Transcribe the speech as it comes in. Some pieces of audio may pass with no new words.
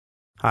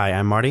Hi,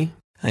 I'm Marty.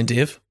 I'm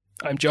Dave.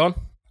 I'm John.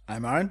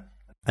 I'm Aaron.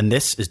 And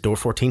this is Door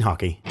 14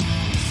 Hockey.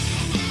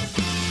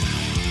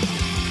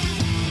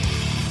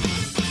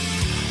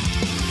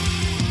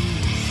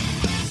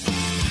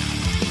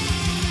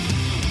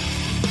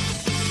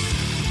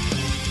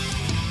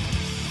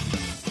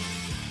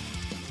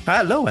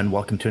 Hello and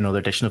welcome to another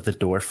edition of the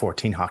Door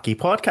 14 Hockey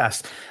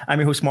Podcast. I'm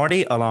your host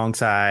Marty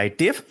alongside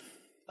Dave.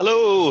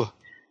 Hello.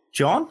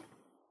 John.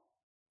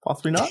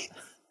 Possibly not.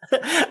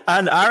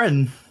 And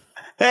Aaron.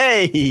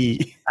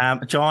 Hey.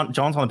 John's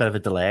on a bit of a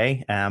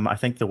delay. I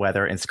think the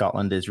weather in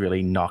Scotland is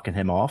really knocking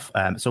him off.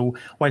 So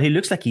while he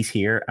looks like he's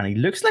here and he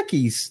looks like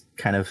he's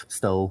kind of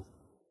still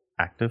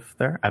active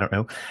there, I don't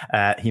know.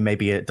 He may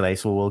be a delay,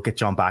 so we'll get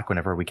John back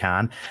whenever we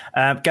can.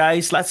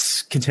 Guys,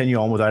 let's continue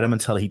on without him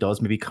until he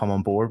does maybe come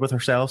on board with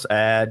ourselves.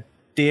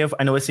 Dave,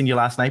 I know I seen you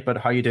last night, but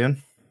how are you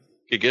doing?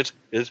 Good.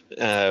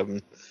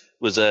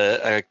 Was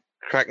a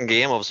cracking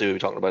game. Obviously, we'll be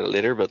talking about it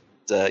later, but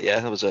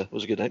yeah, it was a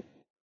good night.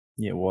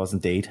 Yeah, it was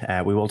indeed.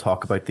 We will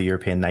talk about the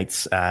European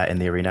nights in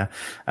the arena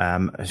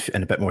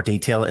in a bit more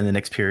detail in the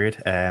next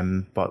period,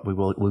 but we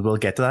will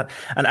get to that.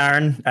 And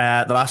Aaron,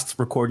 the last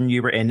recording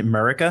you were in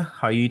America.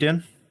 How are you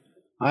doing?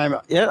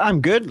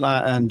 I'm good.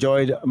 I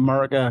enjoyed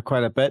America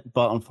quite a bit,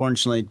 but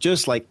unfortunately,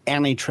 just like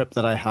any trip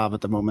that I have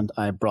at the moment,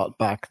 I brought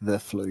back the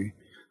flu.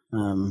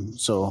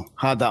 So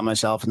had that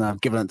myself, and I've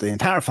given it to the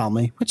entire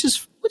family, which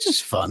is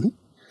fun.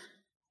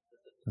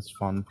 It's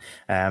fun.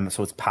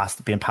 So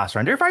it's being passed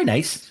around. You're very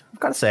nice. I've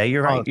got to say,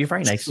 you're right. You're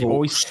very nice. You're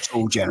always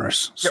so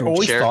generous. You're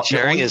always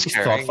sharing is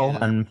caring, thoughtful,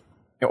 yeah. and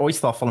you're always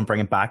thoughtful and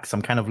bringing back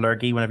some kind of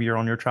lurgy whenever you're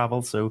on your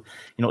travels. So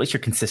at least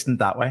you're consistent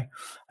that way.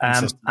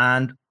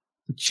 And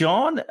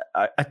John,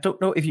 I don't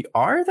know if you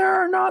are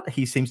there or not.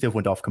 He seems to have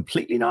went off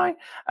completely now.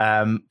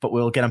 But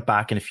we'll get him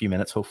back in a few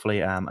minutes,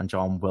 hopefully. And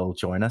John will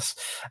join us.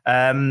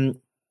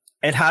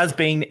 It has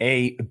been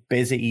a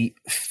busy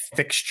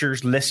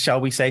fixtures list,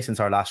 shall we say, since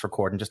our last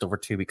recording just over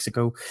 2 weeks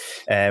ago.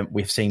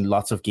 We've seen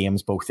lots of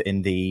games both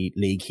in the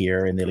league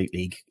here, in the Elite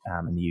League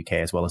in the UK,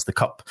 as well as the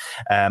Cup.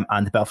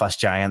 And the Belfast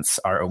Giants,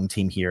 our own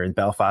team here in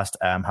Belfast,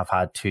 have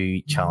had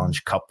two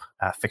Challenge Cup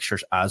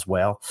fixtures as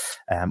well,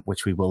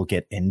 which we will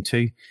get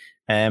into.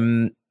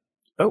 We'll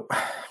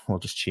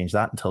just change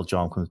that until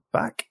John comes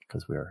back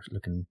because we're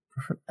looking.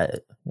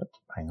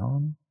 Hang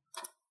on.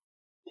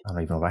 I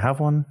don't even know if I have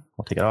one.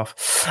 I'll take it off.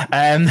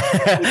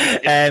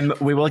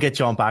 We will get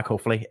John back,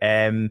 hopefully.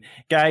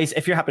 Guys,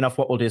 if you're happy enough,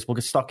 what we'll do is we'll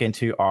get stuck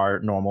into our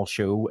normal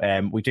show.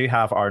 We do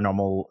have our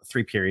normal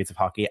 3 periods of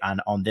hockey, and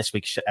on this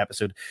week's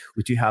episode,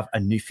 we do have a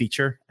new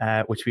feature,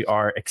 which we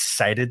are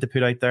excited to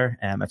put out there.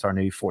 It's our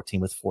new 14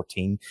 with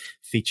 14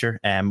 feature,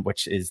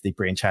 which is the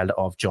brainchild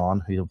of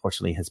John, who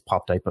unfortunately has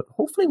popped out, but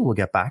hopefully we'll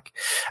get back.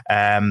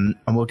 And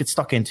we'll get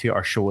stuck into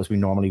our show as we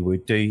normally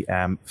would do,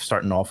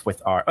 starting off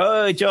with our,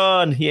 oh,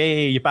 John,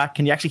 yay, you're back.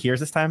 Can you actually hear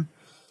us this time?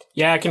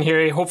 Yeah, I can hear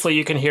you. Hopefully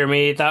you can hear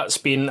me. That's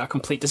been a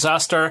complete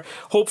disaster.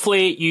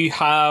 Hopefully you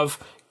have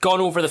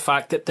gone over the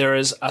fact that there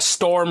is a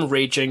storm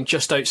raging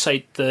just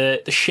outside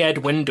the shed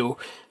window,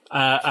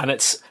 and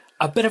it's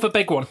a bit of a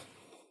big one.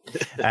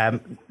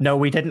 No,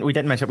 we didn't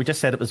mention it. We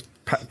just said it was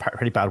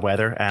pretty bad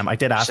weather. I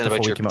did ask before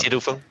we came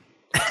on.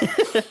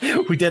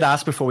 We did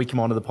ask before we came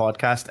onto the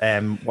podcast,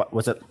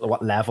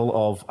 what level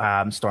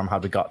of storm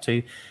had we got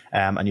to,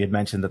 and you had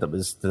mentioned that it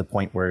was to the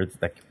point where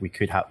we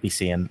could be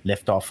seeing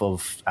lift off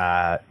of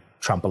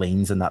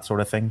trampolines and that sort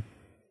of thing.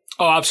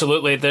 Oh,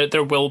 absolutely.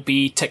 There will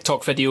be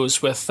TikTok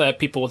videos with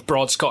people with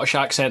broad Scottish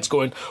accents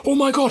going, "Oh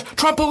my God,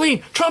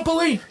 trampoline,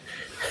 trampoline!"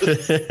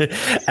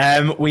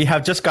 We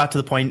have just got to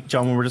the point,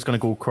 John, when we're just going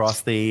to go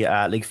across the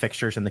league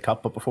fixtures in the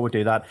Cup. But before we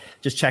do that,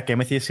 just check in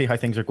with you, see how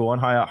things are going.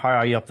 How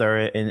are you up there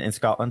in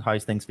Scotland?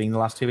 How's things been the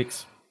last 2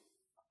 weeks?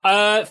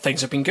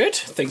 Things have been good.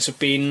 Things have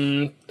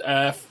been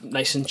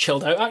nice and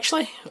chilled out,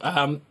 actually.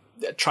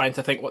 Trying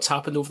to think what's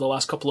happened over the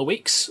last couple of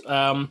weeks.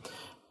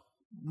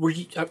 Were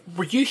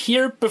you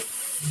here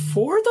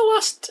before the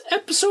last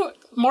episode,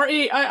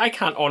 Marty? I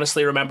can't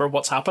honestly remember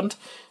what's happened.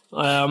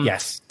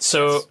 Yes.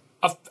 So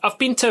yes. I've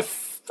been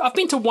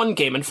to one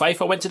game in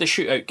Fife. I went to the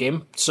shootout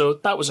game, so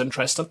that was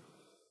interesting.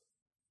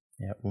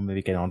 Yeah, we'll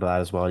maybe get onto that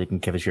as well. You can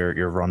give us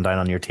your rundown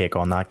on your take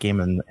on that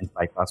game in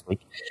Fife last week.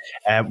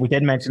 We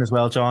did mention as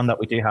well, John, that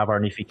we do have our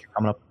new feature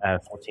coming up,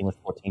 14 with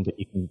 14, but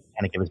you can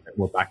kind of give us a bit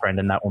more background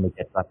in that when we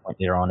get to that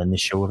point later on in the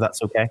show, if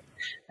that's okay.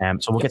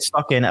 So we'll get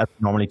stuck in as we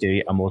normally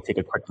do, and we'll take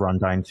a quick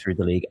rundown through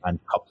the league and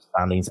Cup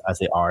standings as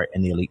they are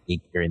in the Elite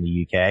League here in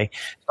the UK.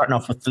 Starting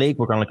off with the league,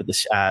 we're going to look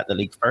at the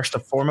league first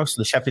and foremost.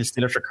 So the Sheffield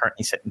Steelers are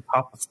currently sitting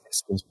top with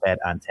 6 games played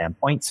and 10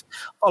 points,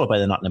 followed by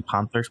the Nottingham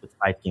Panthers with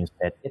 5 games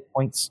played, 8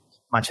 points.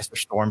 Manchester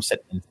Storm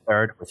sit in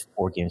third with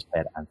 4 games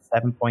played and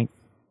 7 points.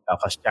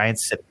 Belfast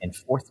Giants sit in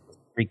fourth with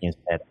 3 games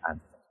played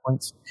and 6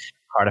 points.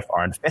 Cardiff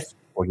are in fifth,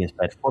 4 games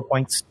played, 4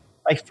 points.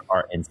 Fife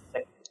are in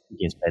sixth, 2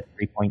 games played,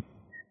 3 points.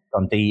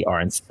 Dundee are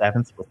in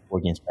seventh with 4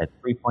 games played,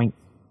 3 points.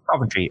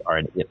 Coventry are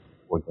in eighth,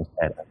 4 games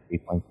played and 3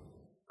 points.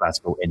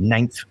 Glasgow in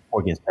ninth,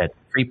 4 games played,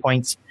 3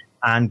 points.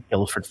 And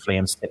Guildford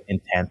Flames sit in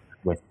 10th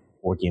with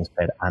 4 games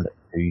played and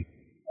 2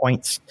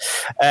 points.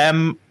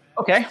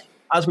 Okay.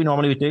 As we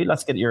normally would do,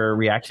 let's get your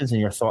reactions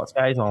and your thoughts,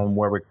 guys, on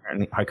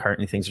how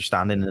currently things are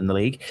standing in the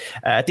league.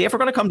 Dave, we're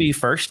going to come to you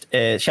first.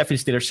 Sheffield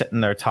Steelers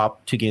sitting their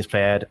top 6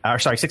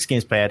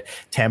 games played,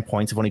 10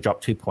 points. Have only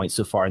dropped 2 points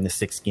so far in the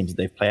 6 games that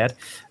they've played.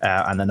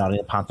 And the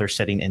Nottingham Panthers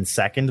sitting in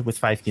second with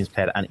 5 games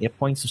played and 8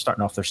 points. So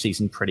starting off their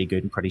season pretty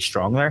good and pretty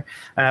strong there.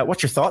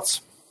 What's your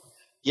thoughts?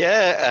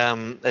 Yeah,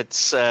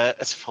 it's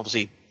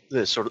obviously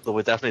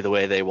definitely the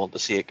way they want to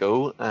see it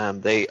go.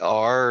 They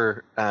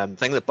are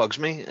thing that bugs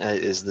me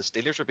is the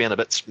Steelers are being a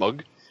bit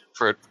smug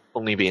for it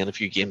only being a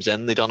few games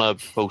in. They done a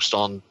post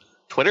on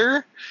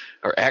Twitter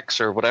or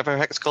X or whatever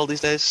heck it's called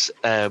these days,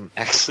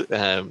 X,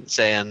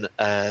 saying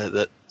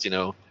that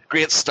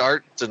great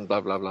start and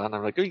blah blah blah. And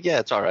I'm like, oh yeah,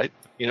 it's all right.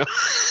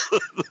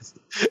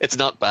 It's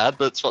not bad,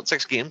 but it's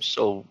 6 games,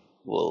 so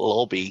we'll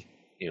all be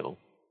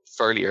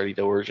fairly early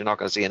doors. You're not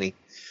going to see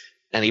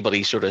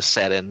anybody sort of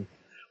set in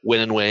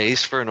winning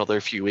ways for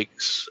another few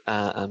weeks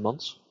and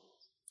months.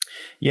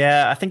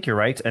 Yeah, I think you're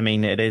right. I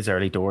mean, it is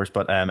early doors,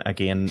 but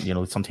again,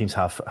 some teams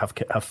have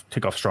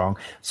took off strong.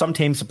 Some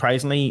teams,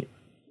 surprisingly,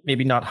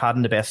 maybe not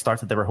having the best start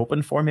that they were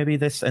hoping for. Maybe in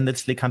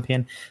this league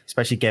campaign,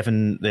 especially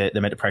given the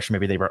amount of pressure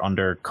maybe they were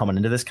under coming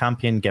into this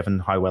campaign, given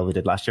how well they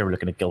did last year. We're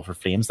looking at Guildford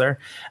Flames there,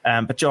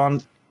 but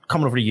John,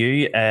 coming over to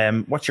you,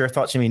 what's your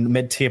thoughts? I mean,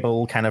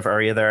 mid-table kind of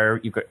area there.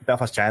 You've got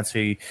Belfast Giants,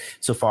 who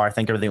so far I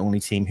think are the only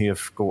team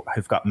who've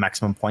got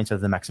maximum points out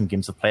of the maximum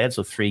games they've played.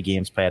 So 3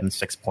 games played and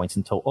 6 points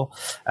in total.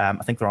 I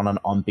think they're on an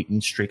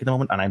unbeaten streak at the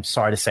moment, and I'm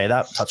sorry to say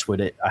that. Touch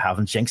wood, I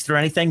haven't jinxed or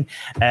anything.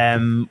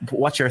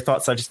 What's your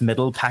thoughts? Just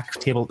middle pack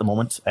table at the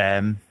moment.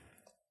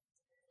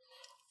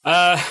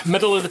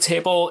 Middle of the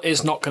table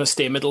is not going to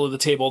stay middle of the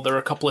table. There are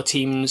a couple of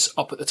teams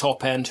up at the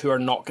top end who are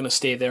not going to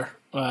stay there.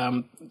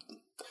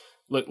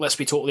 Look, let's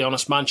be totally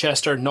honest.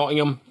 Manchester,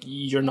 Nottingham,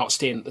 you're not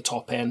staying at the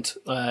top end.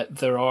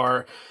 There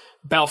are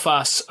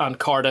Belfast and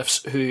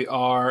Cardiffs who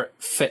are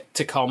fit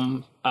to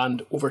come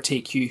and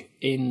overtake you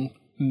in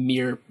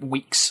mere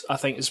weeks, I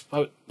think is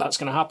how that's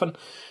going to happen.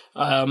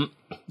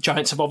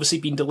 Giants have obviously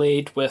been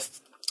delayed with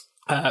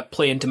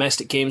playing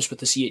domestic games with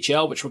the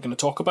CHL, which we're going to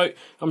talk about,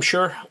 I'm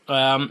sure.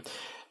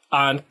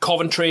 And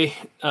Coventry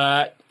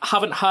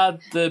haven't had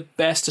the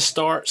best of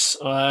starts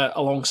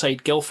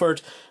alongside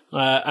Guildford.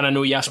 And I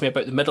know you asked me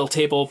about the middle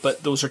table,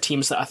 but those are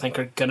teams that I think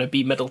are going to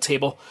be middle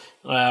table.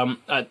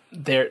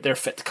 They're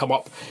fit to come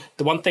up.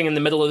 The one thing in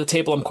the middle of the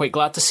table I'm quite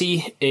glad to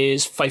see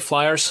is Fife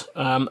Flyers.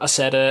 I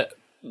said it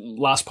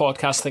last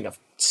podcast. I think I've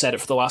said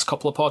it for the last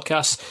couple of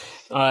podcasts.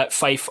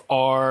 Fife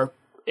are,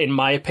 in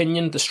my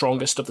opinion, the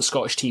strongest of the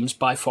Scottish teams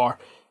by far.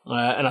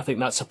 And I think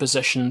that's a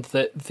position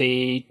that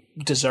they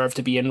deserve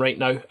to be in right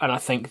now. And I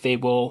think they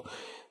will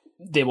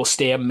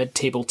stay a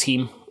mid-table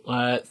team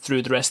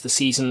through the rest of the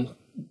season.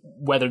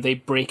 Whether they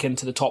break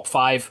into the top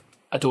 5,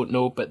 I don't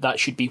know, but that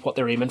should be what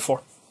they're aiming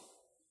for.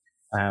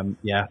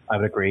 Yeah, I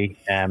would agree.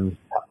 Top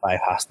 5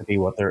 has to be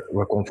what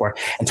we're going for.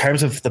 In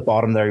terms of the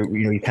bottom there,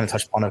 you kind of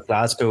touched upon it.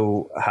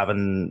 Glasgow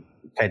having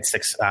played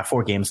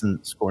 4 games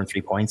and scoring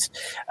 3 points,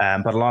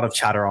 but a lot of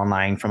chatter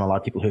online from a lot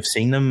of people who've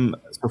seen them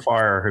so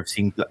far or who've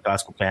seen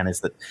Glasgow playing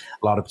is that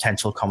a lot of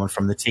potential coming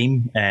from the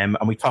team. And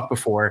we talked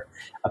before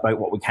about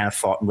what we kind of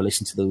thought in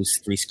relation to those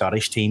 3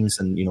 Scottish teams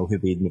and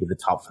who'd be maybe the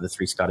top for the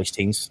 3 Scottish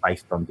teams,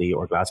 Fife, Dundee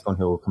or Glasgow, and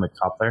who will come at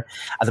top there.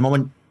 At the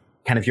moment,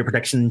 kind of your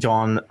prediction,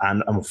 John,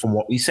 and from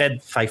what we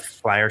said, Fife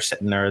Flyers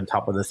sitting there on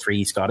top of the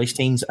 3 Scottish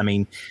teams. I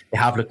mean, they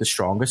have looked the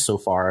strongest so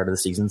far out of the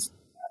seasons.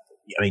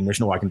 I mean, there's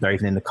no argument there,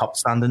 even in the cup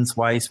standings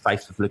wise,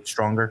 Fife have looked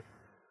stronger.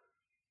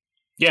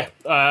 Yeah,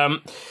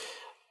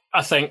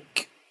 I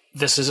think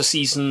this is a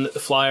season that the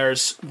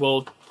Flyers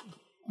will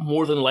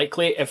more than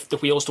likely, if the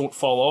wheels don't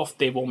fall off,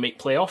 they will make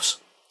playoffs.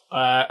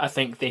 I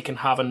think they can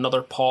have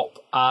another pop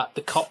at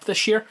the cup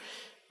this year.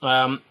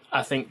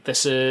 I think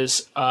this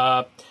is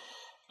a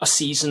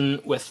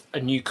season with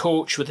a new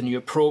coach, with a new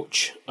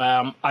approach,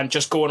 and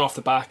just going off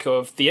the back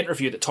of the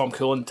interview that Tom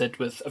Coolan did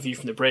with A View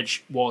from the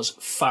Bridge was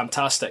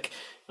fantastic.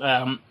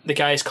 The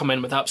guy's come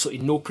in with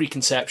absolutely no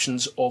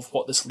preconceptions of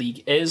what this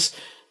league is.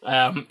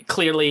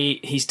 Clearly,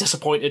 he's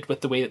disappointed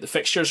with the way that the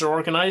fixtures are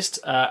organised,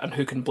 and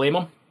who can blame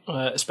him,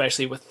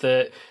 especially with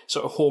the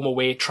sort of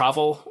home-away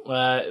travel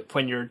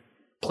when you're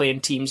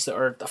playing teams that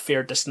are a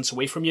fair distance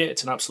away from you.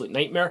 It's an absolute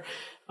nightmare.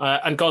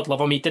 And God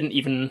love him, he didn't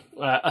even,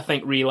 I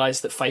think,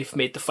 realise that Fife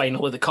made the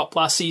final of the Cup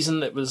last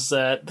season. It was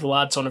the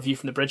lads on A View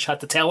from the Bridge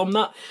had to tell him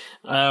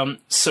that.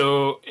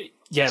 So,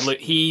 yeah, look,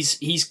 he's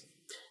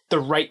the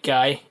right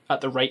guy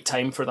at the right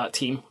time for that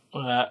team.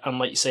 And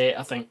like you say,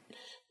 I think,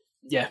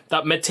 yeah,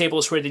 that mid-table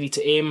is where they need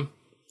to aim.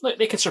 Look,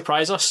 they can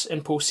surprise us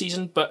in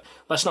post-season, but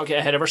let's not get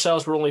ahead of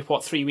ourselves. We're only,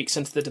 3 weeks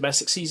into the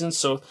domestic season,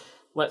 so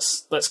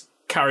let's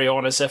carry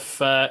on as if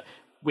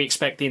we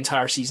expect the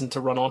entire season to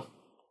run on.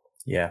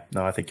 Yeah,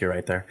 no, I think you're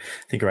right there.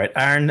 I think you're right.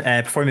 Aaron,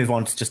 before we move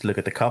on to just look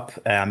at the cup,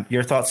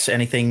 your thoughts,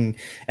 any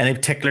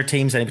particular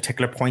teams, any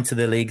particular points of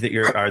the league that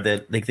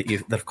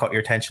that have caught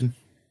your attention?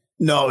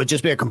 No, it would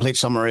just be a complete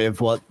summary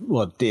of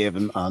what Dave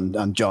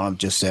and John have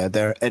just said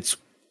there. It's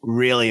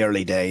really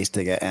early days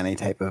to get any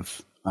type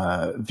of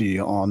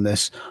view on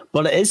this,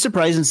 but it is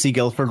surprising to see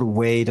Guildford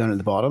way down at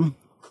the bottom,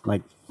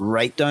 like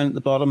right down at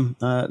the bottom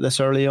this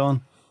early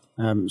on.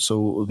 So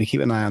we'll be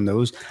keeping an eye on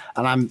those.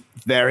 And I'm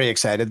very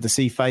excited to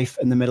see Fife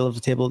in the middle of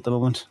the table at the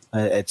moment.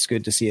 It's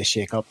good to see a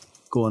shake-up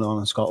going on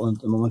in Scotland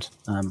at the moment.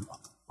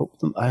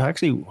 I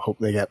actually hope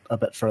they get a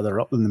bit further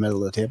up in the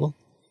middle of the table.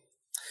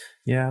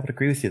 Yeah, I would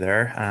agree with you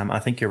there. I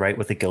think you're right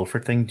with the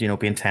Guildford thing. You know,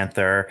 being 10th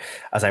there,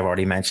 as I've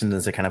already mentioned,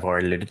 as I kind of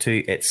already alluded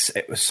to,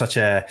 it was such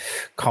a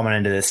coming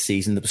into this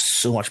season. There was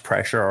so much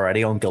pressure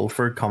already on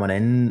Guildford coming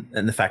in,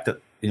 and the fact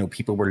that, you know,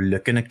 people were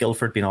looking at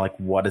Guildford being like,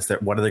 what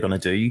are they going to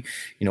do? You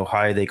know, how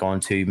are they going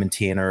to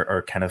maintain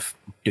or kind of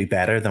do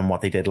better than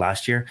what they did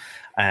last year?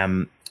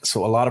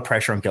 So a lot of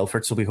pressure on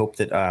Guildford. So we hope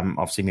that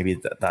obviously maybe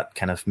that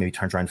kind of maybe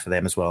turns around for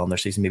them as well, and their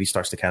season maybe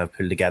starts to kind of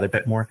pull together a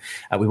bit more.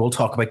 We will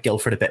talk about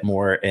Guildford a bit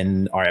more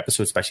in our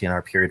episode, especially in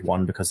our period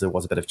one, because there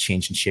was a bit of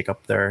change and shake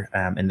up there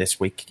in this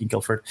week in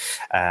Guildford.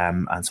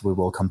 And so we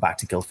will come back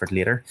to Guildford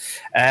later.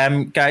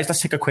 Guys,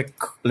 let's take a quick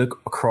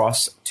look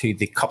across to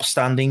the cup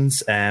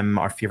standings.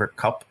 Our favorite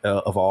cup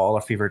of all,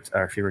 our favorite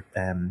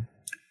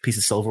piece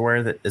of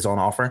silverware that is on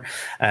offer,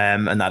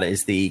 and that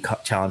is the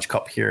Challenge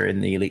Cup here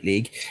in the Elite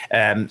League.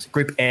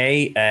 Group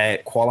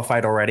A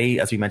qualified already,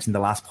 as we mentioned in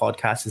the last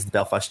podcast, is the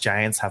Belfast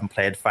Giants, having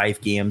played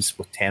 5 games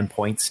with 10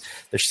 points.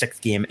 Their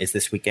 6th game is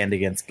this weekend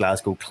against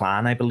Glasgow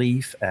Clan, I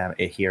believe,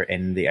 here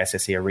in the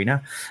SSE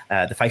Arena.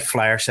 The Fife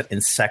Flyers sit in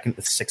 2nd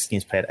with 6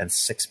 games played and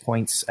 6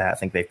 points. I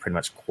think they've pretty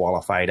much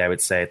qualified, I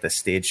would say, at this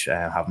stage,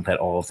 having played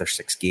all of their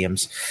 6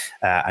 games.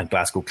 And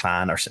Glasgow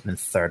Clan are sitting in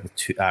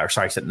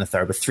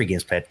 3rd with 3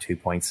 games played, 2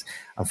 points.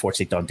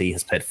 Unfortunately, Dundee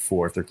has played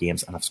 4 of their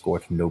games and have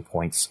scored no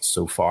points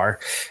so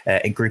far.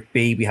 In Group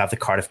B, we have the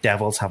Cardiff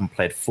Devils, having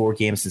played 4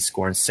 games and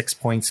scoring 6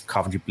 points.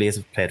 Coventry Blaze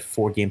have played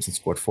 4 games and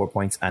scored 4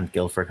 points, and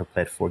Guildford have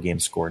played 4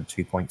 games, scoring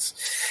 2 points.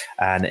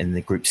 And in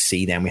the Group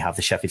C, then we have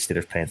the Sheffield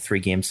Steelers playing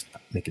 3 games,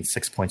 making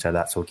 6 points out of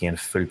that. So again,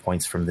 full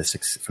points from the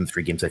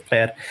 3 games they've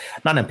played.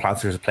 Nottingham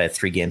Panthers have played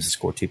 3 games and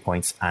scored 2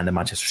 points, and the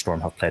Manchester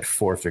Storm have played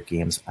 4 of their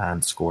games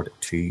and scored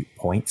 2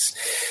 points.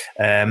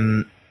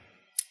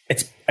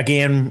 It's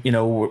again, you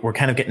know, we're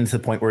kind of getting to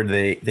the point where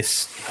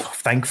this,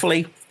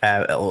 thankfully,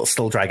 it'll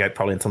still drag out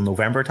probably until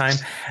November time.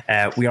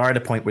 We are at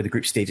a point where the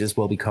group stages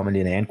will be coming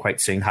to an end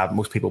quite soon. Have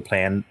most people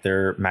playing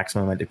their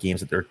maximum amount of games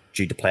that they're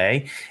due to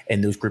play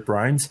in those group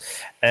rounds.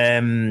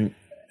 I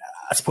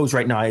suppose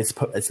right now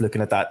it's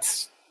looking at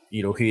that.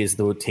 You know, who is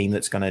the team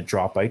that's going to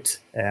drop out?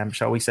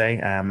 Shall we say?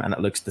 And it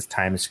looks this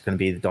time it's going to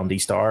be the Dundee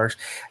Stars.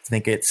 I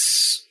think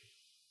it's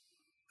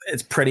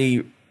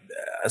pretty.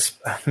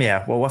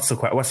 Yeah, well, what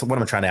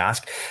am I trying to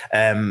ask?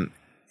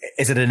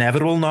 Is it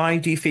inevitable now,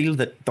 do you feel,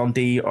 that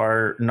Dundee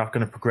are not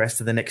going to progress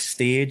to the next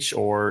stage,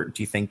 or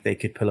do you think they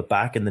could pull it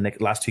back in the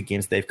last 2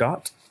 games they've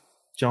got?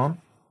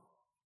 John?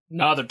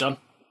 No, they're done.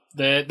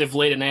 They've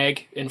laid an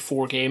egg in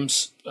 4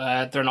 games.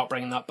 They're not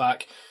bringing that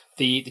back.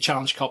 The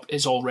Challenge Cup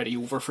is already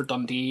over for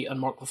Dundee and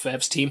Mark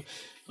Lefebvre's team.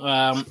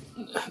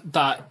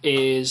 That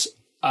is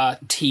a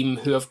team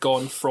who have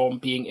gone from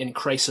being in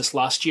crisis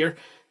last year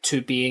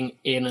to being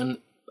in an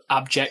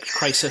abject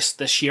crisis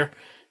this year.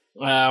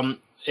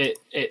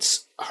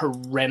 It's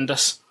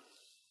horrendous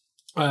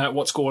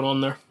what's going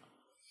on there.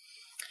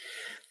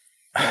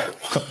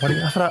 What are you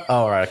laughing at?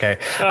 Oh, right, okay.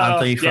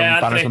 Anthony from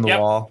Banners on the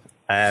Wall.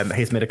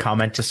 He's made a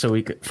comment just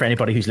so for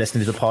anybody who's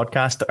listening to the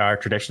podcast, our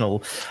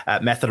traditional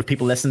method of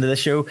people listening to the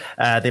show,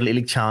 the Elite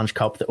League Challenge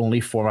Cup, the only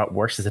format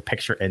works is a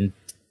picture in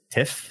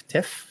TIFF.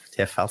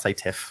 I'll say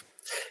TIFF.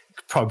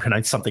 Probably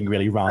pronounce something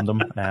really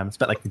random. It's a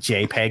bit like the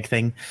JPEG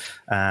thing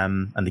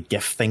and the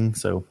GIF thing.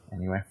 So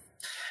anyway,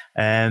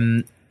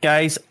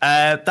 guys,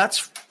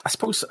 that's, I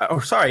suppose. Oh,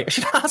 sorry, I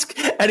should ask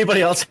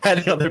anybody else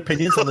any other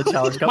opinions on the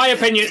Challenge Cup. My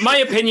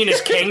opinion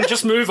is king.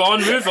 Just move on.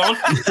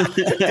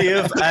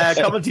 Dave,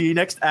 coming to you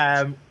next.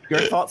 Your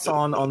thoughts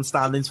on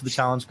standings for the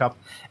Challenge Cup?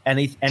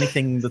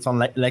 Anything that's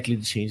likely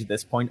to change at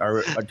this point,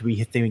 or do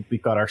we think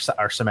we've got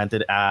our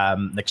cemented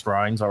next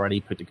rounds already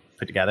put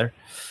together?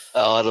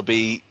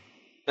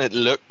 It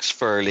looks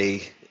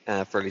fairly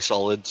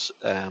solid,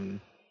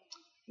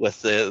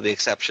 with the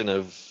exception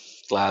of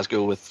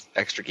Glasgow with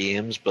extra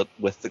games, but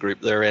with the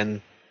group they're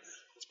in,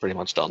 it's pretty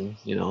much done.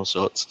 You know,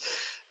 so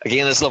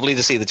it's lovely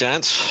to see the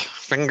Giants,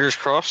 fingers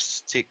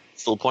crossed, take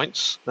full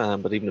points.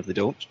 But even if they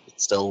don't,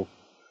 it's still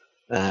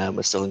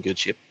in good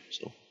shape.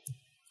 So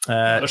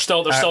there's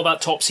still that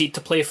top seed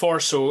to play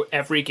for. So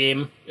every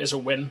game is a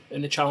win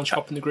in the Challenge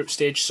Cup in the group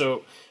stage.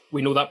 So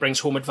we know that brings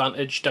home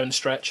advantage down the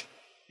stretch.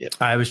 Yep.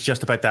 I was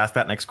just about to ask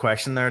that next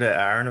question there to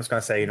Aaron. I was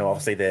going to say, you know,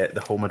 obviously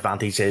the home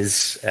advantage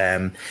is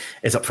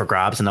up for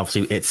grabs, and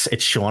obviously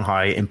it's shown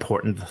how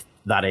important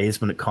that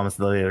is when it comes to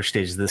the later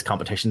stages of this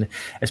competition,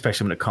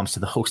 especially when it comes to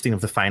the hosting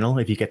of the final.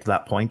 If you get to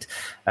that point,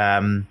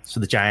 so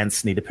the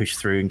Giants need to push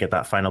through and get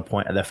that final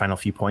point, their final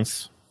few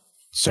points.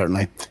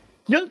 Certainly.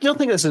 You don't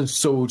think this is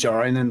so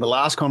jarring? In the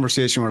last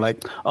conversation, we're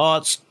like, oh,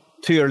 it's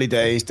too early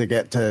days to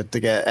get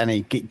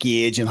any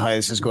gauge on how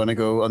this is going to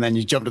go, and then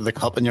you jump to the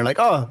cup and you're like,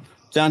 oh,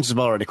 Giants have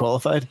already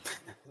qualified.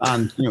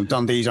 And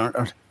Dundee's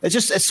aren't.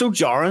 It's so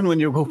jarring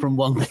when you go from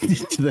one thing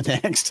to the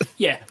next.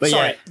 Yeah, but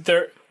sorry.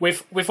 Yeah.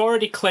 We've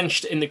already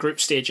clinched in the group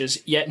stages,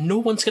 yet no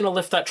one's going to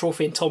lift that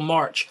trophy until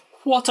March.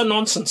 What a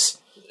nonsense!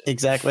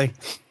 Exactly.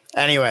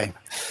 Anyway,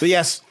 but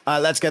yes,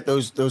 let's get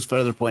those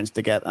further points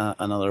to get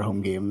another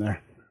home game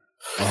there.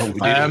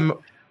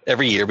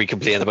 Every year we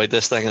complain about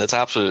this thing, and it's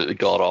absolutely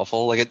god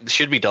awful. Like, it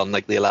should be done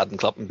like the Aladdin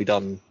Cup and be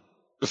done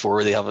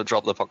before they have a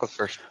drop of the puck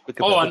first.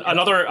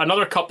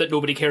 Another cup that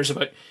nobody cares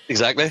about.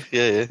 Exactly.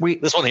 Yeah.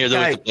 This one here, they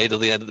have to play till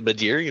the end of the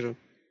mid-year.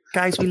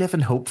 Guys, we live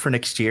in hope for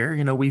next year.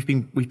 We've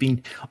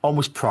been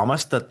almost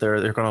promised that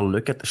they're going to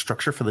look at the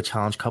structure for the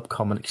Challenge Cup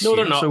coming next year. No,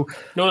 they're not. So,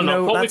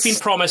 no.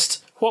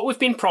 What we've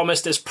been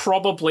promised is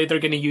probably they're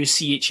going to use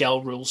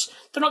CHL rules.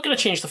 They're not going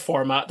to change the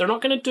format. They're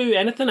not going to do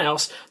anything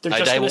else. They're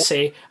just going to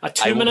say a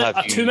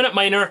 2-minute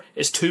minor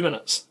is 2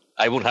 minutes.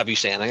 I won't have you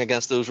saying anything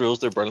against those rules.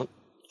 They're brilliant.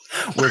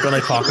 We're going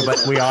to talk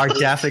about. We are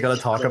definitely going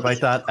to talk about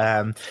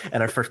that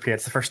in our first period.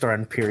 It's the first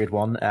round, period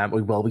 1.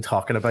 We will be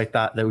talking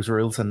about those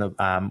rules and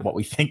what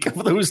we think of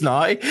those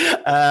now.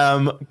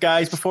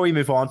 Guys, before we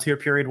move on to your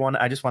period 1,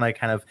 I just want to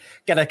kind of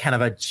get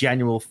a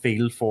general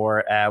feel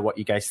for what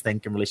you guys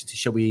think in relation to.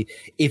 Should we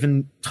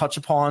even touch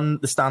upon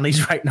the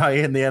standings right now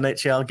in the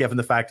NHL? Given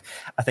the fact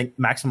I think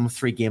maximum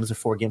 3 games or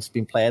 4 games have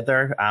been played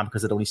there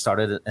because it only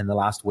started in the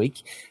last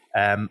week.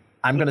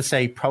 I'm going to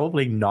say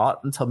probably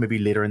not until maybe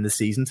later in the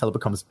season, until it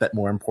becomes a bit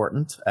more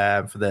important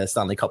for the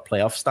Stanley Cup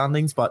playoff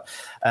standings. But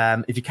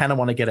if you kind of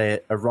want to get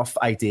a rough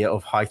idea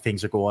of how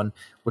things are going,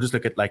 we'll just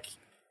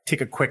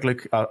take a quick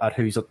look at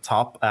who's at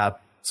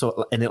top.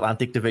 So in the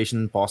Atlantic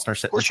Division, Boston are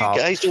sitting on top.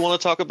 You guys don't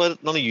want to talk about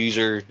it. None of you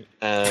are.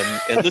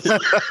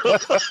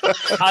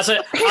 As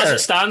it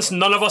stands,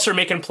 none of us are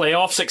making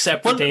playoffs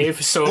except for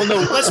Dave. So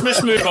let's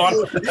just move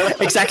on.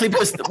 Exactly,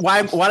 because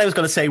what I was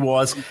going to say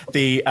was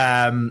the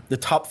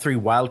top 4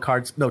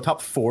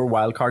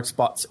 wildcard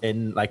spots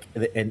in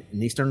the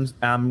Eastern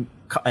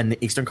in the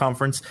Eastern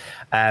Conference.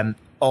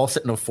 All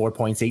sitting on 4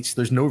 points each.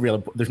 There's no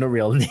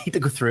real need to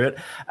go through it.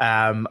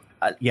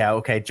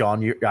 Okay,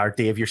 John,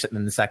 Dave, you're sitting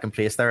in the second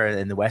place there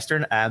in the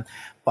Western.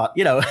 But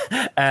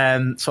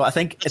so I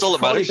think it's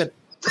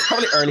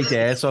probably early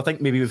days. So I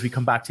think maybe if we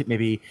come back to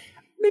maybe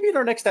in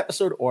our next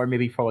episode, or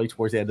maybe probably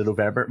towards the end of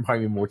November, and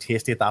probably more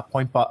tasty at that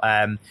point. But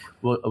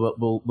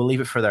we'll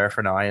leave it for there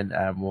for now, and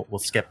we'll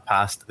skip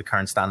past the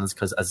current standings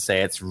because, as I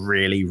say, it's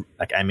really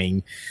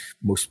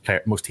most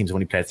teams have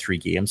only played 3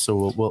 games,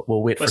 so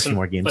we'll wait for some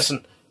more games.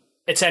 Listen.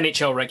 It's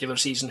NHL regular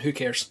season. Who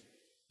cares?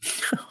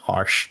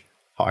 Harsh.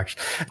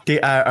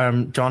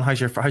 John, how's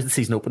the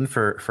season open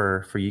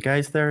for you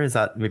guys there? Is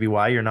that maybe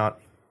why you're not?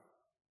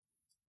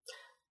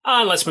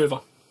 And let's move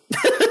on.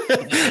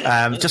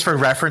 Just for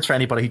reference, for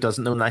anybody who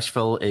doesn't know,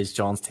 Nashville is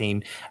John's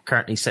team,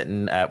 currently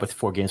sitting with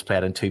 4 games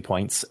played and 2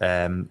 points.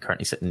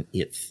 Currently sitting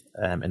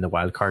 8th in the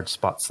wildcard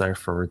spots there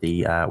for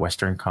the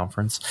Western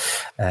Conference.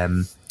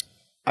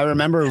 I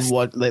remember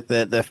what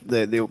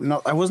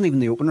the I wasn't even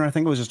the opener. I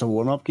think it was just a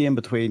warm up game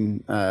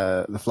between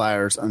the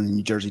Flyers and the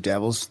New Jersey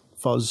Devils.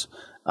 Fuzz,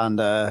 and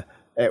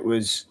it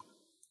was.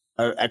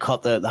 I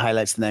caught the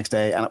highlights the next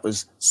day, and it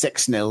was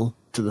 6-0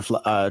 to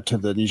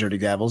the New Jersey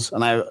Devils,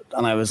 and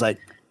I was like,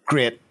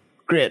 great.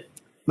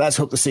 Let's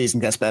hope the season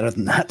gets better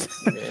than that.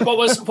 What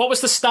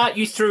was the stat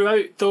you threw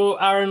out though,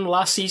 Aaron,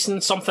 last season?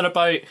 Something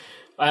about.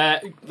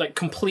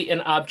 Complete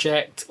and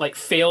abject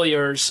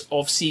failures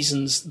of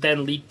seasons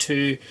then lead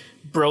to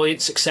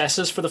brilliant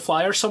successes for the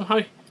Flyers somehow.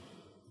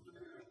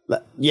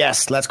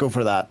 Yes, let's go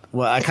for that.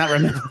 Well, I can't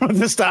remember what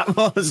the stat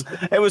was.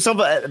 It was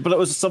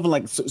something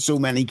like so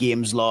many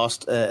games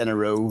lost in a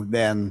row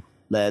then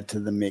led to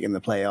them making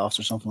the playoffs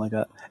or something like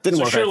that. Didn't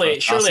work surely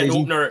out an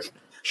opener.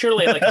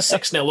 Surely, a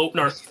 6-0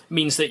 opener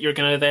means that you're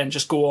going to then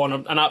just go on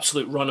an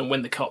absolute run and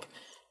win the cup.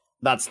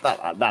 That's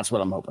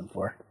what I'm hoping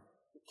for.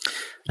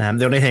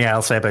 The only thing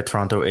I'll say about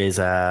Toronto is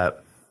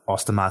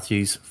Austin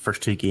Matthews,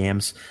 first 2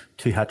 games,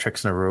 2 hat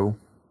tricks in a row.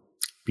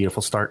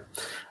 Beautiful start.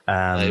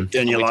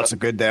 Doing you lots of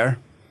good there.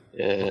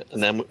 Yeah,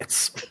 and then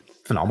it's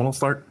phenomenal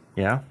start.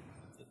 Yeah,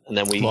 and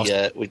then we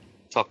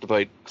talked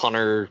about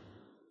Connor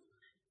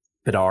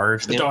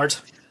Bedard,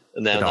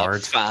 and then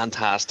that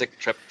fantastic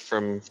trip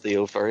from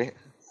Theo Fleury.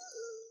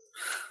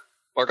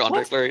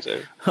 Marc-Andre Fleury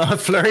too.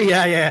 Fleury,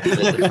 yeah.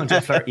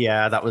 Fleury,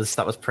 yeah, that was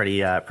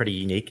pretty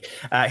unique.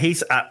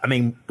 He's,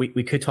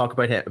 we could talk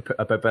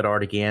about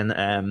Bedard again.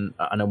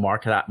 I know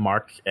Mark, fan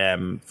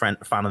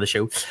of the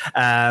show,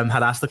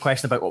 had asked the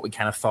question about what we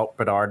kind of thought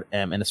Bedard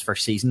in his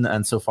first season,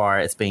 and so far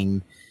it's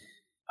been,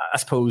 I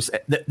suppose,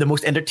 the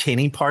most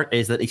entertaining part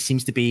is that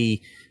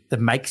the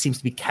mic seems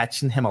to be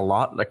catching him a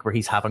lot, where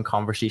he's having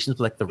conversations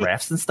with the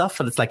refs and stuff,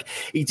 and it's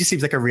he just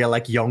seems like a real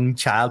young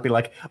child, be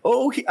like,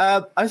 "Oh,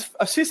 I've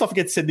faced off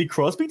against Sidney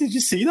Crosby. Did you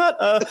see that?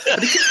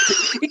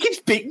 He keeps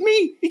beating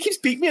me.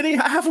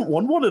 And I haven't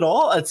won one at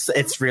all." It's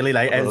really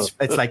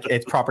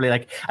it's properly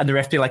and the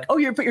ref be like, "Oh,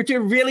 you're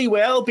doing really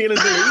well being in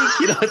the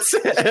league."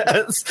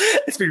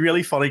 It's been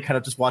really funny, kind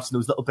of just watching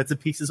those little bits and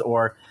pieces,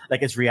 or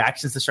his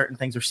reactions to certain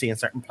things or seeing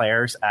certain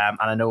players. And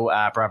I know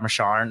Brad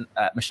Marchand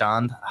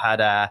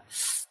had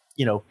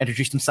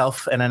introduced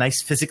himself in a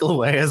nice physical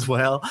way as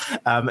well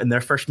in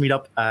their first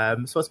meetup.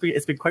 So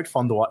it's been quite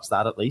fun to watch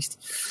that at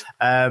least.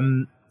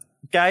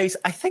 Guys,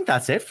 I think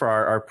that's it for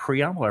our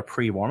preamble, our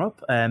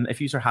pre-warm-up.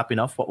 If you are happy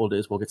enough, what we'll do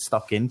is we'll get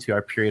stuck into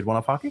our period 1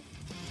 of hockey.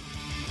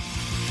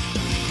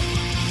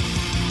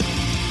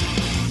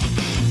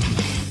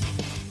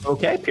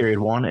 Okay, period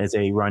 1 is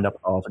a roundup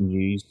of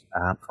news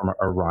from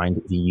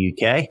around the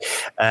UK.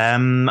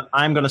 I'm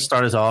going to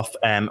start us off,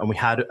 and we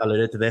had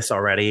alluded to this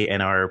already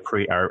in our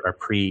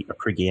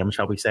pre-game,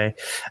 shall we say,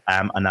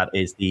 and that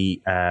is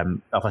the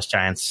Belfast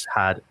Giants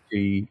had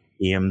 2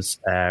 games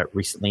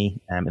recently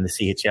in the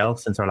CHL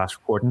since our last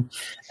recording.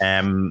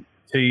 I'd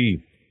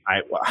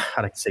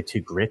like to say 2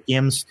 great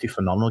games, 2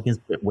 phenomenal games,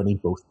 but winning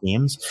both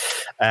games.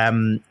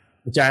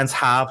 The Giants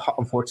have,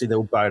 unfortunately,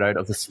 though, bowed out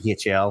of the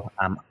CHL,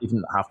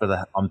 even after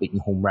the unbeaten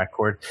home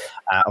record.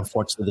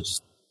 Unfortunately,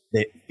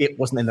 it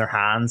wasn't in their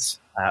hands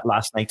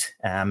last night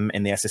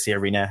in the SSE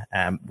Arena.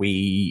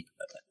 We,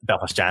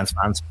 Belfast Giants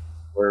fans,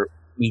 were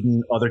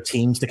needing other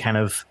teams to kind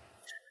of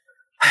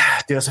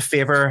do us a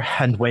favour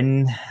and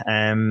win,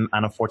 and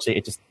unfortunately,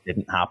 it just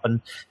didn't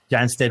happen.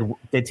 Giants did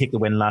take the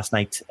win last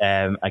night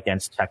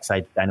against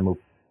Czech-side Dynamo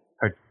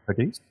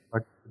Pardeusz.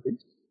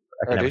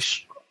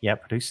 Yeah,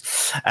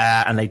 Pardeusz.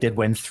 And they did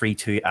win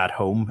 3-2 at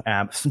home.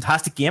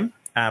 Fantastic game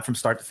from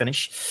start to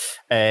finish.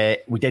 We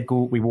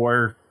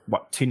were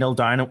 2-0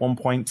 down at one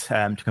point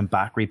to come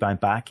back, rebound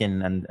back,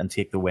 and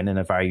take the win in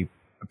a very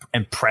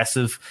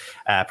impressive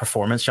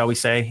performance, shall we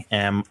say.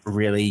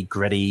 Really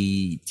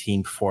gritty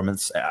team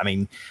performance. I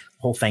mean,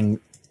 the whole thing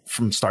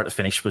from start to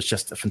finish was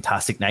just a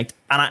fantastic night.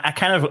 And I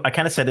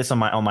kind of said this on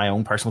my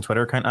own personal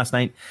Twitter account last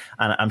night,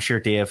 and I'm sure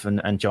Dave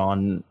and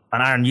John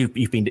and Aaron, you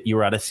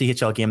were at a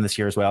CHL game this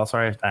year as well.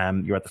 Sorry,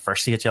 you were at the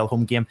first CHL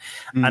home game.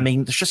 I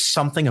mean, there's just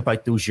something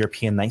about those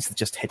European nights that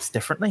just hits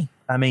differently.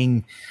 I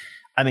mean,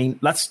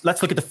 let's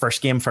look at the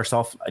first game first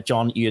off.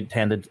 John, you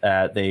attended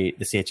the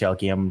CHL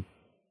game.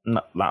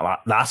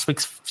 Last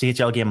week's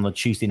CHL game on the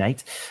Tuesday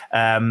night.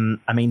 I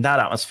mean, that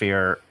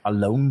atmosphere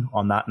alone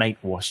on that night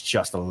was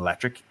just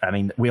electric. I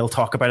mean, we'll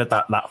talk about it,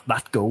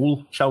 that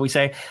goal, shall we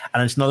say,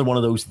 and it's another one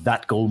of those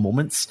that goal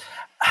moments.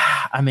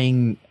 I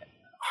mean,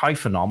 how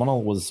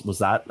phenomenal was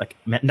that? Like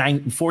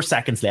 4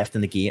 seconds left in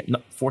the game.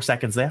 4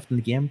 seconds left in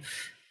the game.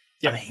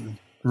 Yeah. I mean,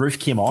 roof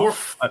came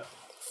off.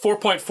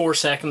 4.4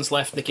 seconds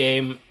left in the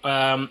game.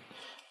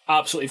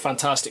 Absolutely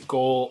fantastic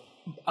goal,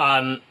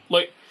 and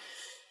look.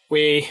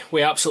 We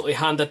absolutely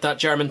handed that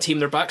German team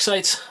their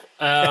backsides.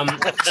 But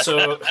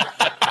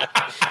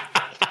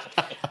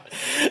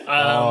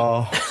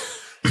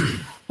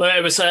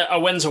it was a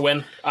win's a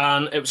win,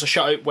 and it was a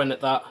shutout win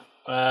at that.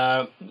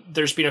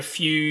 There's been a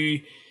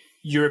few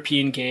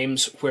European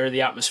games where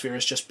the atmosphere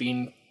has just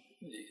been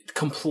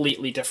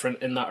completely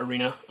different in that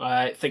arena.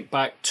 I think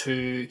back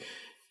to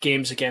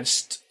games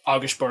against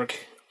Augsburg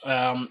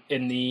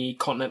in the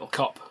Continental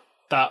Cup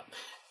that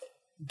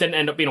didn't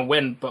end up being a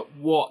win, but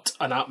what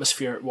an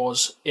atmosphere it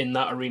was in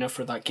that arena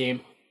for that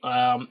game.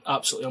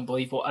 Absolutely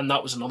unbelievable. And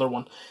that was another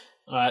one.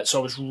 So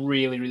I was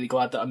really, really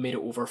glad that I made it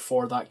over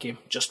for that game.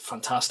 Just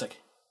fantastic.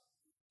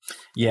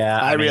 Yeah.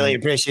 I really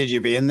appreciate you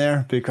being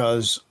there,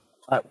 because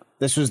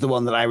this was the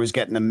one that I was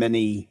getting a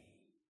mini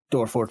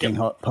Door 14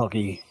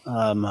 hockey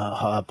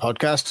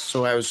podcast.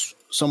 So I was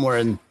somewhere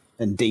in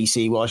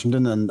DC,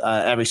 Washington, and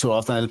every so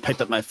often I picked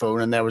up my phone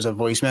and there was a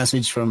voice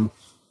message from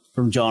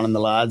John and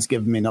the lads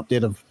giving me an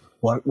update of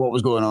what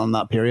was going on in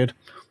that period. It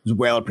was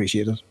well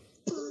appreciated.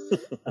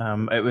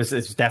 It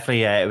was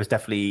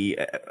definitely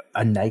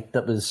a night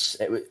that was.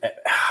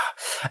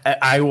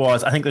 I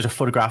think there's a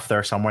photograph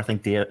there somewhere. I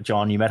think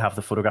John, you might have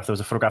the photograph. There was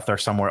a photograph there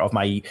somewhere of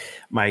my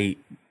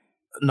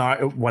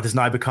now what has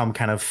now become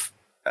kind of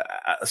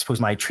I suppose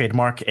my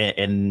trademark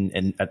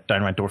in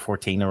down around Door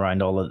 14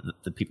 around all of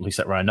the people who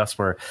sit around us,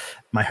 where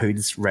my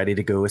hood's ready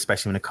to go,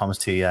 especially when it comes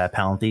to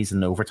penalties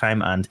and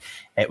overtime, and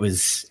it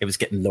was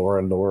getting lower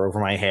and lower over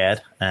my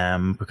head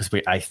because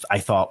I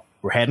thought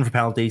we're heading for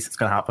penalties, it's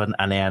going to happen,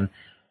 and then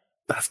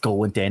that goal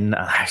went in,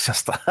 and I was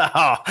just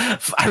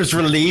I was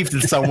relieved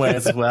in some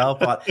ways as well,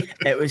 but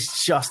it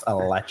was just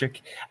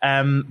electric.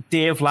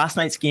 Dave, last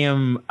night's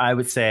game, I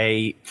would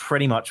say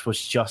pretty much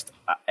was just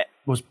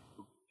was.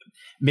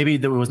 Maybe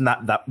there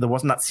wasn't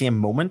that same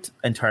moment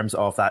in terms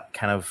of that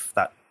kind of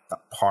that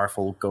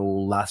powerful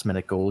goal, last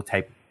minute goal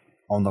type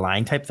on the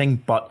line type thing,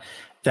 but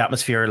the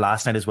atmosphere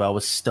last night as well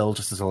was still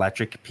just as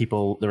electric.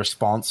 The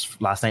response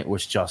last night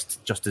was just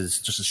as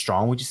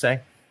strong. Would you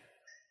say?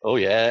 Oh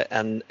yeah,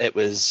 and it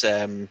was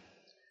from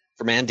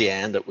end to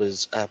end. It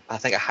was I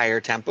think a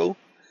higher tempo.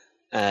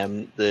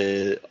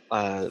 The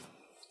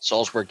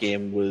Salzburg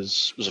game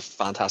was a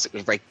fantastic. It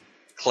was very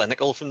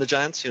clinical from the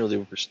Giants. You know, they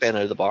were staying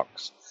out of the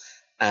box.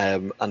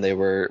 And they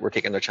were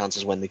taking their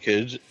chances when they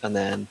could. And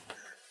then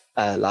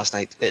last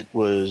night it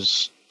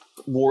was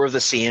more of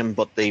the same,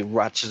 but they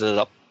ratcheted it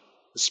up.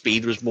 The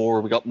speed was more.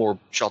 We got more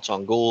shots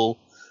on goal.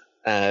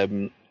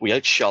 We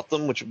outshot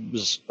them, which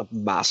was a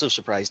massive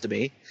surprise to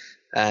me.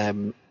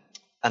 And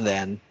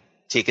then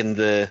taking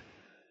the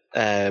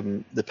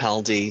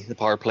penalty, the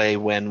power play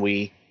when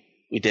we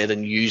did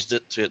and used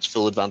it to its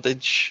full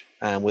advantage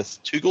with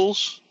 2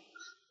 goals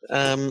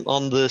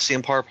on the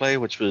same power play,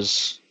 which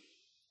was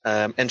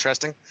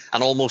interesting.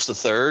 And almost a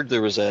third.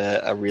 There was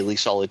a really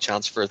solid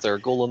chance for a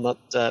third goal on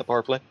that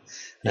power play.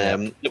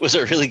 Yeah. It was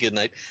a really good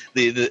night.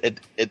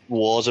 It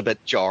was a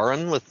bit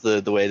jarring with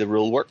the way the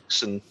rule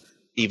works, and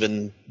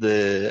even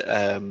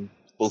the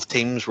both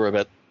teams were a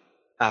bit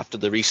after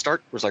the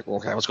restart was like, well,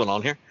 okay, what's going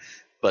on here?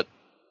 But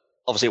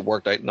obviously it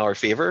worked out in our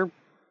favour.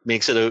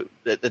 Makes it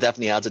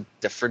definitely adds a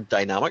different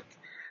dynamic.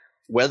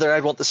 Whether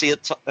I'd want to see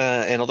it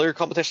in other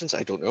competitions,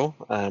 I don't know.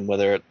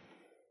 Whether it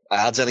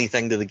adds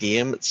anything to the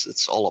game,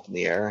 it's all up in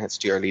the air. It's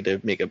too early to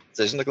make a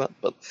decision like that.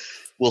 But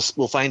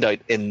we'll find out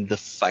in the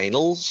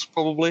finals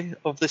probably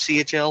of the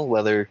CHL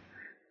whether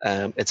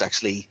it's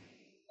actually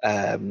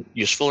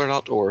useful or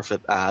not, or if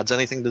it adds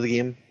anything to the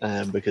game.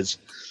 Because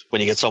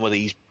when you get some of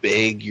these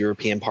big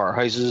European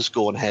powerhouses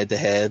going head to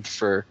head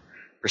for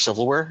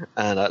silverware,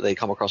 and they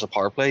come across a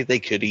power play, they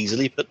could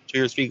easily put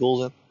 2 or 3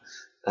 goals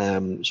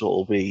in.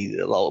 So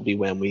that'll be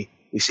when we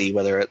see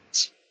whether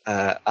it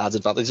adds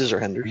advantages or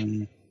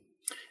hinders.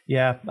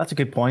 Yeah, that's a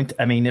good point.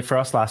 I mean, for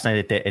us last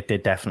night, it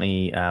did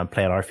definitely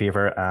play in our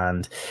favour,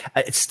 and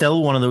it's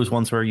still one of those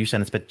ones where you said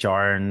it's a bit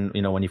jarring,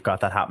 when you've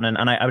got that happening.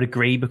 And I would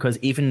agree, because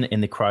even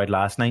in the crowd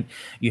last night,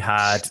 you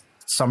had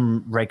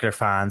some regular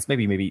fans,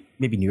 maybe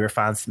newer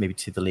fans, maybe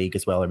to the league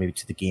as well, or maybe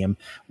to the game,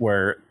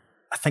 where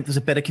I think there's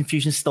a bit of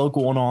confusion still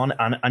going on.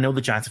 And I know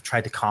the Giants have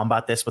tried to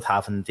combat this with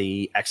having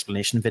the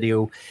explanation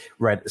video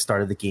right at the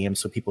start of the game,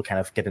 so people kind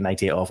of get an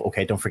idea of,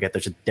 okay, don't forget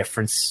there's a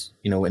difference,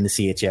 in the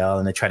CHL,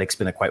 and they try to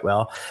explain it quite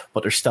well.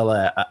 But there's still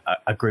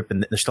a group,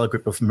 and there's still a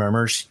group of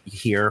murmurs you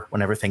hear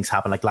whenever things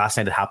happen. Like last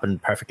night, it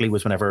happened perfectly,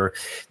 was whenever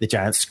the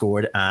Giants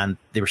scored and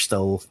they were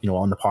still,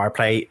 on the power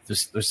play.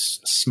 There's a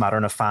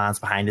smattering of fans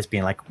behind us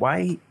being like,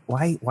 why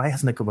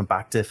hasn't it gone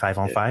back to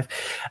 5-on-5?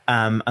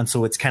 And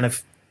so it's kind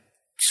of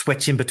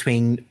switching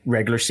between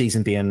regular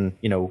season being,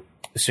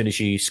 as soon as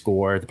you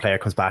score, the player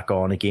comes back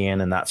on again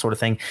and that sort of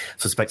thing.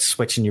 So it's about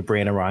switching your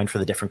brain around for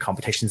the different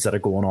competitions that are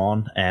going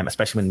on,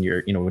 especially when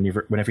you're,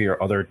 whenever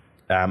your other,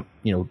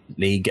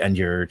 league and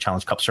your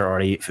Challenge Cups are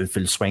already in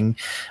full swing,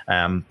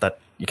 that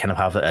you kind of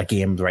have a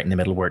game right in the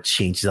middle where it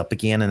changes up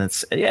again. And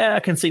I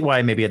can see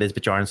why maybe it is a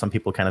bit jarring. Some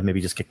people kind of maybe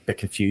just get a bit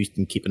confused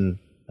and keeping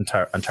on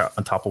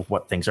top of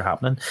what things are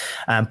happening,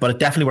 but it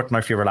definitely worked in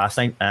our favor last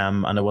night,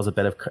 and there was a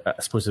bit of,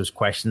 I suppose there was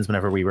questions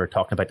whenever we were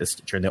talking about this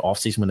during the off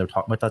season when they were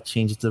talking about that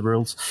changes to the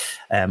rules,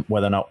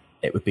 whether or not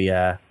it would be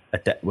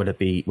would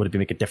it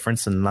make a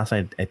difference, and last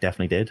night it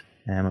definitely did.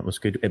 It was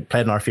good. It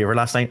played in our favor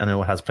last night. I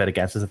know it has played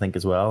against us, I think,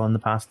 as well in the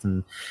past,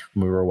 and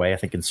when we were away, I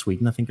think in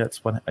Sweden, I think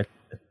that's what it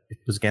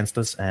was against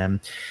us.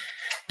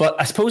 But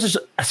I suppose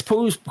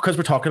because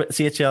we're talking about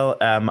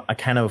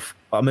CHL,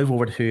 I'll move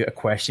over to a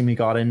question we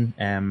got in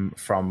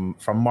from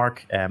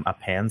Mark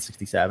at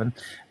Pen67.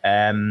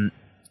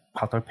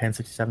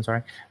 Pen67,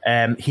 sorry.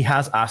 He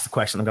has asked the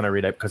question I'm going to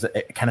read out because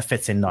it kind of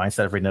fits in now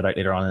instead of reading it out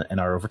later on in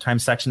our overtime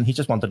section. He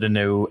just wanted to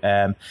know,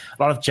 a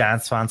lot of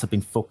Giants fans have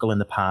been vocal in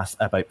the past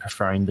about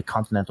preferring the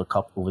Continental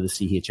Cup over the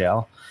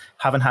CHL.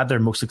 Having had their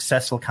most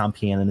successful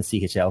campaign in the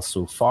CHL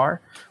so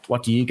far, where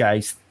do you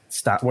guys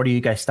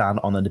stand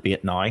on the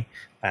debate now?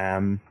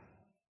 John,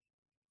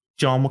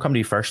 we'll come to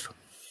you first.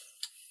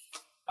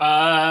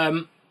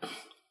 Honestly,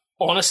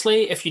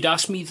 if you'd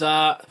asked me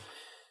that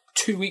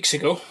 2 weeks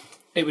ago,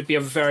 it would be a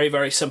very,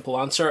 very simple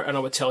answer, and I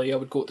would tell you I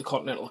would go to the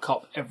Continental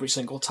Cup every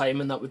single time,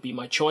 and that would be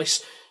my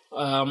choice.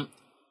 I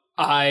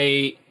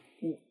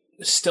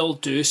still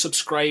do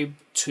subscribe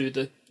to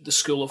the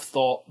school of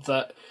thought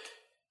that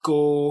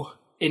go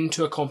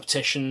into a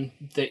competition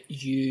that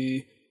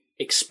you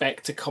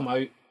expect to come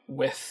out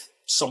with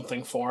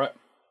something for it.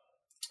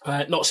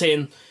 Not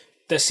saying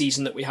this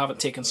season that we haven't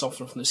taken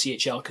something from the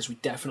CHL, because we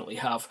definitely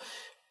have,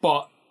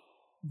 but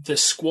the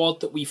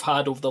squad that we've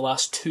had over the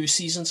last 2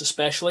 seasons,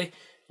 especially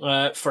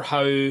for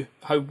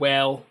how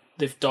well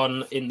they've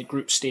done in the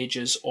group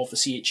stages of the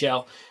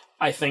CHL,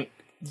 I think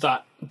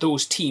that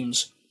those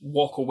teams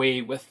walk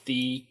away with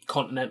the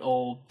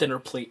Continental Dinner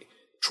Plate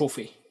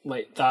trophy.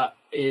 Like, that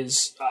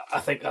is,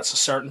 I think that's a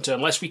certainty,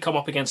 unless we come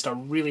up against a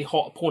really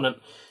hot opponent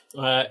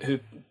who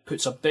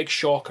puts a big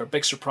shock or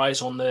big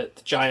surprise on the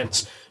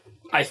Giants.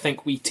 I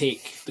think we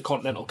take the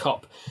Continental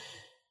Cup.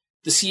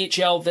 The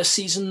CHL this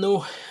season,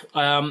 though,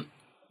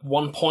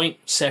 1 point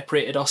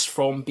separated us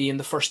from being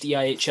the first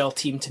EIHL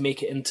team to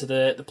make it into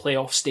the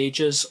playoff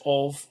stages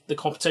of the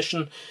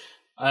competition.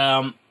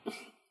 That's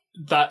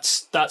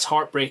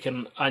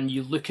heartbreaking. And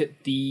you look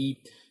at the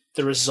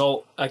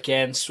result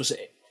against, was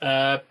it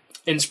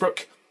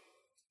Innsbruck?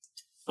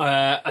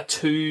 A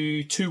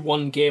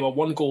 2-1 game, a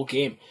 1-goal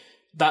game.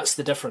 That's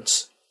the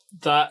difference.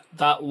 That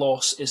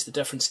loss is the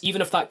difference.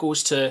 Even if that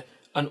goes to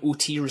an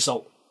OT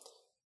result,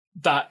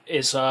 that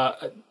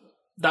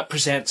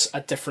presents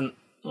a different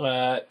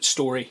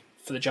story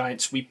for the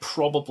Giants. We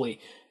probably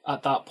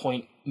at that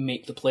point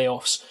make the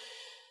playoffs.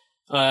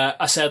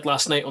 I said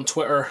last night on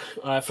Twitter,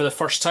 for the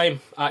first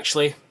time,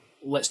 actually,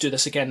 let's do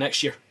this again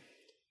next year.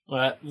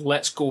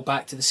 Let's go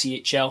back to the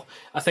CHL.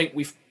 I think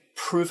we've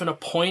proven a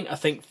point. I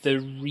think the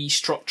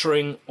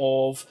restructuring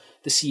of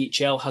the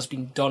CHL has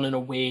been done in a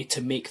way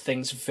to make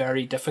things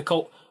very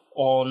difficult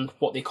on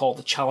what they call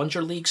the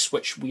Challenger Leagues,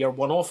 which we are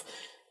one of,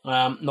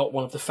 not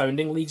one of the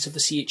founding leagues of the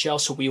CHL.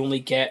 So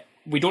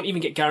we don't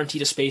even get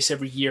guaranteed a space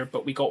every year,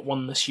 but we got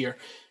one this year.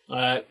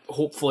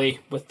 Hopefully,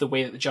 with the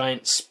way that the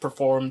Giants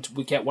performed,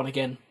 we get one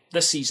again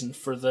this season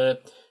for I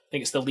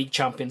think it's the league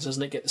champions,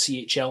 isn't it? Get the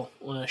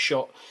CHL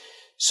shot.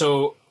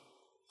 So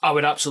I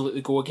would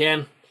absolutely go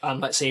again, and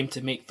let's aim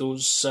to make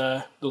those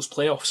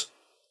playoffs.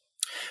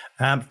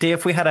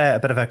 Dave, we had a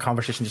bit of a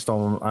conversation just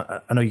on.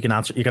 I know you can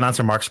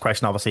answer Mark's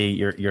question. Obviously,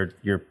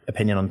 your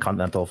opinion on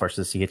Continental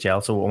versus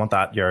CHL. So I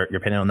want your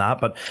opinion on that.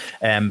 But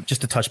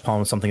just to touch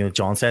upon something that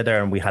John said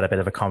there, and we had a bit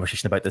of a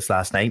conversation about this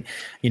last night.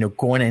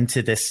 Going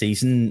into this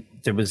season,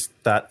 there was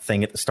that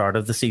thing at the start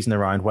of the season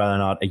around whether or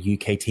not a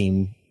UK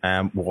team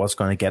was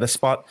going to get a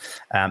spot.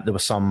 There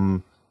was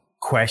some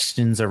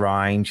questions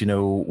around,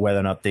 whether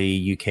or not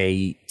the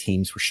UK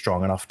teams were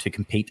strong enough to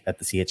compete at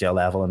the CHL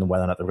level and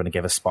whether or not they were going to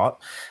give a spot.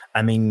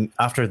 I mean,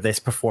 after this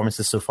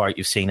performances so far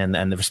you've seen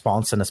and the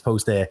response, and I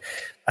suppose the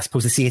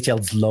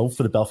CHL's love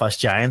for the Belfast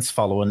Giants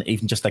following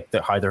even just like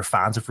how their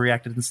fans have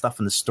reacted and stuff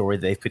and the story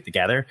they've put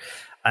together.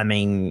 I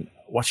mean,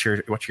 what's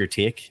your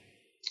take?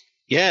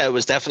 Yeah, it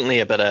was definitely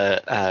a bit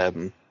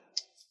of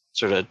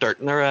sort of dirt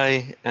in their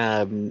eye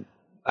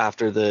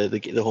after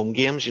the home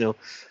games.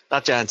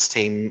 That Giants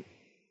team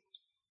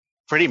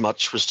pretty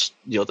much was,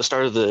 at the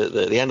start of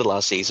the end of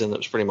last season, it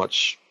was pretty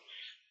much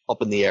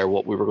up in the air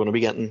what we were going to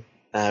be getting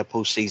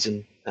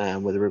post-season,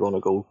 whether we were going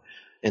to go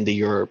into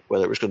Europe,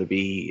 whether it was going to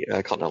be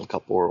Continental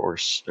Cup or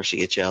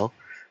CHL.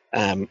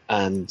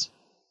 And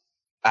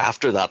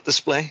after that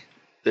display,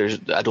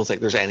 I don't think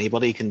there's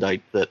anybody can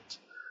doubt that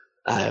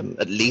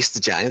at least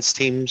the Giants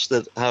teams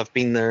that have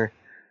been there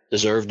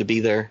deserve to be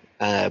there.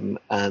 And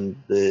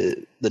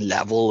the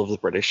level of the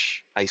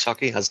British ice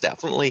hockey has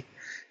definitely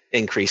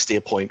increased to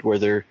a point where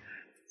they're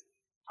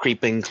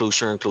creeping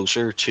closer and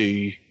closer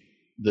to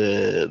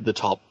the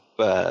top,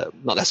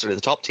 not necessarily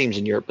the top teams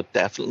in Europe, but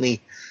definitely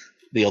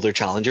the other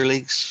challenger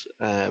leagues.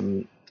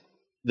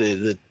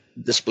 The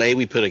display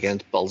we put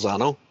against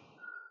Bolzano,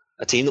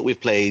 a team that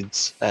we've played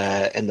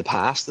in the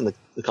past in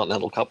the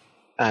Continental Cup,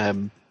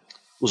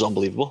 was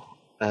unbelievable.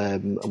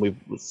 And we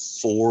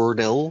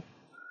 4-0,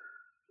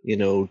 2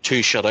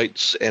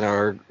 shutouts in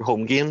our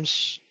home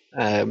games.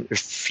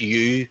 There's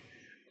few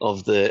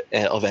of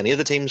any of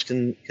the teams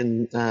can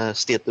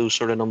state those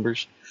sort of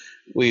numbers.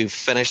 We've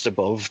finished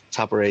above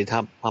Tampere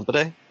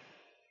Tampere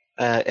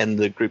in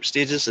the group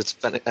stages. It's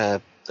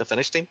a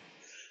Finnish team,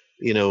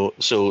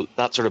 so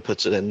that sort of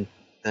puts it in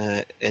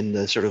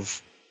the sort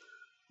of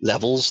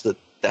levels that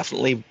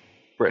definitely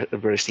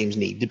British teams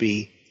need to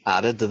be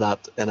added to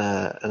that in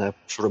a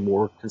sort of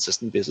more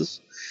consistent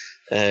basis.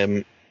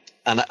 And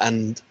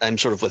I'm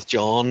sort of with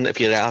John. If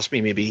you had asked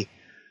me maybe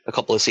a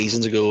couple of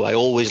seasons ago, I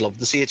always loved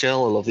the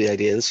CHL. I love the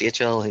idea of the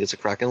CHL. I think it's a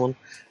cracking one.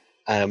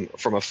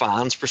 From a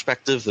fan's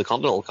perspective, the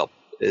Continental Cup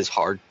is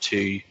hard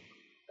to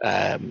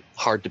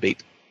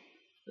beat.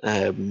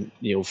 For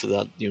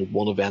that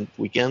one event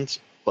weekend,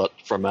 but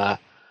from a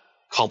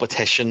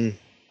competition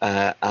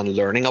and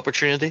learning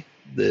opportunity,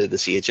 the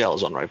CHL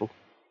is unrivaled.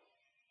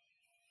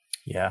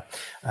 Yeah,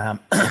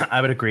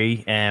 I would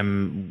agree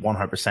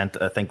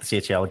 100%. I think the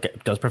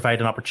CHL does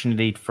provide an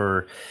opportunity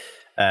for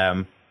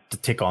to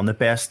take on the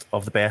best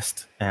of the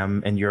best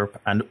in Europe.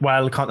 And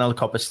while the Continental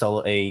Cup is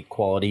still a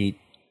quality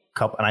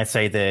cup, and I'd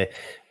say the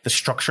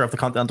structure of the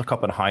Continental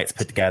Cup and how it's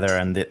put together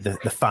and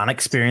the fan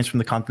experience from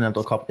the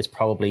Continental Cup is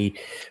probably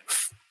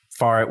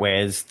far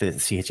outweighs the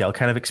CHL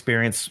kind of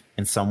experience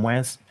in some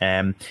ways.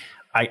 I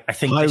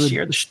think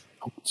year...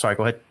 Sorry,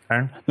 go ahead,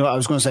 Aaron. No, I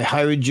was going to say,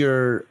 how would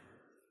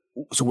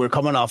so we're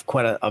coming off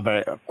quite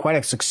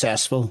a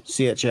successful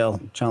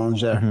CHL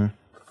challenge there. Mm-hmm.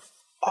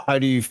 How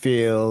do you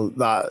feel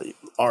that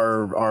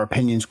our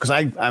opinions, because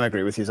I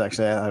agree with you,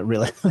 actually, I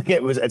really think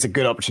it's a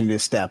good opportunity to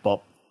step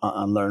up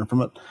and learn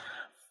from it.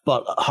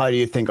 But how do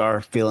you think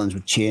our feelings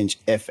would change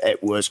if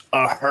it was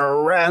a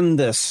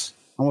horrendous,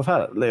 and we've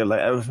had it,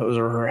 like if it was a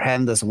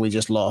horrendous and we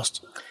just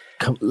lost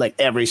like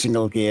every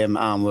single game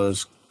and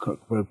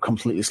we're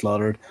completely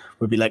slaughtered?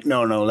 We'd be like,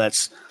 no,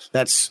 let's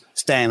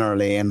stay in our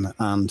lane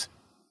and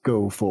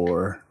go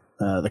for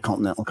the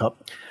Continental Cup.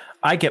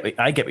 I get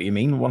what you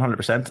mean,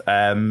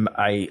 100%.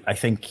 I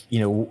think,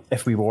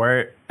 if we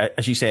were,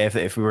 as you say,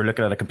 if we were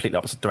looking at a completely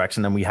opposite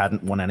direction and we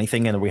hadn't won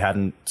anything and we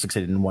hadn't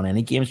succeeded in won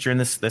any games during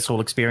this whole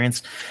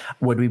experience,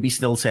 would we be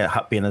still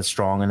being as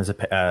strong and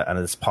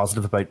as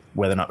positive about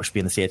whether or not we should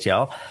be in the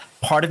CHL?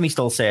 Part of me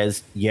still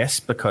says yes,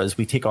 because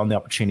we take on the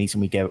opportunities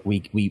and we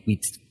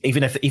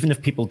even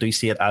if people do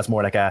see it as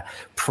more like a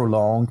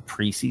prolonged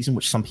preseason,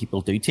 which some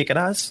people do take it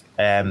as.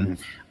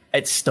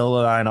 it's still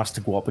allowing us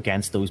to go up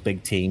against those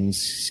big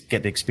teams,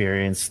 get the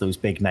experience, those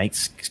big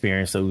nights,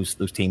 experience those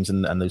teams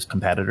and those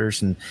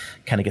competitors, and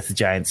kind of get the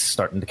Giants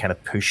starting to kind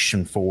of push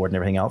and forward and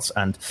everything else.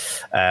 And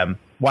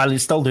while you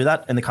still do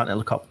that in the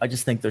Continental Cup, I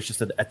just think there's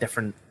just a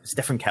different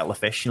kettle of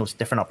fish. It's a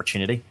different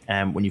opportunity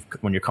when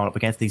you're coming up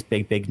against these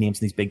big names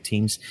and these big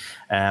teams.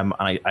 And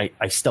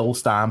I still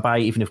stand by,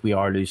 even if we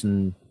are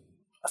losing.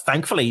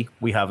 Thankfully,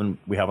 we haven't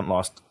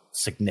lost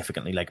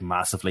significantly, like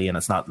massively, and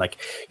it's not like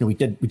we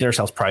did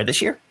ourselves proud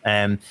this year.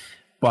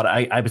 But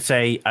I would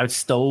say I would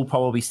still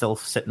probably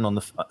sitting on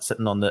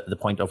the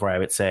point of where I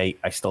would say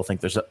I still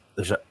think there's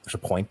a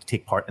point to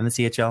take part in the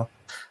CHL.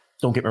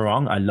 Don't get me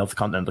wrong, I love the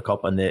Continental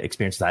Cup, and the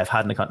experiences I've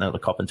had in the Continental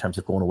Cup in terms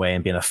of going away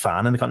and being a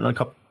fan in the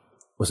Continental Cup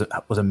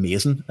was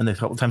amazing in the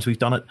couple of times we've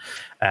done it.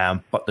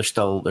 But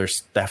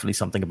there's definitely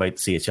something about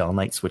CHL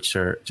nights which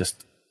are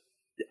just,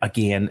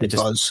 again, it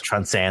just buzz.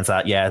 Transcends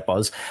that. Yeah,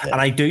 buzz. Yeah.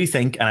 And I do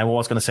think, and I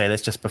was going to say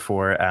this just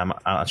before I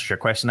answered your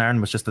question,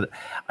 Aaron, was just that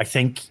I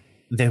think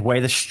the way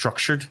they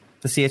structured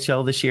the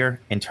CHL this year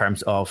in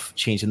terms of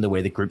changing the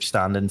way the group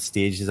standing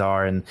stages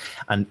are and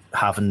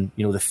having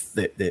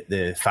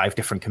the 5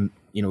 different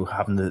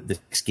having the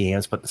 6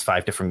 games, but there's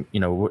 5 different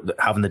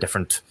having the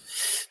different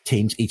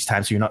teams each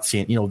time, so you're not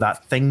seeing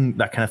that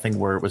kind of thing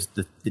where it was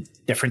the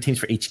different teams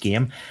for each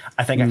game.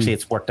 I think actually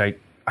it's worked out.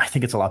 I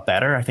think it's a lot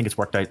better. I think it's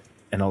worked out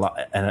in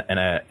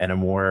a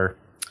more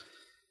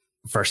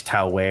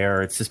versatile way,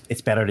 or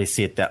it's better to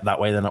see it that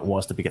way than it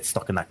was to get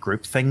stuck in that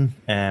group thing.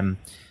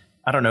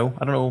 I don't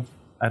know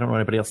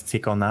anybody else to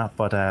take on that,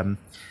 but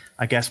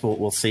I guess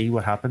we'll see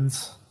what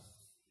happens.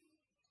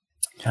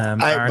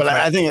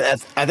 I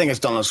think it's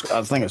done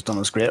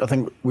us great. I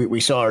think we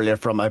saw earlier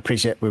I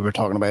appreciate we were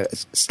talking about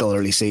it's still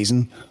early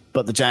season,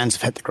 but the Giants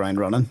have hit the ground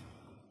running.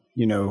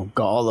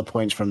 Got all the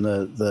points from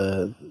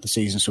the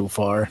season so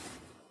far.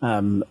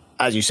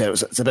 As you said,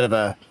 it's a bit of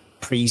a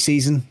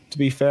pre-season, to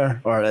be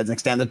fair, or an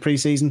extended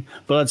pre-season,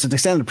 but it's an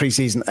extended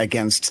pre-season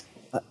against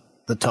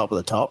the top of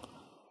the top.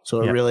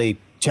 So it really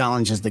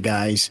challenges the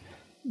guys,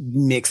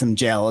 makes them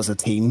gel as a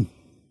team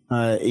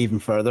even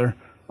further,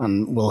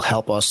 and will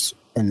help us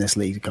in this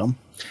league to come.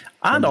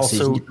 And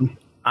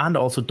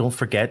also don't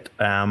forget,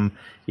 the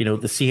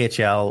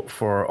CHL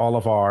for all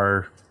of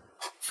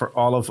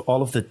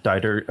the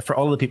doubter, for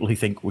all of the people who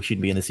think we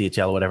shouldn't be in the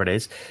CHL or whatever it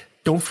is,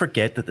 don't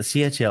forget that the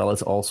CHL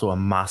is also a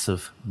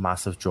massive,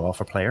 massive draw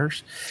for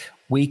players.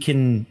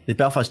 The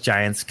Belfast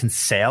Giants can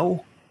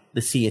sell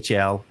the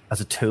CHL as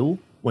a tool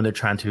when they're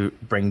trying to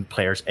bring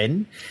players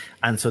in.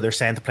 And so they're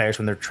saying to players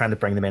when they're trying to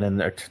bring them in and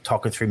they're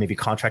talking through maybe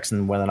contracts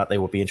and whether or not they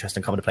would be interested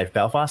in coming to play for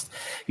Belfast.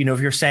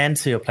 If you're saying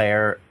to a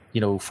player,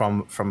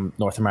 from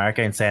North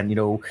America and saying,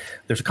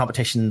 there's a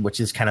competition which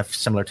is kind of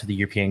similar to the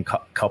European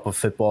Cup of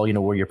football,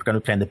 where you're going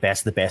to be playing the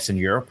best of the best in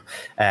Europe.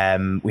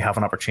 We have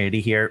an opportunity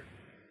here.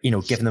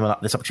 Giving them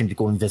this opportunity to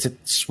go and visit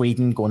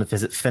Sweden, going to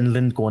visit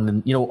Finland, going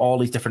and, all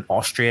these different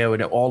Austria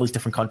and all these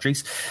different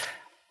countries.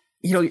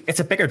 It's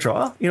a bigger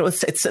draw.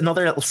 It's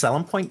another little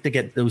selling point to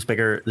get those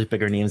bigger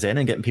names in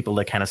and getting people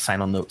to kind of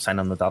sign on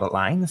the dotted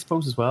line, I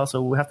suppose, as well.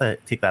 So we have to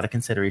take that into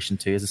consideration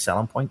too as a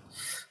selling point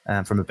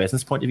from a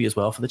business point of view as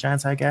well for the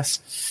Giants, I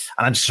guess.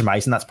 And I'm just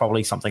surmising that's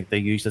probably something they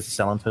used as a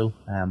selling tool,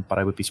 but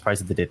I would be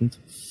surprised if they didn't.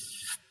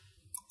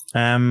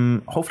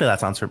 Hopefully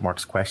that's answered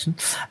Mark's question.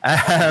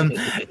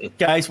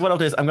 Guys, what I'll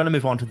do is I'm going to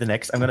move on to the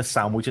next. I'm going to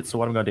sandwich it. So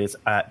what I'm going to do is,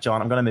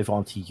 John, I'm going to move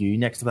on to you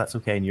next, if that's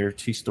okay. And your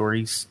 2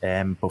 stories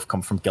both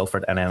come from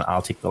Guildford, and then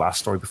I'll take the last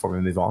story before we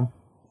move on.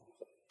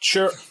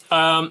 Sure.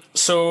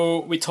 So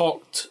we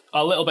talked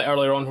a little bit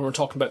earlier on when we were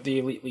talking about the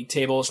Elite League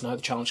tables and how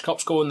the Challenge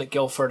Cup's going, that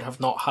Guildford have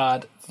not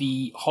had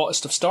the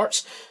hottest of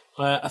starts.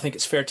 I think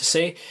it's fair to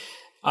say.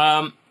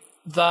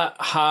 That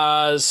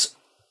has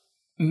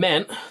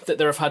meant that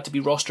there have had to be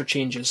roster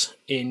changes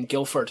in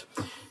Guildford.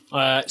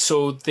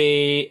 So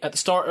they, at the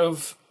start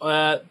of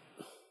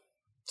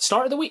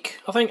the week,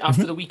 I think,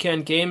 after the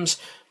weekend games,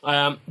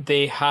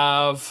 they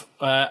have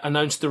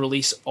announced the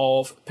release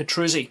of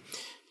Petruzzi.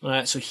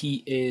 So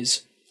he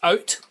is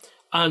out.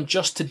 And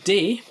just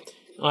today,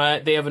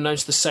 they have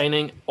announced the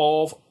signing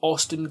of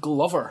Austin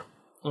Glover,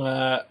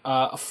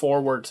 a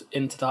forward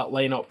into that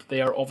lineup.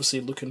 They are obviously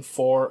looking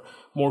for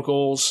more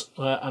goals,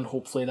 and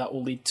hopefully that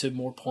will lead to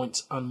more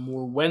points and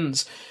more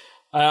wins.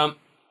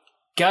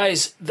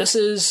 Guys, this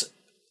is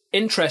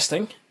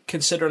interesting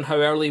considering how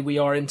early we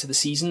are into the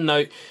season.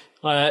 Now,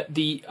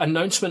 the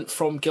announcement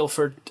from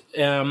Guildford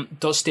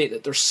does state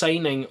that their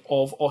signing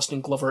of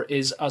Austin Glover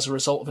is as a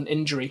result of an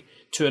injury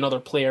to another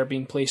player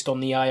being placed on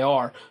the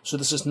IR. So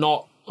this is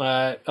not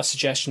a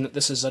suggestion that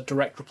this is a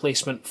direct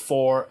replacement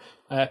for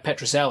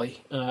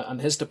Petruzzelli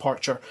and his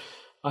departure.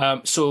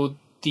 So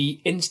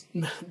the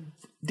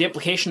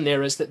implication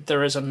there is that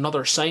there is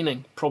another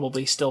signing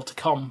probably still to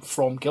come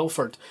from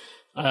Guildford.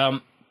 I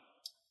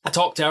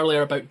talked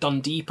earlier about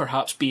Dundee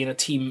perhaps being a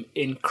team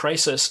in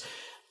crisis.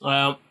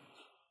 Are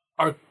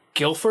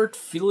Guildford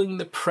feeling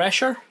the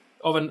pressure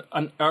of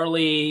an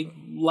early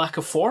lack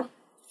of form?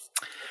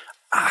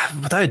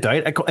 Without a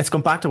doubt, it's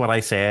gone back to what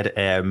I said,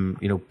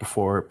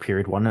 before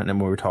period one, and then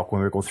when we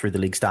were going through the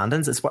league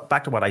standings. It's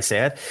back to what I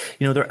said.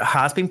 There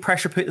has been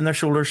pressure put in their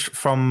shoulders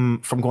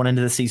from going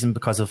into the season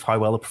because of how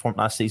well they performed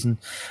last season,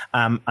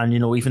 and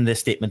even the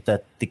statement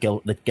that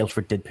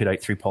Guildford did put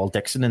out through Paul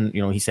Dixon, and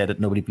he said that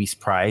nobody be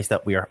surprised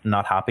that we are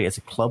not happy as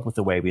a club with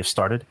the way we have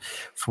started.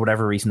 For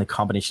whatever reason, the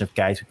combination of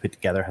guys we put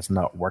together has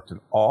not worked at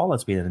all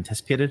as we had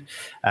anticipated,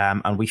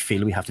 and we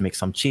feel we have to make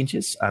some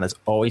changes. And as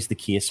always the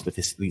case with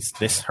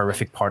this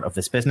horrific part of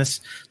this business,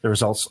 the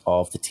results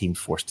of the team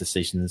forced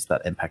decisions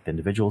that impact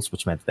individuals,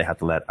 which meant they had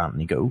to let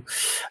Anthony go.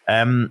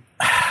 I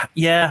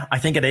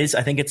think it is.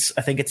 I think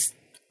it's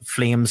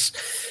Flames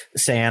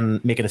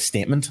making a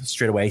statement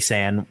straight away,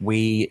 saying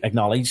we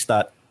acknowledge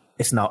that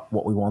it's not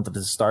what we wanted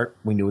to start.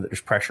 We know that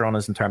there's pressure on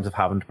us in terms of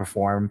having to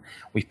perform.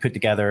 We've put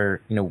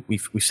together,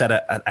 we've set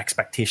an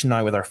expectation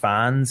now with our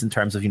fans in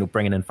terms of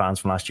bringing in fans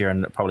from last year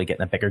and probably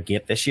getting a bigger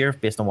gate this year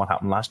based on what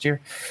happened last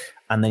year,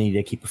 and they need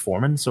to keep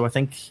performing. So I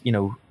think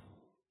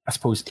I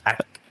suppose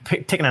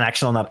taking an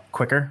action on that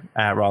quicker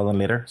rather than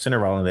later, sooner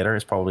rather than later,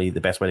 is probably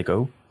the best way to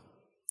go.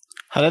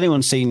 Had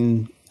anyone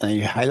seen any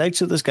highlights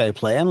of this guy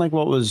playing? Like,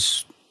 what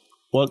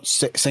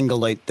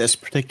singled out this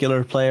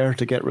particular player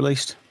to get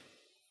released?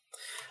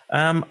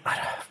 I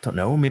don't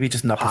know. Maybe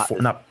just not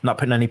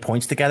putting any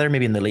points together.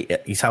 Maybe in the league,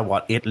 he's had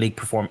eight league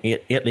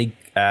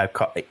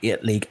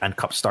and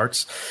cup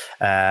starts,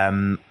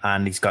 and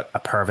he's got a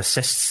pair of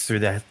assists through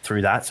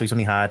that. So he's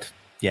only had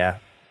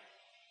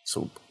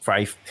So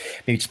 5,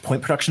 maybe just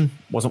point production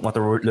wasn't what they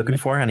were looking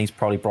for, and he's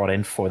probably brought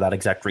in for that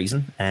exact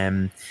reason.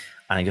 And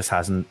he just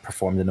hasn't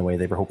performed in the way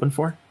they were hoping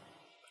for.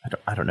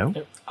 I don't know.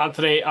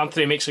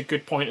 Anthony makes a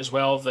good point as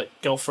well that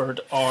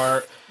Guildford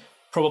are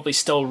probably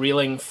still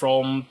reeling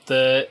from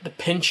the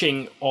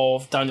pinching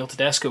of Daniel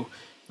Tedesco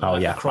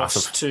across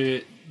massive.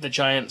 To the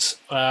Giants.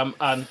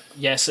 And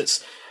yes,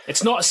 it's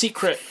not a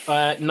secret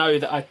now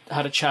that I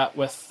had a chat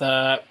with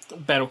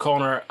Ben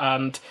O'Connor,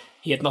 and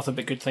he had nothing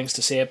but good things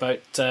to say about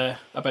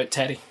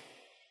Teddy.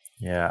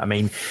 Yeah, I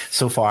mean,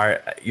 so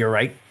far you're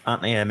right,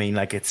 Anthony. I mean,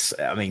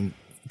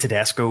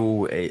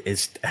 Tedesco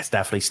has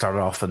definitely started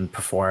off and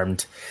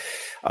performed.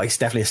 He's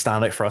definitely a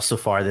standout for us so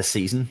far this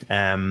season.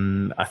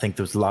 I think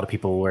there was a lot of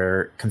people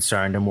were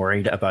concerned and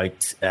worried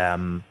about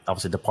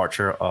obviously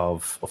departure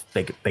of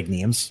big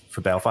names for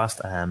Belfast.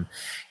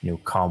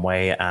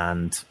 Conway,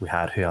 and we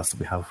had, who else did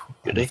we have?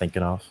 Goody. I'm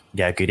thinking of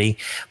Goody.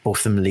 Both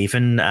of them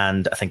leaving,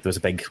 and I think there was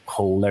a big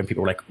hole there. And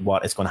people were like,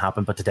 "What is going to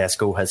happen?" But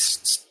Tedesco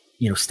has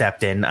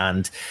stepped in,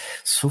 and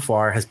so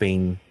far has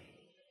been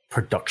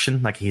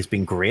production. Like, he's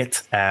been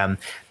great, to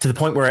the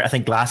point where I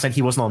think last night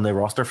he wasn't on the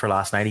roster for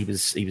last night. He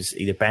was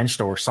either benched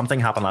or something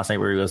happened last night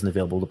where he wasn't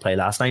available to play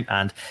last night,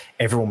 and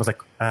everyone was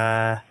like,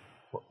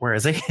 where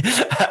is he?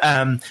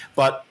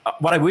 But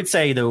what I would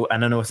say, though,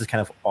 and I know this is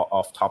kind of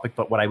off topic,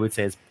 but what I would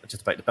say is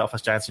just about the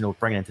Belfast Giants.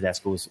 Bringing in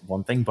Tedesco is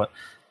one thing, but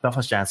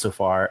Belfast Giants so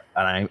far,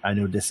 and I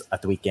know this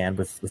at the weekend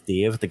with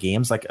Dave, the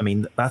games,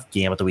 that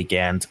game at the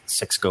weekend,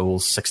 6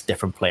 goals, 6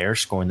 different players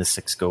scoring the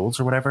 6 goals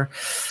or whatever.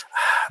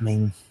 I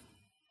mean,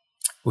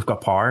 we've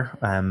got power.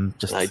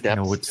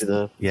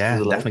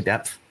 Definitely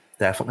depth.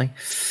 Definitely.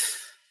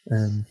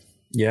 John,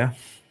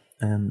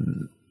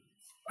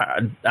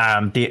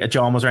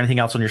 was there anything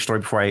else on your story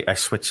before I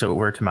switch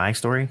over to my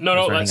story?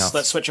 No,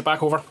 let's switch it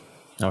back over.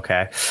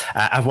 Okay.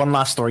 I have one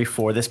last story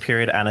for this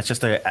period, and it's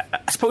just I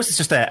suppose it's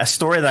just a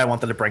story that I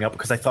wanted to bring up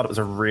because I thought it was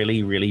a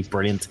really, really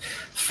brilliant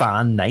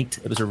fan night.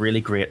 It was a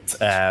really great...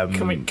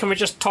 Can we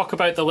just talk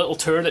about the little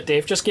tour that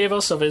Dave just gave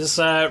us of his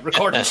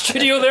recording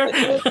studio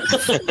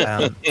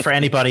there? For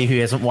anybody who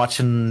isn't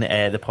watching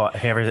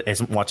whoever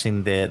isn't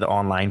watching the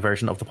online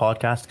version of the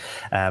podcast,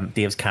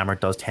 Dave's camera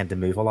does tend to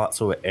move a lot,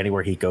 so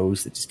anywhere he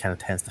goes, it just kind of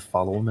tends to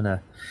follow him in an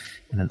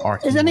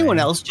arc. Is anyone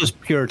else just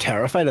pure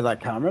terrified of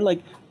that camera?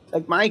 Like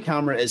my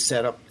camera is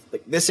set up,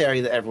 like this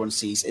area that everyone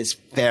sees is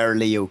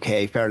fairly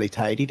okay, fairly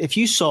tidied. If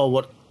you saw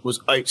what was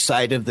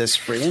outside of this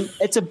frame,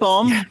 it's a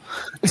bomb.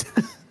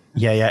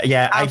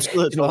 Yeah.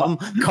 Absolute bomb.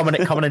 Coming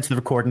into the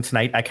recording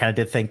tonight, I kind of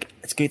did think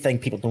it's a good thing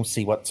people don't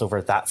see what's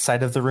over that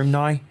side of the room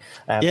now.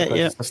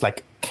 It's just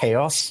like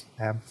chaos.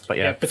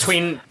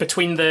 Between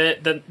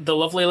the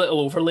lovely little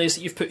overlays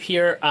that you've put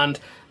here, and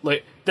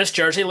look, this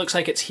jersey looks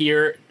like it's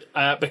here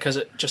because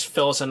it just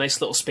fills a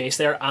nice little space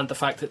there, and the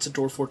fact that it's a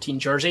Door 14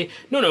 jersey.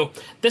 No,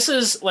 this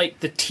is like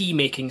the tea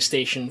making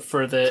station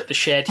for the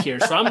shed here,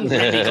 so I'm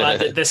really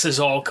glad that this is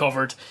all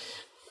covered.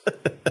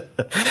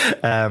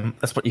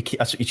 That's what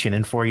you tune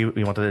in for. You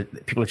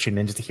wanted people to tune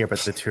in just to hear about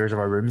the tours of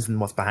our rooms and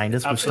what's behind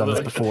us. Absolutely. We've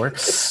done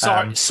this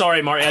before.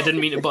 Sorry, Marty, I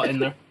didn't mean to butt in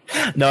there.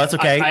 No, it's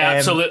okay.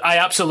 I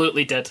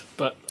absolutely did,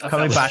 but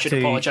coming back to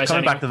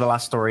the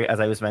last story, as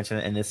I was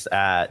mentioning in this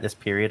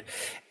period,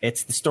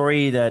 it's the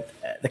story that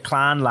the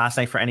Clan last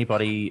night, for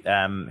anybody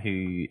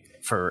who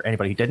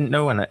didn't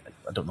know, and I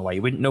don't know why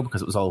you wouldn't know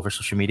because it was all over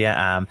social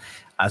media,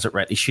 as it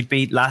rightly should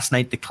be. Last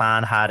night, the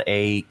Clan had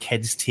a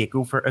kids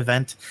takeover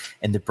event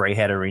in the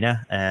Braehead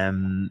Arena.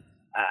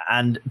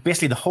 and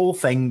basically the whole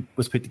thing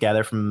was put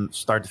together from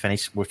start to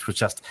finish, which was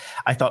just,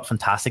 I thought,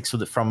 fantastic. So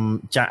that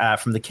from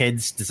the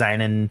kids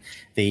designing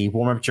the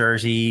warm-up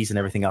jerseys and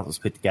everything else was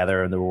put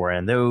together, and they were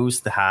wearing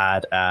those. They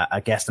had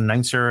a guest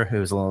announcer who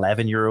was an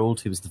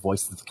 11-year-old who was the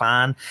voice of the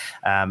clan,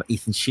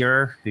 Ethan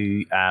Shearer,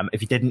 who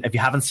if you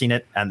haven't seen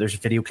it, and there's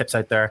video clips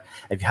out there,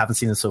 if you haven't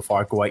seen it so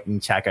far, go out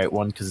and check out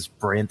one because it's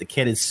brilliant. The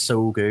kid is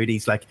so good.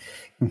 He's like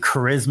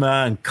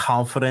charisma and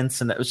confidence,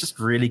 and it was just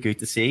really good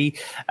to see.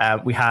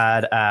 We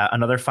had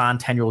another fan,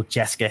 10-year-old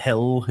Jessica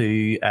Hill,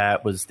 who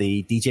was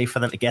the DJ for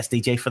the guest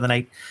DJ for the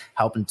night,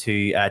 helping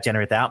to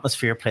generate the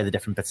atmosphere, play the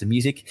different bits of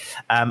music.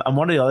 And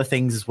one of the other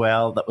things as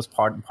well that was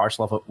part and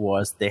parcel of it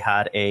was they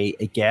had a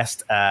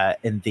guest as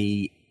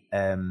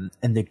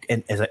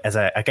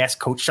a guest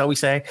coach, shall we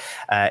say,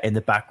 in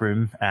the back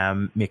room,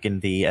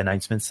 making the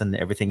announcements and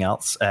everything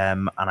else.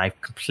 And I've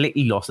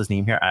completely lost his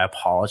name here. I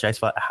apologize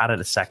for that. I had it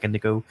a second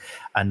ago,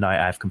 and now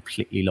I've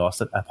completely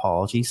lost it.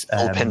 Apologies.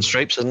 All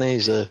pinstripes, isn't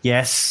he?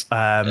 Yes.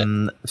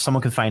 If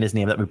someone can find his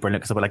name, that would be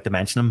brilliant because I would like to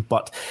mention him.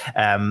 But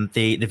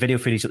the video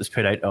footage that was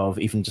put out of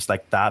even just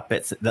like that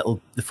bits, the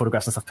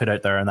photographs and stuff put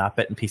out there, and that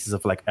bit and pieces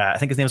of like I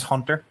think his name was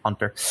Hunter.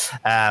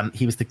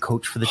 He was the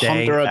coach for the day.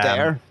 Hunter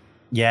Adair.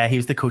 Yeah, he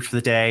was the coach for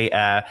the day,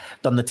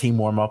 done the team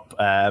warm-up.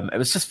 It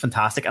was just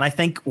fantastic. And I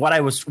think what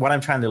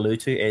I'm trying to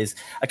allude to is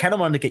I kind of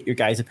wanted to get your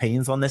guys'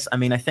 opinions on this. I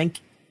mean, I think,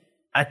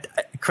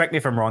 correct me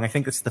if I'm wrong, I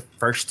think it's the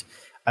first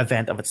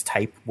event of its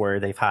type where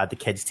they've had the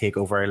kids take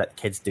over, let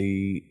the kids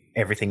do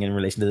everything in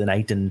relation to the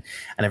night and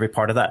every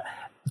part of that.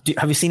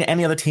 Have you seen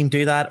any other team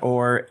do that,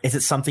 or is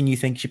it something you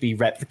think should be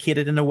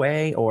replicated in a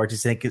way, or do you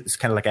think it's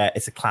kind of like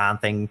it's a clan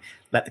thing,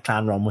 let the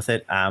clan run with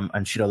it,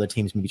 and should other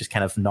teams maybe just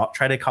kind of not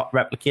try to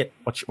replicate?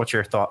 What's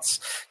your thoughts,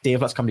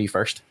 Dave? Let's come to you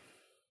first.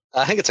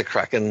 I think it's a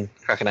cracking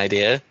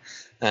idea.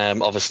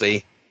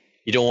 Obviously,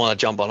 you don't want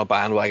to jump on a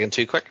bandwagon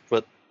too quick,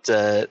 but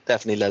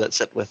definitely let it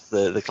sit with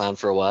the clan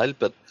for a while.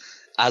 But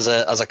as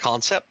a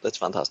concept, it's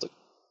fantastic.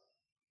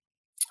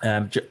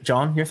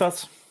 John, your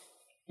thoughts?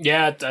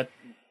 Yeah,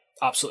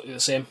 absolutely the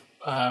same.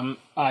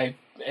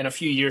 In a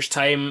few years'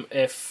 time,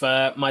 if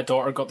my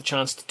daughter got the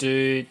chance to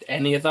do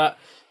any of that,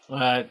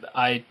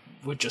 I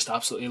would just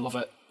absolutely love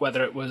it.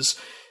 Whether it was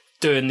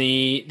doing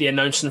the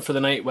announcing for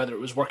the night, whether it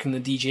was working the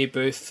DJ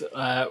booth,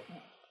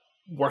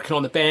 working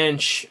on the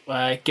bench,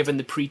 giving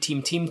the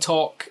pre-team team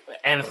talk,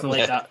 anything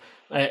like that.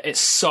 It's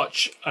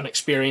such an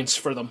experience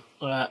for them,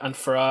 and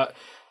for a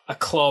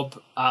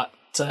club at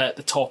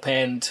the top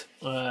end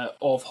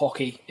of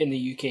hockey in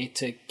the UK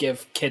to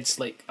give kids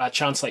like a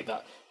chance like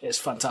that is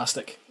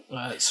fantastic.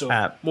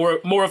 So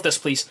more of this,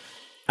 please.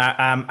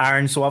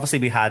 Aaron, so obviously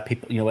we had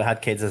people, we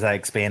had kids, as I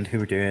explained, who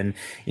were doing,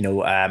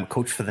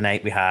 coach for the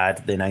night. We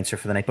had the announcer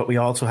for the night, but we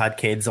also had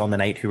kids on the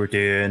night who were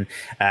doing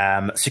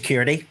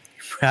security.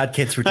 We had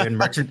kids who were doing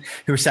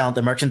who were selling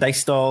the merchandise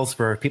stalls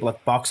for people at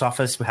the box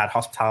office. We had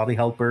hospitality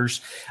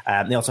helpers.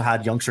 They also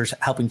had youngsters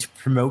helping to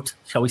promote,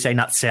 shall we say,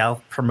 not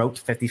sell,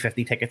 promote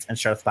 50/50 tickets and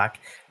shirts back.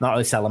 Not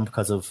really sell them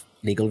because of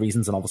legal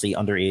reasons, and obviously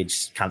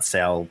underage can't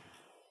sell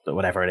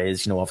whatever it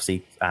is,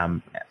 obviously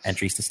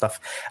entries to stuff.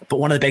 But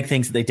one of the big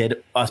things that they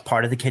did as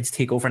part of the kids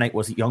takeover night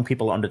was that young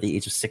people under the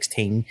age of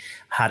 16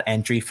 had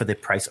entry for the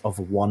price of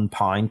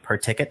 £1 per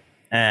ticket.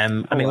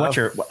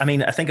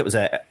 I think it was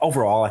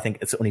overall, I think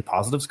it's only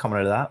positives coming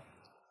out of that.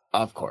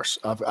 Of course,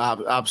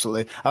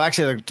 absolutely. I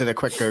actually did a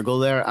quick Google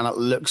there, and it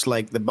looks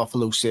like the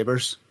Buffalo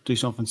Sabres do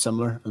something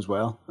similar as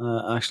well.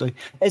 Actually,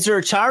 is there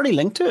a charity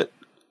link to it,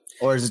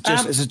 or is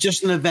it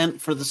just an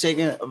event for the sake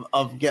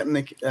of getting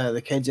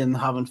the kids in,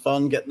 having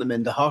fun, getting them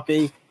into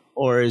hockey,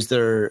 or is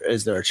there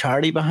a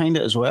charity behind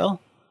it as well?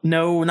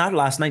 No, not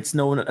last night's.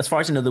 No, as far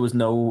as I know,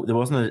 there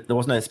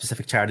wasn't a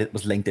specific charity that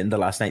was linked into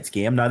last night's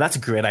game. Now that's a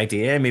great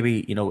idea.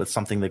 Maybe it's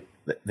something that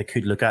they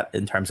could look at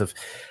in terms of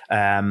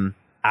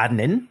adding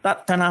in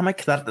that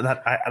dynamic,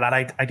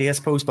 that idea, I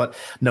suppose. But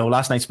no,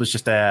 last night's was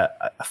just a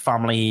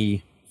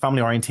family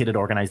orientated,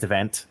 organized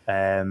event,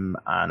 and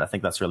I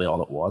think that's really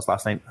all it was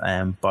last night.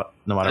 But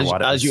no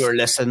matter as you were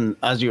listening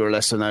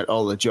out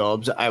all the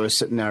jobs, I was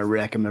sitting there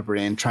racking my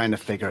brain trying to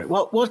figure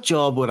out what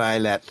job would I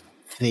let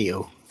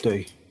Theo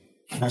do.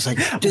 I was like,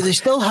 do they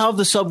still have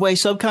the Subway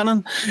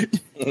subcannon?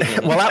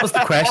 Well, that was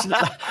the question.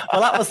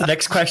 That was the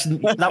next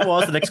question. That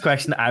was the next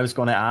question I was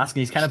going to ask.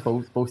 And he's kind of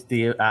both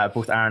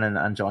Aaron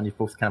and John, you've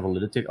both kind of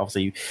alluded to.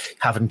 Obviously, you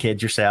having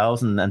kids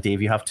yourselves, and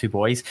Dave, you have two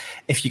boys.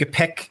 If you could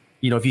pick,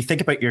 if you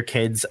think about your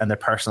kids and their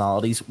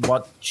personalities,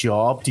 what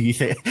job do you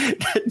think?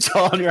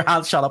 John, your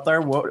hand's shot up there.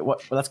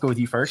 What? Let's go with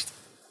you first.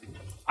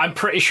 I'm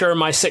pretty sure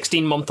my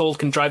 16-month-old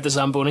can drive the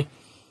Zamboni.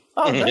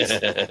 Oh, nice.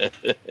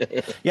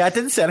 Yeah, I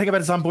didn't say anything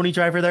about a Zamboni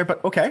driver there,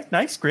 but okay,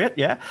 nice, great,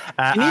 yeah.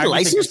 You need a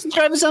license to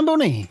drive a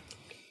Zamboni?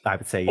 I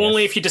would say yes.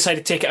 Only if you decide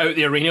to take it out of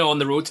the arena on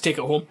the road to take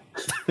it home.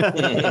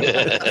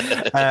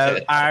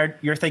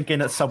 You're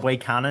thinking a Subway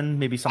cannon,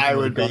 maybe something. I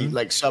would be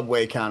like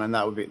Subway cannon.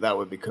 That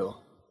would be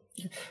cool.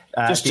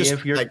 Just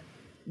like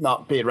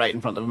not be right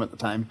in front of him at the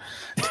time.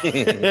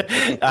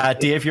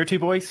 Dave, your two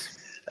boys.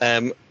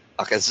 Okay,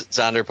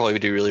 Xander probably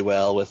would do really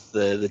well with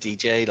the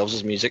DJ. He loves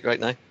his music right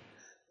now.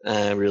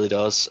 Really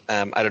does.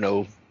 I don't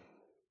know.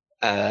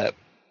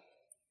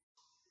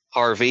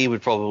 Harvey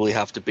would probably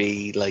have to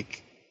be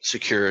like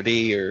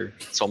security or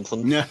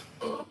something. Yeah.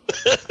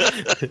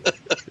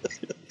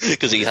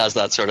 Because he has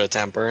that sort of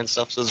temper and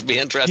stuff, so it'd be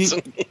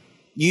interesting.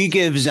 You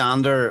give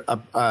Xander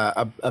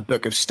a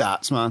book of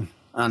stats, man,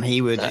 and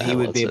he would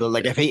be able,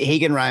 like, if he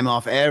can rhyme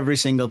off every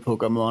single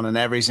Pokemon and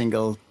every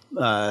single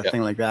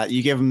thing like that.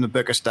 You give him the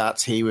book of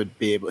stats, he would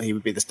be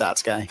the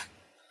stats guy.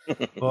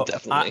 Well,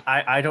 Definitely.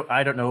 I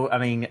don't know. I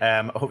mean,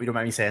 I hope you don't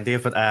mind me saying,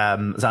 Dave, but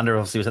Xander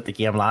obviously was at the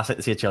game last night,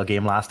 the CHL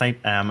game last night,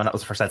 and that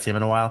was the first I'd seen him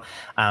in a while.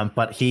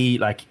 But he,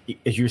 like,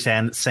 as you were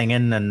saying,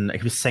 singing, and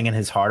he was singing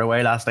his heart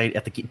away last night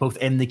at both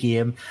in the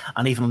game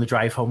and even on the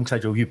drive home, because I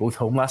drove you both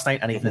home last night,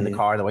 and even in the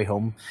car on the way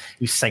home,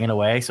 he was singing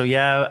away. So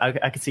yeah,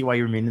 I could see why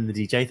you were meaning the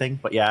DJ thing.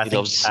 But yeah, He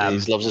loves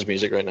his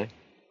music right now.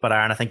 But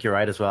Aaron, I think you're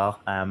right as well.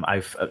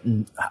 I've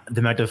the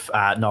amount of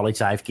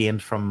knowledge I've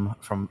gained from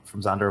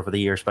Xander over the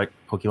years about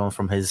Pokemon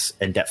from his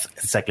in-depth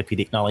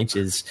encyclopedic knowledge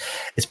is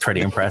pretty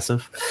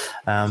impressive.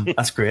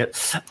 That's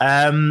great.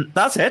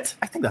 That's it.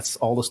 I think that's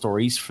all the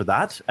stories for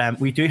that.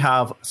 We do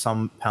have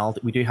some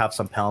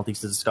penalties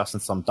to discuss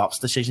and some DOPS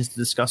decisions to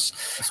discuss.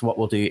 So what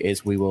we'll do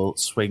is we will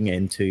swing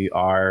into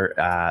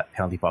our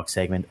penalty box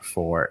segment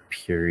for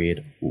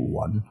period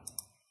 1.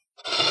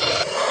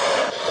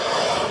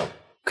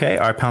 Okay,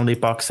 our penalty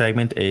box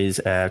segment is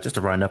just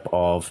a roundup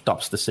of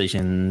DOPS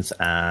decisions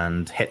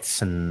and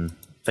hits and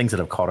things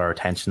that have caught our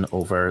attention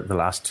over the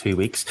last 2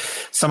 weeks.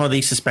 Some of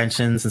these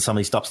suspensions and some of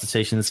these DOPS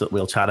decisions that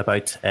we'll chat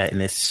about in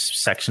this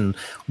section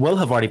will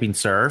have already been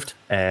served.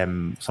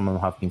 Some of them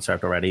have been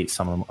served already.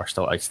 Some of them are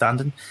still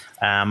outstanding.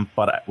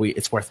 But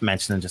it's worth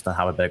mentioning just to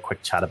have a bit of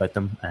quick chat about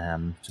them,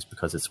 just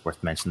because it's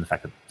worth mentioning the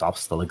fact that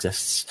DOPS still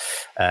exists,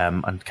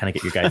 and kind of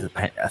get your guys'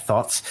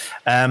 thoughts.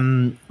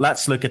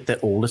 Let's look at the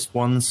oldest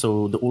ones.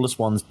 So the oldest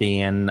ones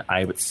being,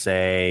 I would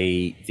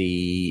say,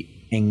 the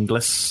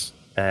Inglis.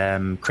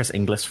 Chris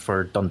Inglis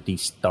for Dundee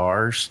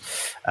Stars.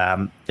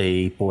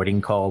 The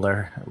boarding call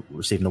there,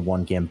 receiving a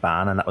 1-game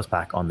ban, and that was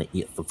back on the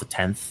 8th of the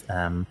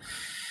 10th.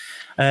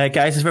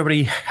 Guys, has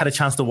everybody had a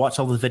chance to watch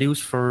all the videos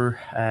for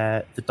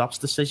the DOPS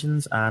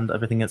decisions and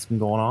everything that's been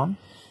going on?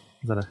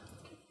 Is that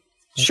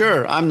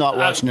Sure, I'm not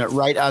watching it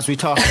right as we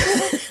talk.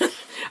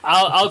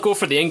 I'll go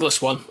for the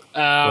English one.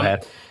 Go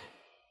ahead.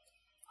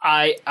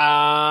 I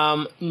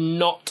am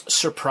not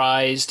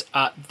surprised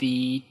at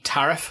the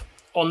tariff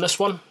on this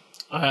one.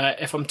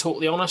 If I'm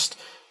totally honest,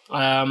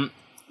 the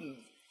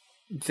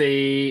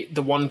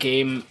 1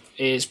 game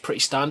is pretty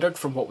standard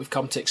from what we've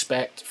come to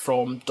expect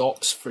from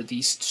DOPS for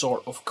these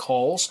sort of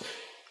calls.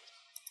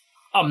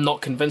 I'm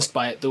not convinced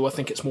by it, though. I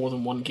think it's more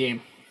than 1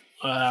 game.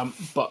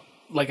 But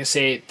like I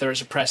say, there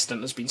is a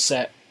precedent that's been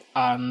set,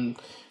 and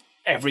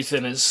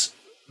everything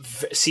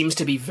seems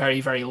to be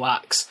very, very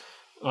lax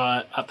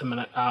at the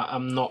minute.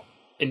 I'm not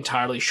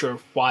entirely sure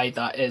why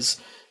that is.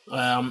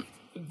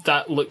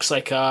 That looks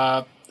like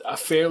a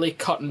fairly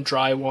cut and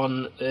dry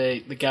one.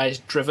 The guy's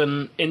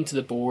driven into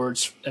the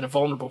boards in a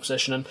vulnerable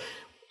position, and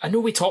I know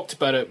we talked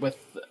about it with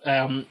I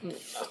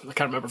can't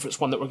remember if it's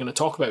one that we're going to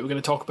talk about. We're going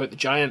to talk about the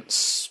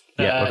Giants.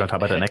 Yeah, we're going to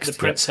talk about it next. The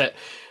Prince hit.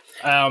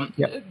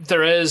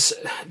 There is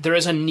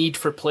a need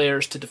for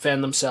players to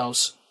defend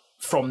themselves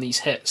from these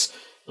hits,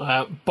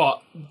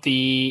 but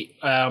the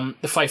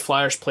Five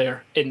Flyers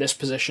player in this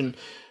position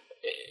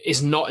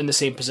is not in the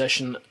same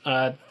position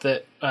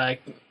that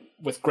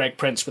with Greg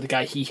Prince, with the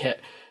guy he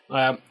hit.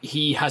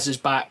 He has his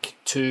back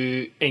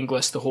to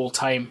Inglis the whole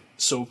time,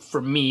 so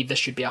for me, this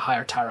should be a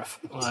higher tariff.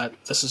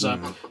 This is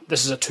a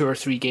 2 or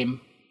 3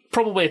 game,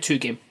 probably a 2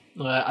 game.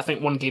 I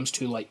think 1 game's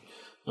too light,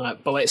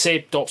 but let's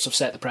say DOPS have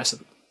set the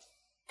precedent.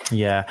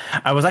 Yeah,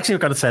 I was actually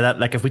going to say that,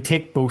 like, if we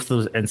take both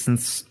those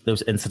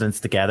incidents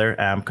together,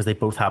 because they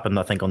both happened,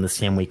 I think, on the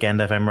same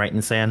weekend, if I'm right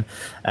in saying,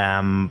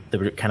 they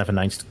were kind of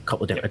announced a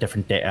couple of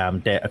different day,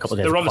 a couple of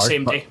days. They were on the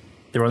same day.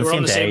 They were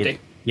on the same day.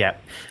 Yeah,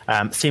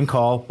 same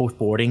call, both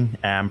boarding.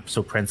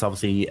 So Prince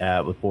obviously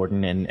was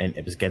boarding, and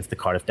it was against the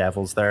Cardiff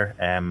Devils there.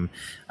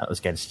 It was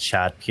against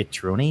Chad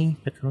Pietroni.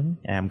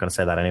 I'm going to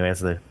say that anyway.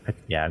 I'm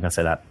going to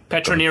say that.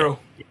 Petronero.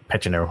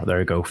 There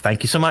we go.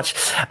 Thank you so much.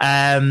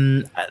 I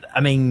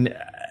mean,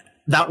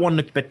 that one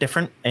looked a bit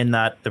different in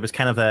that there was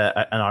kind of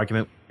an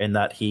argument in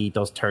that he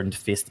does turn to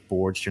face the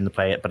boards during the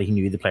play, but he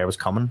knew the player was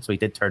coming, so he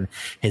did turn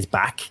his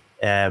back.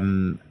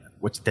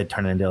 Which did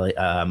turn into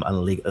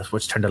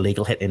which turned a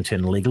legal hit into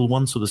an illegal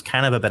one. So there's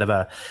kind of a bit of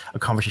a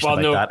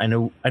conversation that. I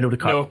know the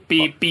car. No,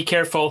 be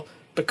careful,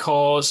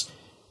 because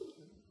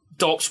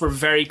DOPS were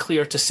very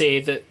clear to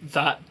say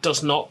that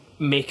does not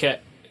make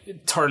it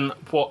turn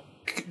what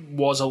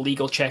was a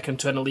legal check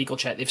into an illegal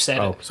check. They've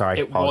said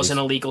it was an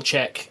illegal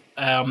check.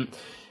 The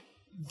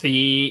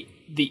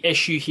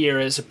issue here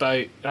is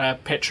about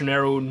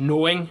Petronero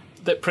knowing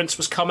that Prince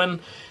was coming,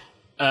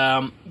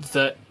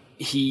 that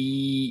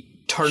he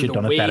turned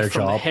away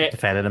from the hit.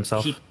 Defended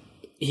himself.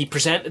 He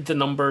presented the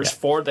numbers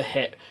for the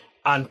hit,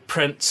 and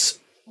Prince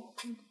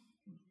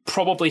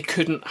probably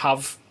couldn't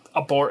have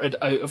aborted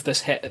out of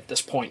this hit at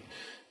this point.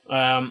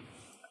 I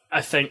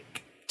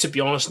think to be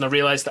honest, and I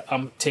realise that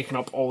I'm taking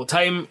up all the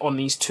time on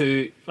these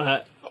two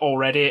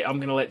already, I'm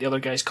going to let the other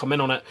guys come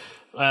in on it.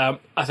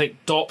 I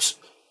think Dops,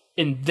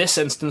 in this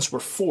instance, were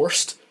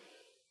forced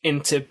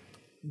into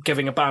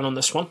giving a ban on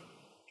this one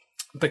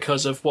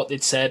because of what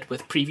they'd said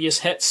with previous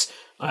hits.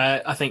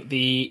 I think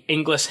the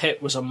Inglis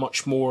hit was a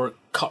much more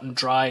cut and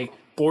dry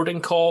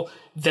boarding call.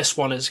 This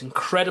one is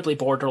incredibly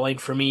borderline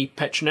for me.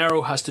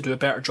 Pichinero has to do a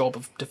better job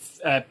of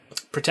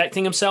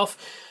protecting himself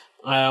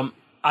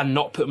and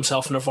not put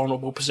himself in a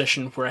vulnerable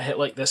position where a hit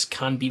like this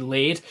can be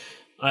laid.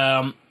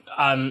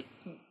 And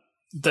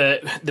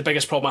the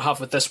biggest problem I have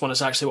with this one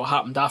is actually what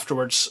happened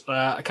afterwards.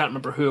 I can't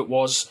remember who it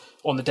was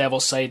on the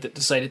Devil's side that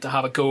decided to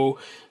have a go,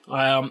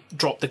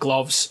 dropped the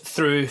gloves,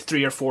 threw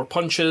 3 or 4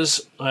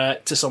 punches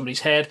to somebody's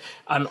head,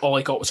 and all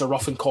he got was a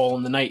roughing call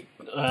in the night.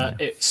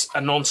 It's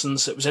a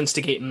nonsense. It was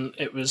instigating.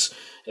 It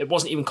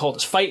wasn't even called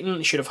as fighting.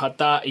 He should have had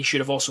that. He should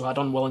have also had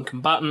unwilling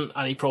combatant,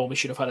 and he probably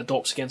should have had a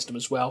Dops against him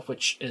as well,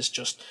 which is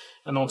just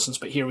a nonsense.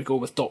 But here we go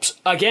with Dops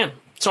again.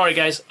 Sorry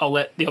guys, I'll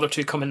let the other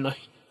two come in now.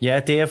 Yeah,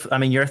 Dave, I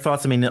mean, your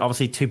thoughts? I mean,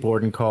 obviously 2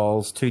 boarding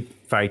calls, 2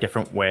 very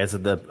different ways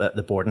of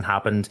the boarding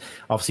happened.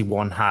 Obviously,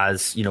 one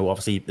has,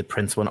 obviously the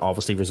Prince one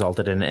obviously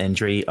resulted in an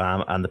injury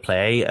and the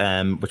play,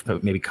 which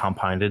maybe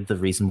compounded the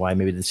reason why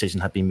maybe the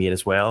decision had been made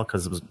as well,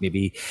 because it was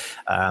maybe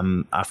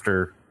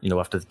after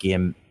the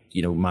game,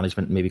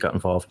 management maybe got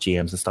involved,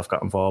 GMs and stuff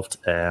got involved.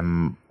 I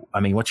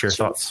mean, what's your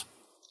thoughts?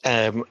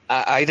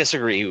 I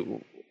disagree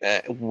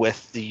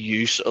with the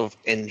use of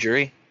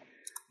injury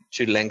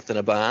to lengthen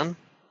a ban.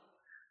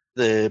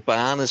 The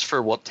ban is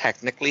for what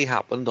technically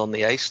happened on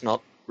the ice,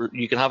 not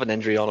you can have an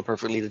injury on a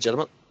perfectly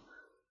legitimate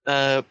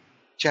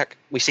check.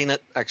 We seen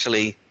it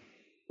actually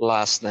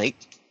last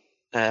night.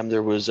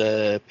 There was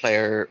a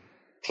player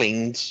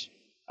cleaned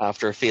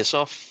after a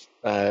face-off,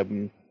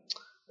 and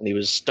he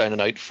was down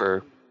and out for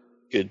a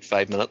good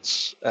 5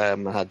 minutes.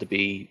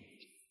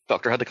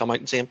 Doctor had to come out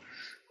and see him,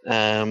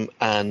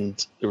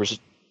 and there was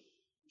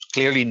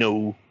clearly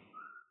no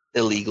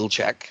illegal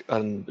check,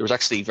 and there was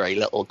actually very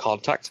little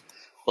contact.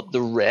 But the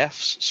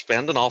refs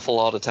spend an awful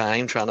lot of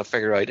time trying to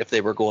figure out if they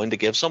were going to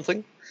give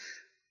something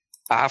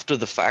after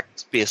the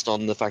fact, based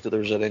on the fact that there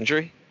was an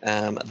injury.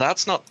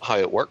 That's not how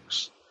it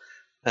works.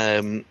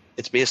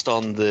 It's based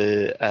on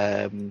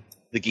the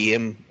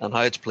game and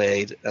how it's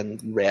played and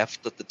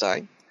refed at the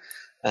time,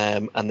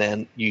 and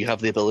then you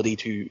have the ability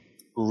to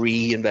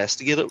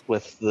re-investigate it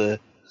with the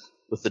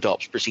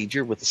DOPS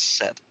procedure, with a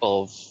set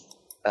of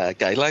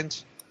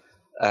guidelines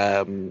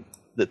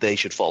that they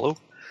should follow.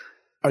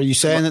 Are you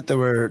saying that they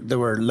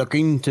were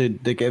looking to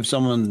give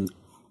someone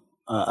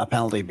a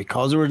penalty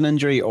because there was an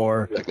injury,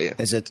 or exactly, yeah.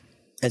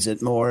 is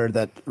it more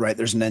that, right,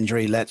 there's an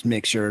injury, let's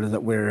make sure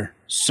that we're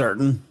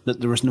certain that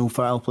there was no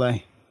foul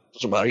play?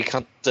 Doesn't matter. You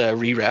can't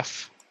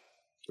re-ref.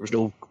 There was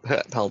no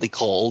penalty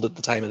called at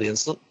the time of the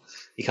incident.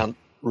 You can't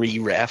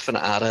re-ref and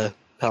add a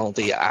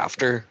penalty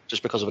after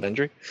just because of an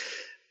injury.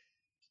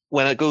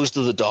 When it goes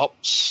to the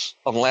DOPS,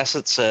 unless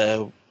it's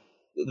the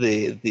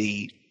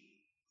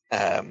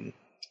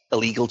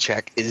illegal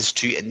check is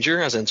to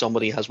injure, as in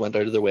somebody has went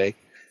out of their way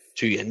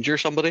to injure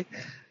somebody,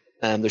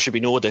 there should be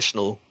no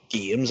additional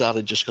games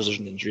added just because there's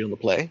an injury on the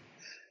play.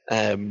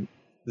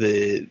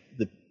 It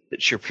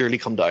should purely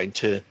come down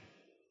to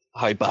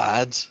how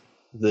bad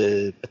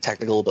the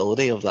technical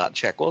ability of that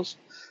check was,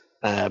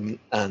 and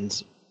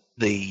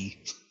we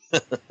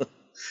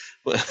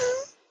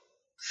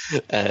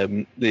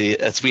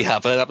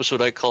have an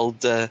episode out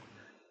called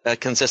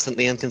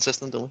Consistently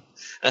Inconsistent, don't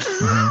we?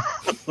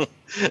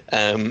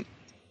 Mm-hmm.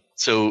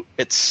 So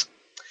it's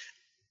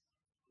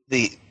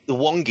the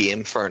one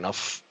game, fair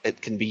enough.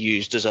 It can be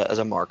used as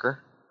a marker,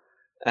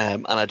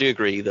 and I do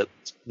agree that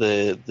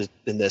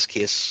in this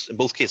case, in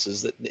both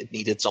cases, that it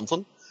needed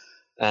something.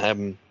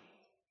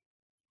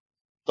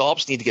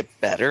 DOPS need to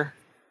get better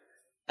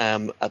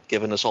at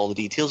giving us all the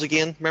details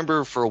again.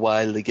 Remember, for a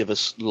while they give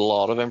us a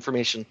lot of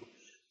information,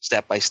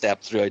 step by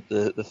step throughout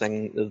the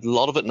thing. A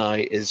lot of it now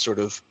is sort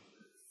of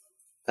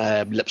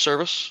lip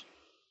service.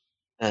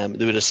 They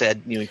would have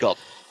said, you got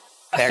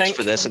X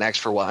for this and X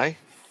for Y.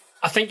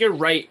 I think you're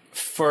right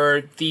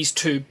for these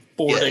 2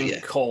 boarding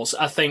calls.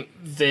 I think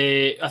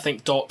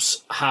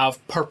DOPS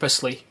have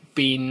purposely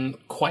been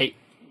quite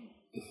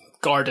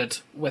guarded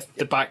with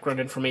the background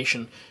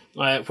information.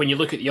 When you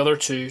look at the other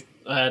 2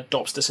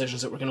 DOPS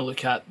decisions that we're going to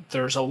look at,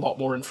 there's a lot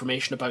more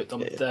information about them.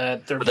 They're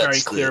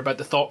very clear about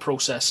the thought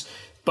process.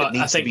 But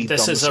I think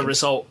this is a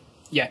result.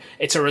 Yeah,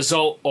 it's a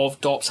result of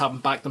DOPS having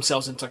backed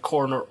themselves into a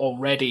corner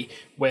already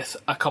with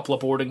a couple of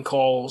boarding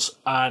calls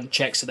and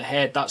checks to the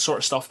head, that sort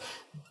of stuff.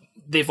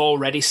 They've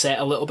already set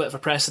a little bit of a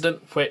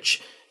precedent,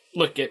 which,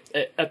 look,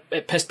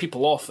 it pissed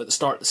people off at the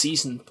start of the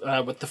season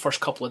with the first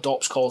couple of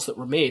DOPS calls that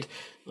were made,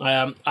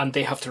 and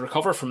they have to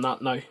recover from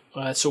that now.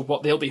 So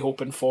what they'll be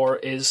hoping for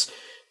is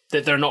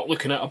that they're not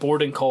looking at a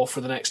boarding call for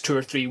the next 2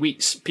 or 3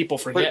 weeks. People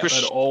forget about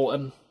it all,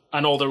 and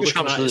all they're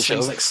looking at is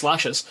things like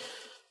slashes.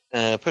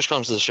 Push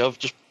comes to the shove,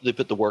 just they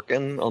put the work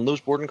in on those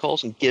boarding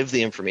calls and give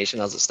the information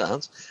as it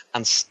stands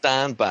and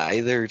stand by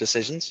their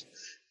decisions.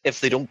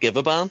 If they don't give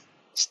a ban,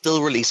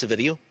 still release a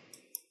video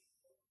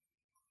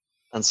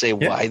and say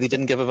why they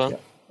didn't give a ban.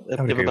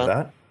 I would agree with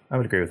that. I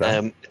would agree with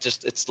that.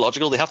 It's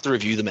logical. They have to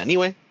review them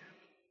anyway.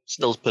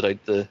 Still put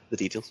out the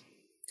details.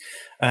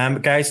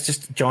 Guys,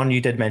 just John, you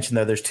did mention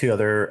there's two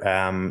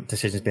other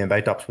decisions being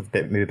made up with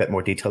maybe a bit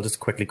more detail. Just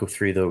quickly go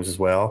through those as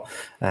well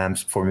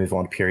before we move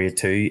on to period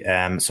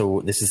 2.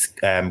 So this is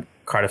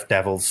Cardiff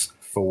Devils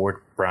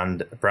forward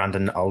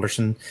Brandon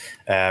Alderson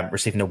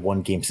receiving a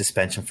 1-game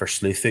suspension for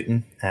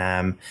slew-footing,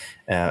 and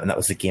that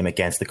was the game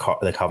against the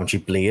Coventry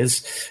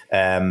Blaze.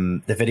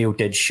 The video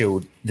did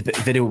show the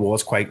video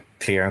was quite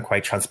clear and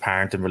quite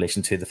transparent in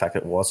relation to the fact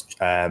that it was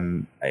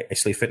a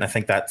slew-footing. I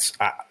think that's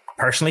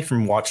personally,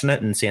 from watching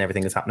it and seeing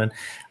everything that's happening,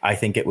 I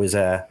think it was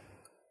an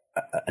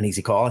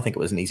easy call. I think it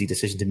was an easy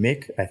decision to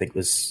make. I think it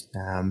was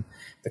a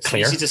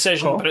clear easy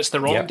decision, call. But it's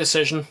the wrong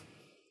decision.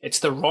 It's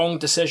the wrong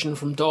decision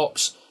from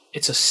Dops.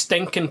 It's a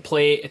stinking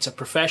play. It's a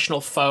professional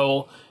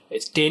foul.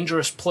 It's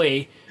dangerous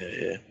play.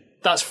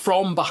 That's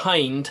from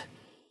behind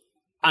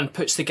and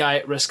puts the guy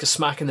at risk of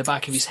smacking the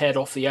back of his head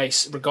off the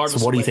ice, regardless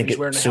of whether he's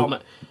wearing a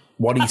helmet.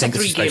 What do you think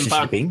the suspension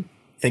should be?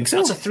 Think so?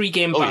 That's a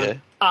 3-game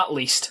ban, at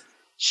least.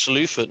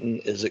 Slew-footing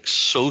is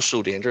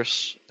so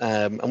dangerous,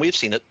 and we've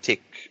seen it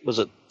take. Was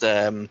it?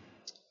 That's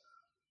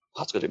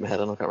got in my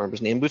head. I can't remember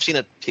his name. We've seen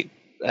it take.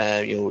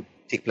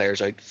 Take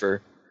players out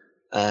for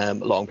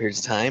long periods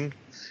of time,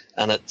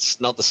 and it's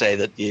not to say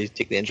that you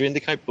take the injury into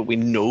account, but we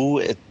know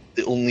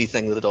the only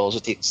thing that it does,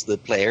 it takes the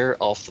player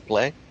off the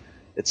play.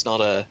 It's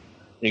not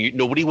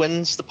nobody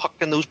wins the puck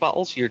in those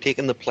battles. You're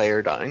taking the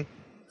player down.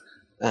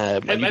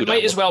 It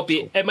might as well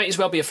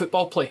be a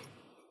football play.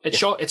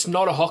 It's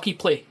not a hockey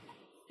play.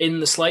 In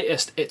the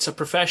slightest, it's a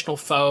professional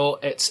foul.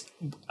 It's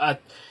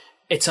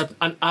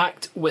an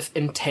act with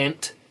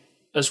intent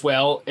as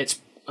well.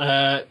 It's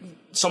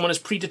someone is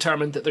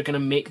predetermined that they're going to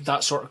make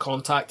that sort of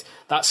contact.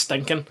 That's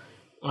stinking,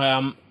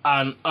 and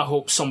I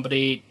hope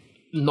somebody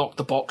knocked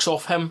the box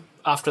off him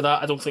after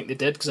that. I don't think they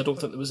did, because I don't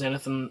think there was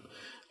anything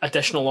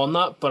additional on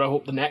that. But I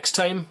hope the next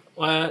time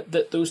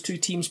that those two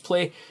teams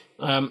play,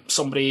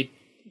 somebody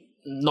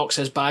knocks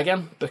his bag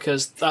in,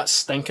 because that's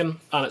stinking,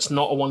 and it's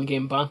not a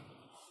 1-game ban.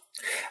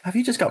 Have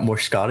you just got more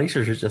Scottish,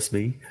 or is it just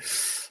me?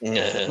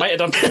 Might have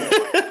done.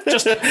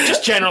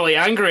 just generally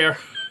angrier.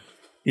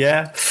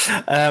 Yeah.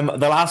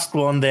 The last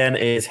one then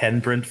is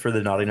Henbrand for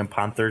the Nottingham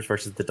Panthers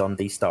versus the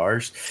Dundee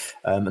Stars.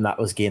 And that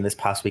was again this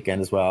past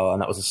weekend as well.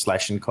 And that was a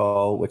slashing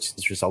call, which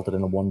has resulted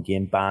in a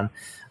 1-game ban.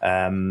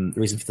 The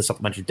reason for the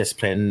supplementary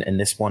discipline in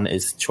this one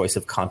is choice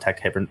of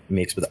contact Henbrand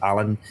makes with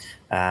Allen.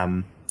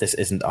 This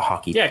isn't a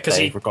hockey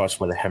play, regardless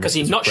of whether Henbrand because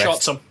he not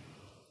shots him.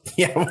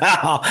 Yeah,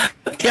 well,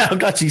 yeah, I'm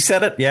glad you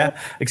said it. Yeah,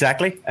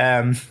 exactly.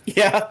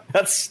 Yeah,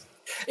 that's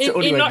the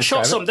only way to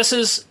describe it. This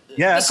is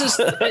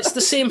it's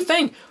the same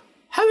thing.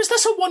 How is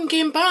this a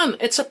 1-game ban?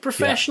 It's a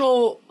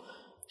professional. Yeah.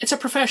 It's a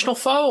professional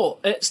foul.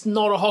 It's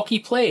not a hockey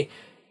play.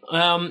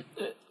 I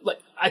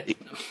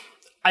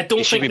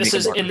don't think this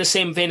is in the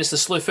same vein as the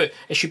slew-foot.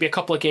 It should be a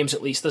couple of games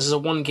at least. This is a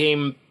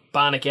 1-game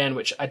ban again,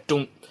 which I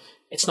don't.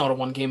 It's not a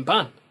 1-game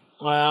ban.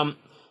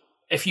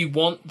 If you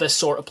want this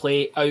sort of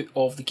play out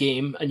of the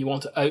game and you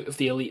want it out of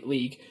the Elite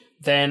League,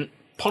 then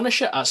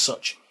punish it as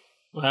such.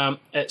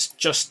 It's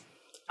just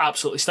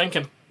absolutely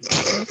stinking.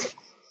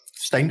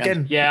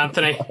 Stinking? Yeah,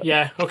 Anthony.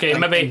 Yeah, okay.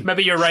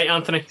 Maybe you're right,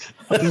 Anthony.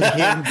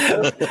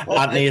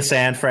 Anthony is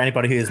saying, for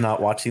anybody who is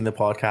not watching the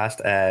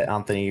podcast,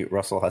 Anthony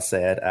Russell has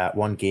said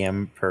 1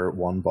 game per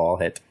 1 ball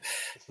hit.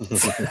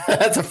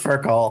 That's a fair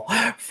call.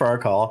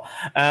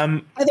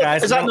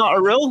 Guys, is that not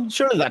a rule?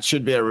 Surely that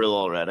should be a rule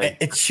already.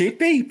 It should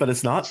be, but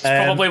it's not. It's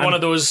probably one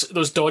of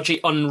those dodgy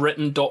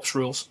unwritten Dops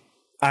rules.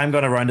 I'm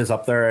going to round us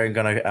up there. I'm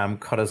going to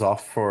cut us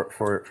off for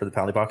the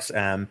penalty box,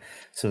 so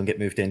we can get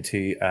moved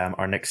into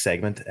our next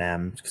segment,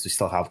 because we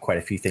still have quite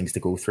a few things to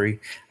go through,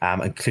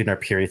 including our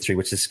period 3,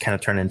 which is kind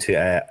of turned into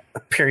a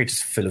period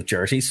just full of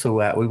jerseys.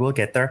 So we will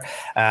get there.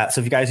 So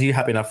if you guys are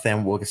happy enough,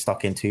 then we'll get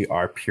stuck into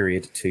our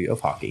period 2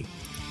 of hockey.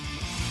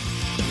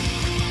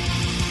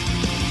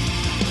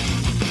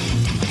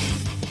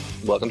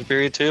 Welcome to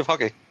period 2 of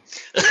hockey.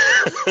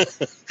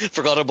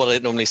 Forgot what I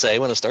normally say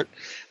when I start.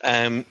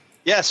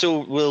 Yeah,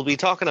 so we'll be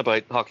talking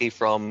about hockey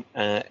from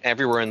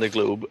everywhere in the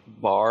globe,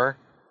 bar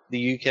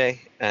the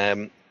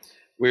UK.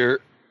 We're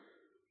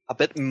a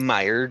bit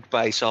mired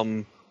by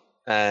some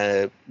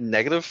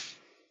negative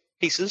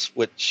pieces,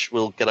 which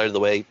we'll get out of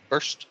the way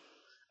first,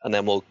 and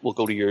then we'll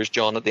go to yours,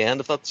 John, at the end,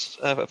 if that's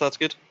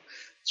good.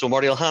 So,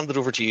 Marty, I'll hand it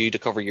over to you to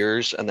cover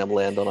yours, and then we'll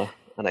end on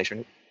a nicer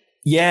note.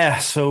 Yeah,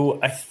 so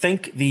I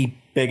think the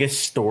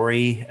biggest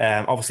story,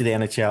 obviously the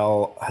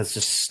NHL has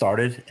just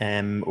started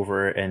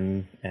over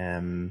in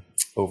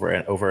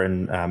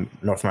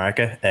North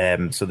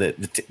America. So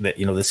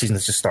the season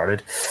has just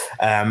started,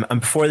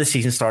 and before the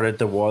season started,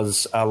 there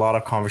was a lot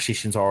of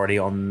conversations already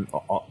going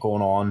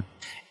on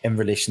in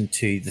relation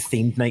to the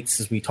themed nights,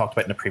 as we talked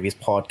about in a previous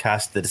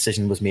podcast. The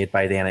decision was made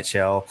by the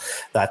NHL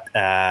that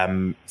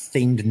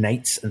themed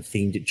nights and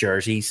themed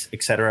jerseys,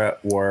 etc.,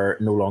 were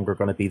no longer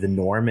going to be the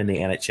norm in the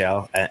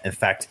NHL. In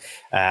fact,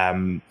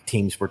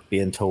 teams were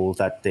being told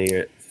that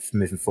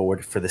moving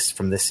forward for this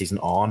from this season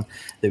on.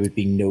 There would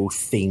be no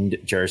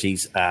themed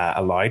jerseys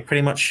allowed,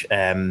 pretty much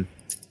at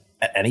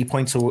any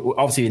point. So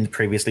obviously,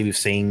 previously we've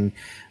seen,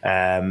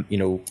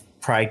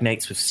 Pride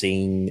Nights, we've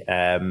seen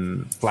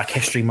Black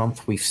History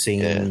Month, we've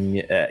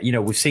seen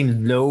we've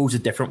seen loads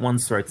of different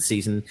ones throughout the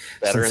season.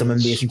 Some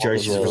amazing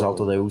jerseys as a result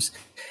of those.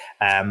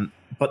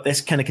 But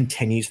this kind of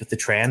continues with the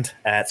trend.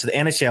 So the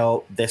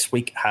NHL this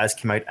week has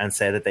come out and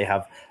said that they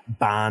have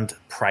banned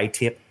Pride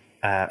tape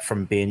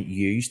from being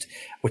used,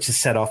 which has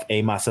set off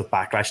a massive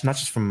backlash, not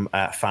just from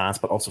fans,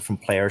 but also from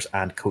players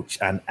and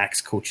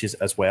ex-coaches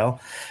as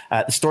well.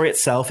 The story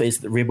itself is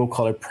that rainbow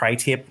coloured Pride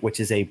tape, which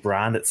is a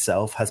brand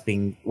itself,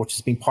 which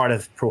has been part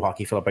of pro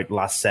hockey for about the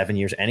last 7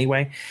 years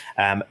anyway,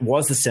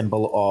 was the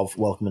symbol of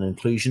welcome and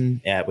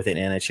inclusion within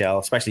NHL,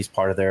 especially as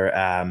part of their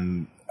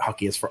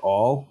Hockey is for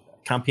All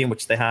campaign,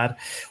 which they had,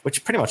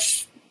 which pretty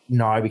much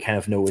now we kind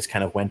of know is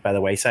kind of went by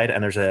the wayside.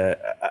 And there's a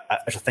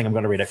thing I'm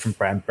going to read out from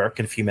Brian Burke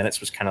in a few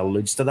minutes, which kind of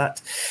alludes to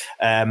that.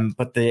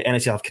 But the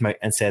NHL have come out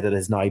and said it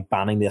is now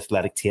banning the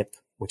athletic tape,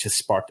 which has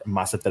sparked a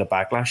massive bit of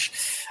backlash.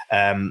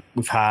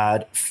 We've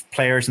had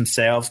players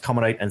themselves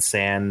coming out and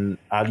saying,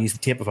 I'll use the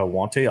tape if I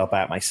want to, I'll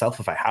buy it myself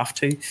if I have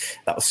to.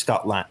 That was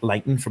Scott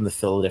Langton from the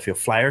Philadelphia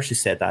Flyers who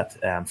said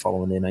that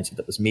following the announcement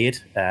that was made.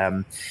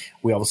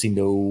 We obviously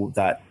know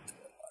that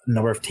a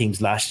number of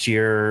teams last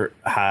year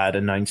had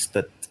announced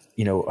that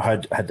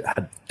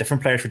had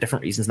different players for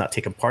different reasons not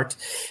taking part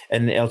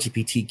in the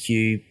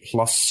LGBTQ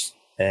plus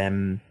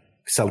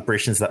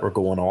celebrations that were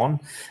going on,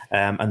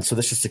 and so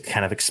this just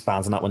kind of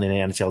expands on that when the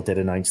NHL did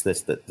announce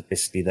this, that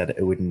basically that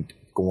it wouldn't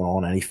go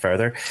on any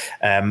further.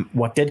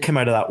 What did come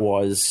out of that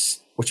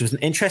which was an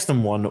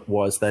interesting one,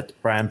 was that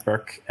Brian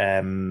Burke,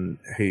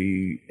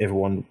 who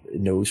everyone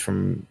knows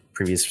from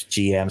previous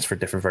GMs for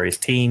different various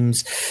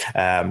teams,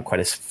 quite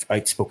an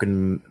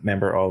outspoken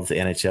member of the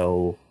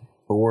NHL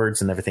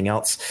boards and everything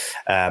else.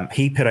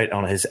 He put out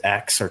on his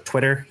X or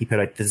Twitter, he put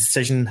out, the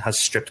decision has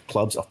stripped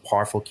clubs of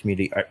powerful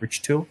community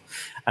outreach tool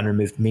and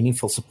removed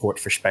meaningful support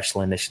for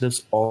special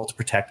initiatives, all to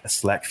protect a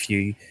select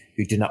few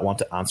who do not want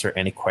to answer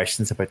any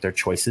questions about their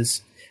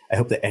choices. I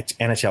hope the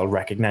NHL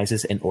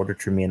recognizes, in order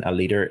to remain a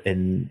leader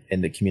in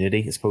the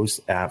community, I suppose,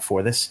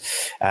 for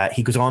this.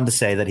 He goes on to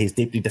say that he's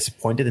deeply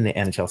disappointed in the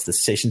NHL's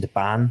decision to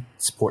ban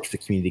support for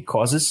community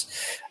causes.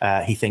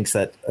 He thinks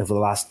that over the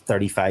last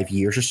 35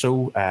 years or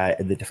so,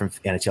 in the different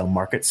NHL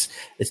markets,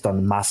 it's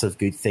done massive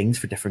good things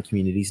for different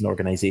communities and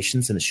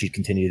organizations, and it should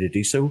continue to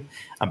do so.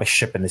 And by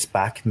shipping this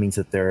back means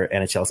that their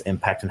NHL's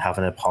impact and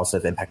having a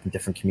positive impact in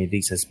different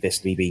communities has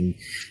basically been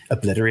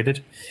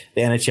obliterated.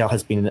 The NHL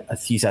has been an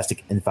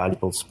enthusiastic,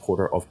 invaluable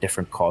supporter of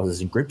different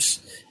causes and groups.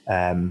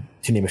 To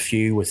name a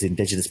few, was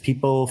Indigenous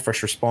people,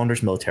 first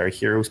responders, military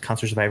heroes,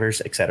 cancer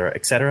survivors, etc.,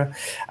 etc.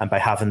 And by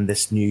having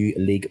this new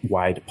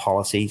league-wide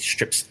policy,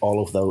 strips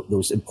all of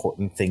those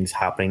important things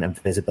happening and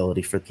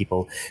visibility for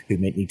people who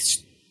might need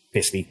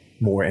basically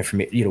more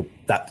information,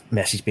 that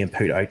message being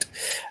put out.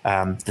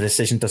 The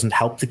decision doesn't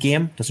help the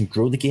game, doesn't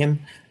grow the game,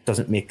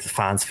 doesn't make the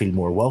fans feel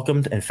more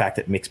welcomed. In fact,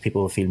 it makes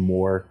people feel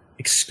more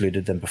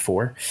excluded than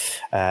before.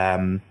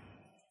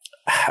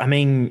 I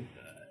mean,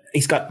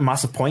 he's got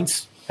massive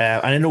points.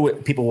 And I know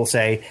people will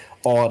say,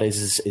 all it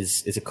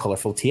is a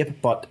colourful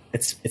tape, but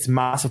it's a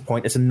massive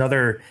point. It's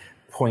another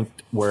point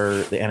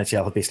where the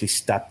NHL have basically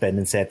stepped in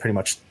and said pretty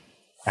much,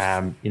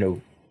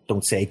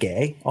 don't say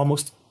gay,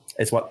 almost,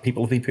 is what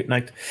people have been putting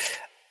out.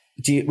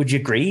 Would you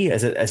agree?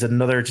 Is it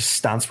another just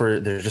stance where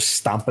they're just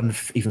stamping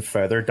even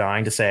further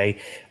down to say,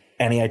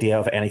 any idea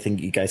of anything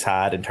you guys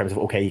had in terms of,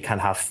 okay, you can't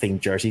have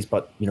themed jerseys,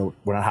 but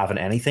we're not having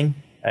anything?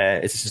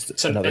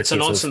 It's a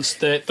nonsense.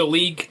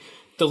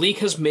 The league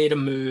has made a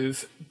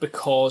move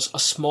because a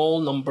small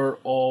number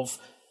of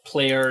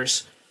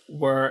players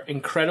were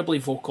incredibly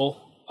vocal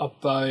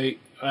about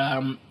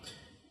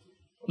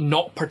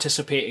not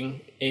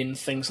participating in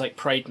things like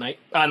Pride Night.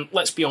 And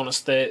let's be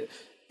honest, the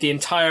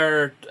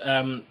entire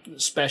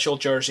special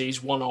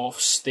jerseys,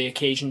 one-offs, the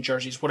occasion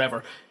jerseys,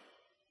 whatever,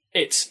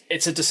 it's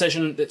a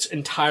decision that's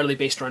entirely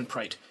based around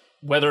pride.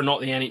 Whether or not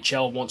the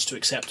NHL wants to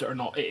accept it or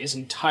not, it is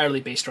entirely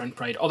based around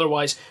pride.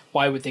 Otherwise,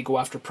 why would they go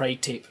after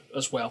Pride tape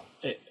as well?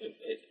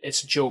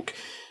 It's a joke.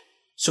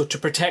 So to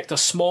protect a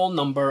small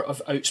number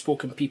of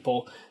outspoken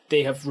people,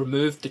 they have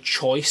removed the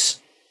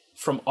choice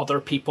from other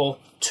people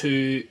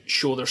to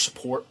show their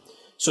support.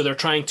 So they're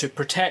trying to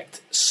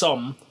protect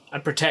some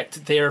and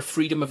protect their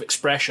freedom of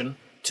expression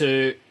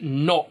to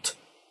not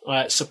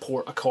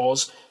support a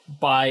cause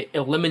by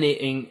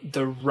eliminating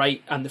the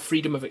right and the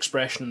freedom of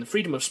expression and the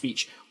freedom of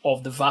speech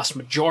of the vast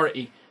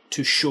majority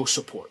to show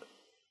support.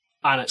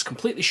 And it's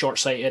completely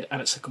short-sighted,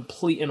 and it's a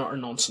complete and utter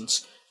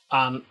nonsense.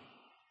 And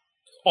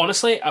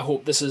honestly, I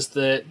hope this is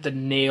the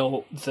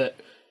nail that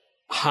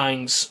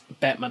hangs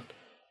Bettman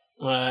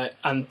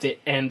and the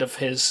end of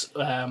his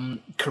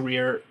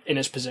career in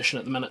his position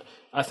at the minute.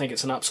 I think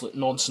it's an absolute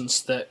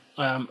nonsense that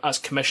as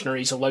commissioner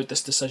he's allowed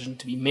this decision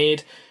to be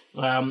made.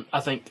 I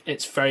think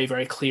it's very,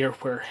 very clear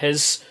where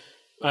his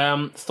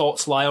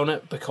thoughts lie on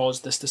it,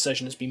 because this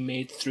decision has been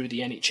made through the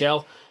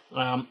NHL.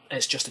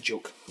 It's just a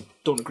joke.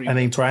 Don't agree with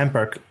it. Brian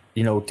Burke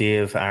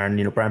Dave,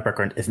 Aaron, Brian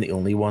Bergeron isn't the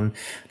only one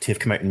to have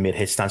come out and made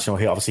his stance.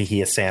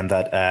 He is saying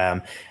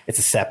that it's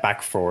a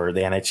setback for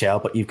the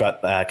NHL, but you've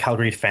got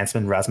Calgary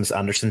defenseman Rasmus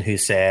Andersson, who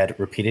said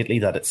repeatedly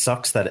that it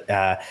sucks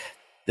that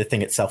the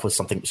thing itself was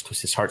something that was close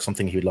to his heart,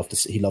 something he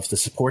loves to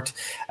support.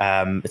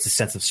 It's a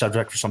sensitive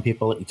subject for some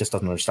people. He just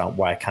doesn't understand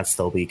why it can't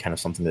still be kind of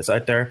something that's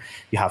out there.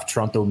 You have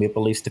Toronto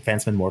Maple Leafs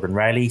defenseman Morgan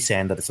Riley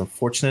saying that it's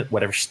unfortunate.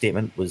 Whatever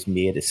statement was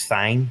made is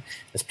fine.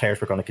 As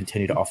players, we're going to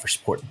continue to offer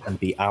support and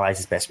be allies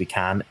as best we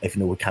can. If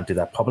we can't do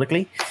that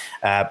publicly,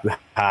 we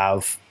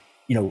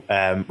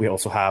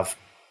also have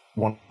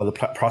one of the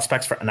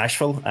prospects for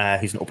Nashville,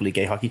 who's an openly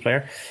gay hockey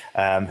player,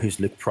 who's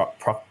Luke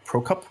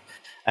Prokop.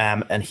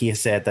 And he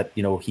has said that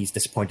he's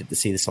disappointed to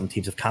see that some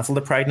teams have cancelled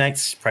the Pride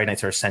Nights. Pride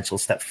Nights are an essential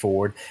step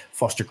forward,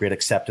 foster great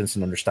acceptance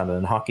and understanding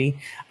in hockey.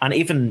 And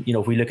even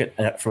if we look at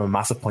it from a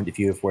massive point of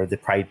view of where the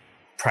Pride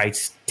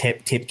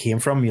tape came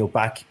from,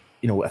 back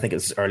I think it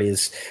was as early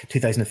as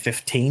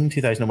 2015,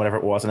 2000, whatever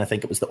it was, and I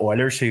think it was the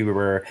Oilers who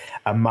were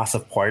a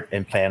massive part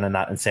in playing in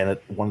that and saying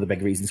that one of the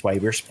big reasons why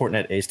we're supporting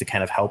it is to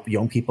kind of help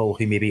young people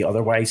who maybe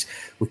otherwise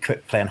would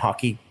quit playing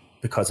hockey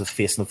because of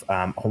facing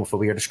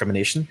homophobia or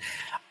discrimination.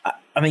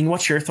 I mean,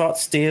 what's your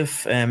thoughts,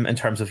 Dave, in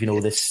terms of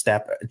this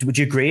step? Would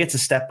you agree it's a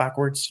step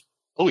backwards?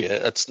 Oh yeah,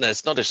 it's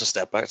not just a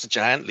step back; it's a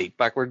giant leap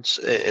backwards.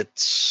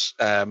 It's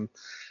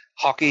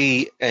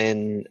hockey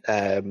in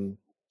the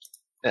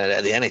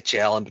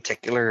NHL in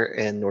particular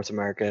in North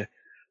America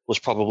was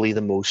probably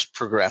the most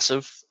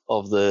progressive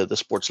of the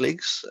sports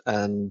leagues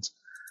and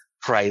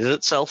prided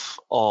itself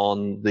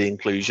on the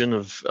inclusion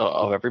of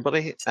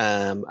everybody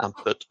and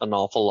put an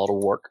awful lot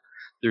of work.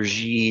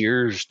 There's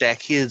years,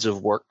 decades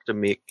of work to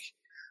make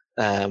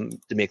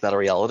that a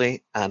reality,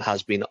 and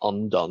has been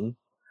undone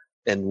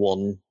in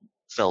one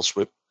fell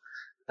swoop.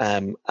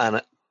 And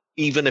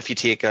even if you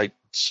take out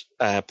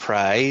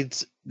Pride,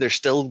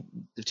 they've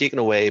taken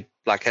away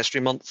Black History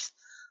Month,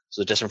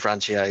 so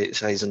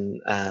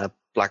disenfranchising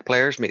black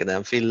players, making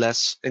them feel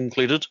less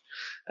included.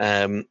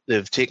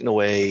 They've taken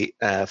away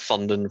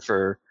funding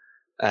for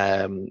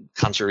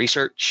cancer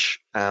research.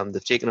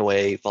 They've taken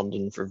away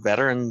funding for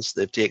veterans.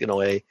 They've taken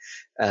away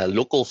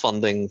local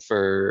funding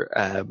for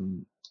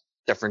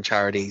different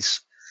charities.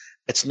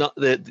 It's not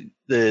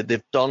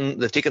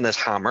they've taken this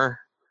hammer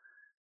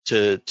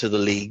to the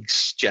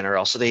league's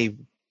generosity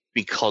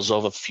because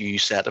of a few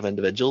set of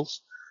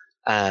individuals,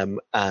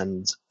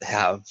 and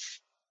have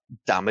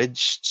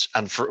damaged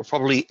and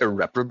probably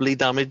irreparably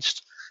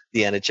damaged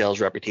the NHL's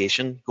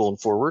reputation going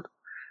forward.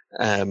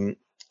 I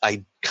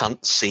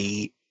can't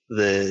see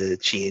the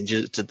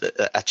changes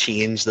a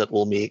change that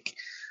will make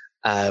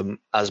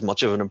as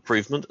much of an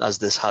improvement as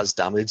this has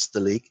damaged the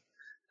league.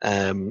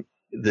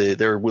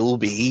 There will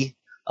be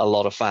a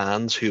lot of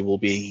fans who will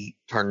be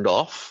turned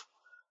off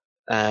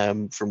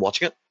from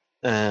watching it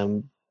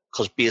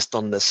because based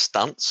on this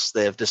stance,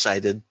 they have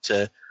decided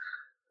to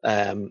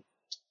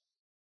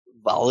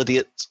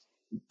validate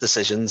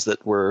decisions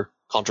that were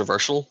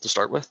controversial to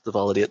start with, to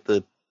validate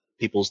the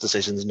people's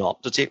decisions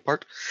not to take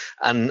part.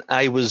 And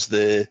I was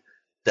the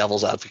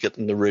devil's advocate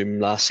in the room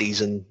last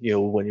season,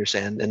 when you're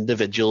saying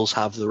individuals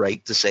have the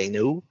right to say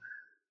no,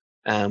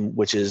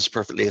 which is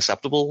perfectly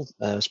acceptable,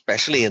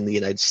 especially in the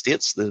United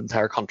States. The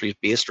entire country is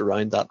based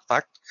around that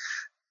fact.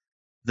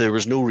 There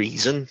was no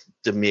reason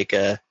to make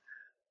a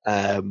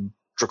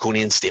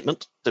draconian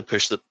statement to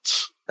push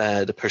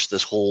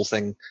this whole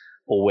thing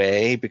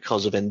away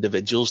because of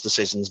individuals'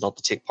 decisions not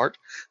to take part.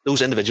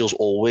 Those individuals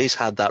always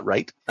had that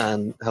right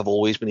and have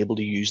always been able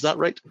to use that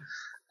right.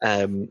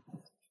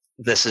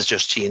 This has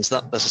just changed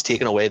that. This has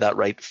taken away that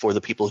right for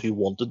the people who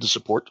wanted to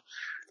support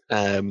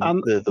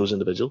those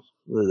individuals.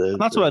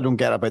 That's what I don't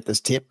get about this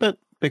tape bit,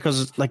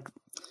 because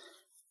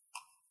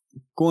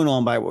going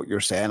on by what you're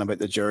saying about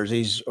the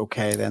jerseys,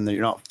 okay, then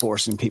you're not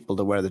forcing people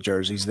to wear the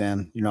jerseys.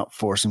 Then you're not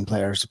forcing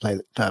players to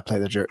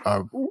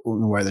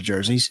wear the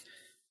jerseys.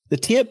 The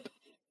tape,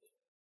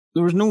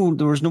 there was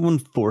no one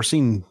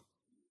forcing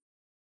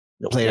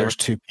players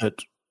to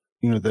put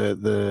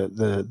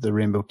the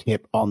rainbow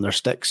tape on their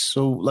sticks.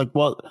 So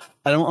what?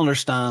 I don't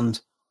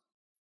understand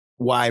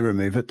why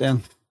remove it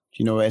then.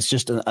 It's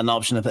just an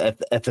option.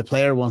 If the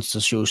player wants to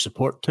show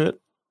support to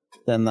it,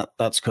 then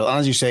that's cool. And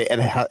as you say,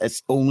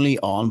 it's only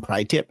on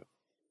Pride tape.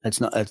 It's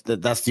not.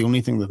 That's the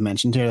only thing they've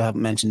mentioned here. They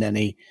haven't mentioned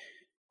any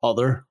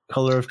other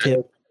color of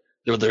tape.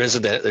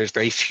 There's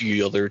very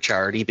few other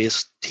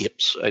charity-based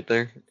tapes out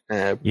there.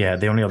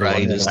 The only other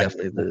Pride one is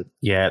definitely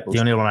the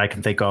only one I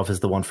can think of is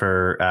the one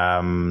for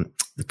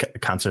the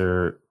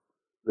cancer.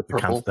 the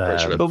purple.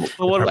 But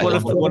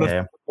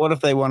what if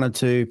they wanted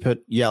to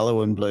put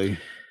yellow and blue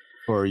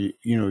for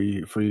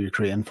for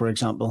Ukraine, for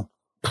example?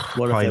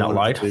 What Probably if they not wanted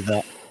allowed. to do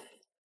that?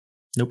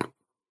 Nope.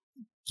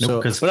 So,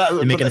 because but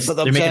they're making a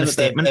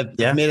statement.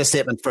 They've made a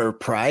statement for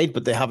Pride,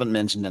 but they haven't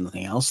mentioned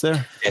anything else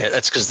there. Yeah,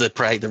 that's because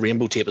the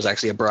rainbow tape is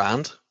actually a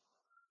brand.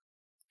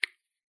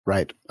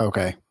 Right.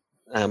 Okay.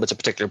 It's a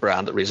particular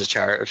brand that raises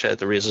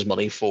that raises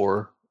money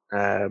for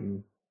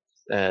the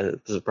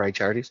Pride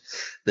charities.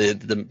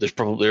 As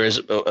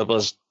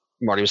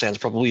Marty was saying, there's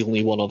probably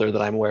only one other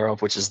that I'm aware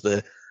of, which is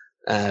the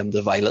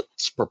the violet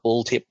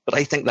purple tape, but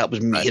I think that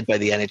was made by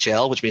the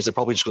NHL, which means they're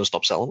probably just going to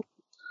stop selling it.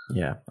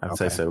 Yeah, I would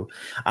say so.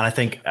 And I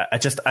think I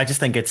just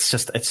think it's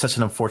such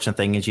an unfortunate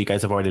thing, as you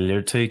guys have already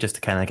alluded to, just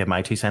to kind of get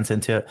my 2 cents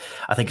into it.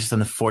 I think it's just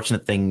an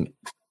unfortunate thing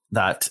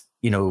that,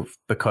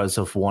 because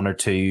of 1 or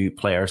 2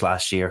 players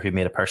last year who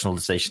made a personal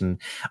decision,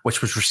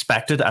 which was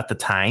respected at the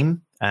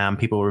time.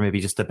 People were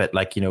maybe just a bit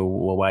like,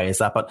 well, why is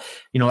that? But,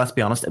 let's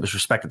be honest, it was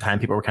respected at the time.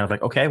 People were kind of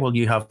like, okay, well,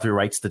 you have the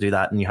rights to do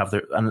that, and you have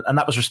and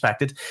that was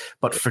respected.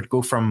 But to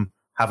go from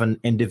having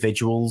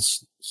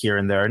individuals here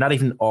and there, not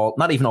even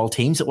all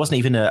teams. It wasn't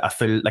even a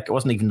full, it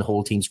wasn't even the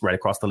whole teams right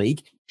across the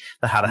league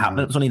that had it happen.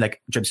 It was only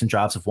like dribs and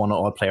drabs of 1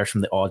 odd players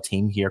from the odd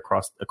team here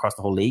across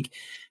the whole league.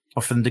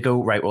 But for them to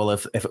go, right, well,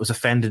 if it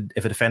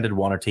offended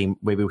 1 or team,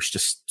 maybe we should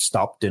just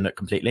stop doing it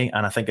completely.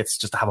 And I think it's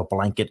just to have a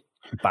blanket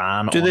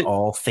ban on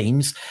all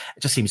themes.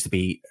 It just seems to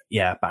be,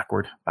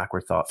 backward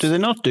thoughts. Do they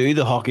not do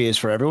the hockey is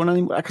for everyone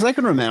anymore? Because I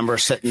can remember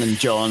sitting in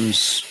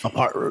John's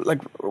apartment,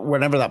 like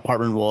whenever that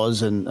apartment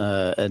was in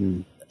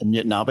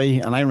Newton Abbey,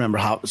 and I remember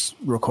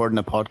recording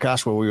a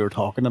podcast where we were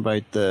talking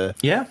about the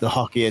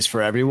hockey is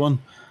for everyone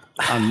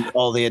and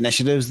all the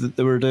initiatives that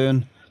they were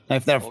doing. Now,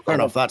 fair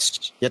enough,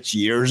 that's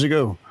years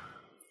ago.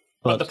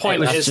 But the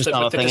point is that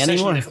with the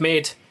decision they've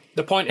made,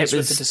 the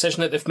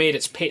decision that they've made,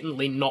 it's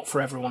patently not for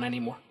everyone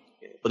anymore.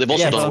 But they've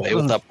also done away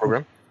with that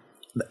program.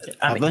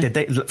 I mean, did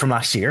they from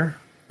last year?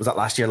 Was that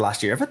last year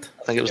of it?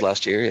 I think it was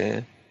last year.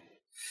 Yeah.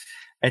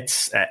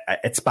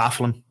 It's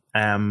baffling.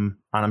 And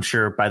I'm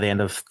sure by the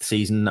end of the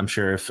season, I'm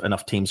sure if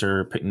enough teams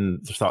are putting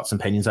their thoughts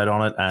and opinions out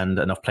on it, and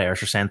enough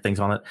players are saying things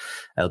on it,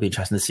 it'll be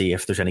interesting to see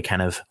if there's any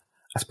kind of,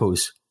 I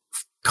suppose,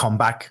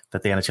 comeback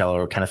that the NHL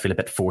will kind of feel a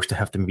bit forced to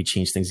have to maybe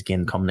change things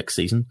again come next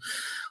season.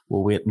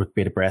 We'll wait with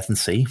bated breath and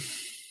see.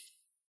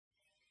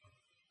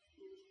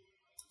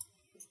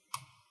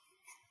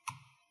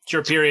 It's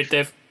your period,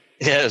 Dave.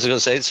 Yeah, I was going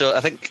to say. So I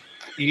think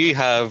you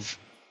have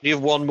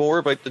one more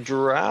about the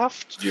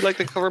draft. Do you like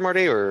to cover,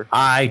 Marty? Or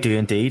I do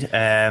indeed.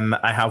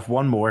 I have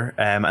one more,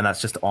 and that's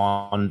just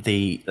on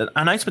the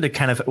announcement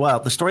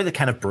that the story that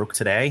kind of broke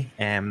today.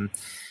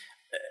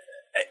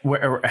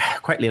 We're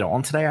quite late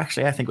on today,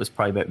 actually. I think it was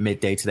probably about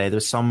midday today.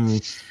 There's some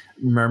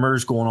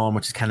murmurs going on,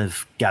 which has kind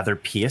of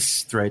gathered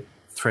pace throughout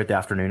the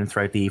afternoon and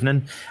throughout the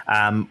evening.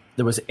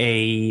 There was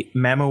a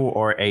memo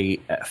or a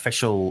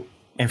official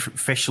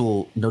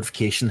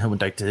notification that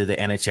went out to the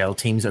NHL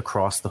teams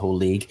across the whole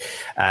league,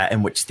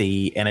 in which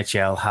the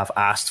NHL have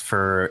asked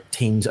for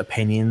teams'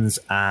 opinions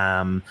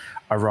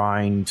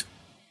around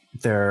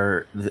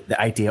the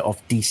idea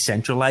of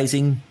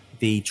decentralizing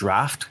the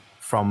draft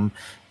from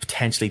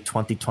potentially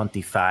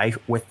 2025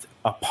 with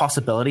a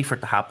possibility for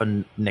it to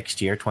happen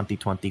next year,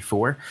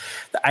 2024.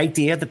 The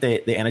idea that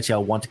the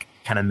NHL want to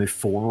kind of move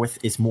forward with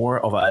is more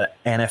of a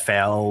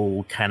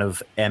NFL kind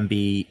of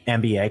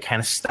NBA kind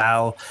of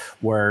style,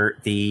 where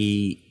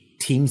the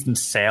teams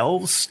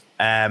themselves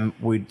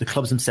the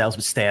clubs themselves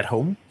would stay at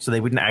home, so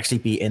they wouldn't actually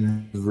be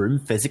in the room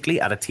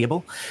physically at a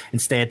table.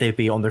 Instead, they'd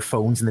be on their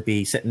phones and they'd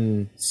be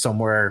sitting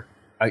somewhere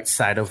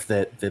outside of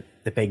the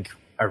big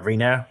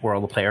arena where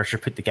all the players are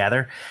put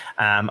together,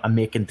 and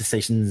making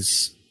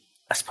decisions.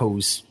 I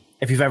suppose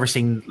if you've ever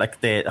seen like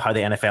how the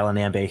NFL and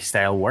the NBA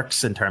style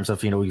works in terms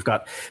of, you've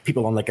got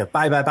people on like a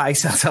buy,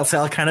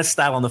 sell kind of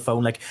style on the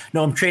phone, like,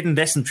 no, I'm trading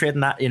this and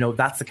trading that,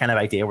 that's the kind of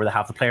idea where they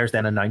have the players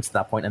then announce at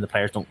that point and the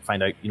players don't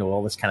find out,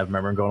 all this kind of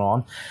murmuring going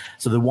on.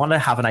 So they want to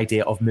have an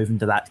idea of moving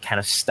to that kind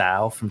of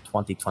style from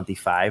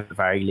 2025 at the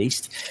very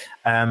least.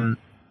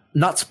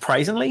 Not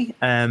surprisingly,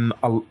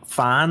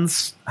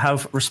 fans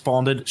have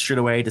responded straight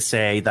away to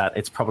say that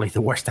it's probably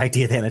the worst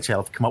idea the NHL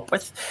have come up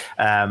with.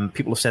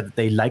 People have said that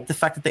they like the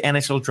fact that the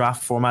NHL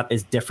draft format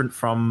is different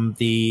from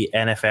the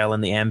NFL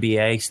and the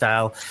NBA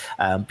style.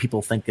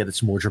 People think that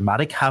it's more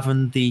dramatic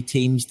having the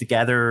teams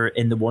together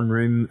in the one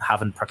room,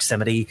 having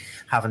proximity,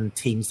 having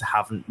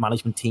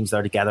management teams that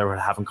are together,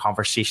 having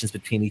conversations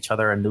between each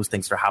other, and those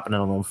things that are happening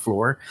on the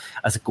floor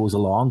as it goes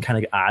along kind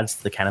of adds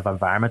to the kind of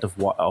environment of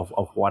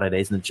what it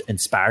is, and it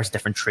inspires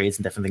different trades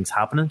and different things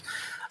happening.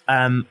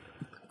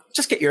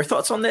 Just get your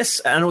thoughts on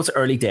this. I know it's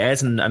early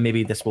days, and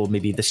maybe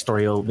this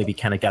story will maybe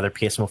kind of gather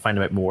pace, and we'll find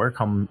out more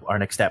come our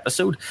next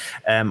episode.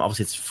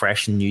 Obviously, it's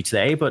fresh and new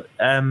today, but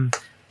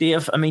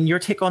Dave, I mean, your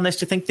take on this?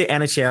 Do you think the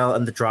NHL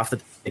and the draft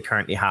that they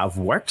currently have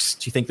works?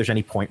 Do you think there's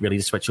any point really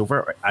to switch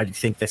over? Or do you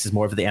think this is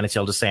more of the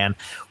NHL just saying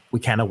we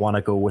kind of want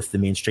to go with the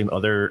mainstream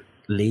other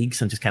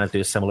leagues and just kind of do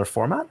a similar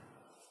format?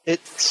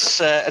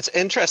 It's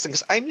interesting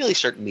because I'm really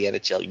certain the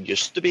NHL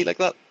used to be like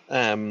that.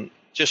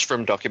 Just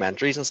from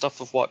documentaries and stuff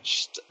I've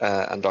watched,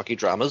 and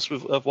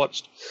docudramas I've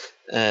watched.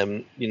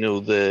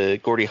 The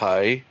Gordie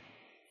Howe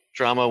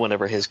drama,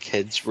 whenever his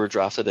kids were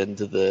drafted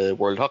into the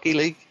World Hockey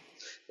League,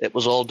 it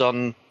was all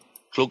done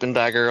cloak and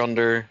dagger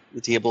under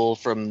the table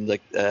from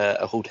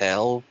a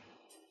hotel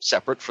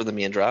separate from the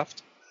main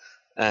draft.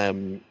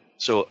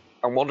 So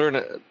I'm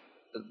wondering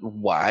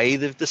why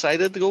they've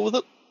decided to go with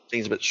it.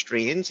 Seems a bit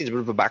strange, seems a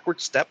bit of a backward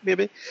step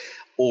maybe.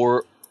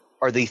 Or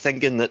are they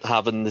thinking that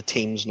having the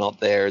teams not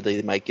there,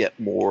 they might get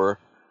more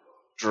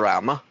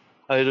drama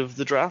out of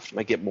the draft.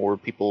 Might get more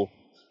people,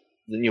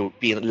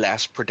 being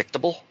less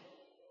predictable.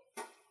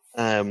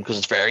 Because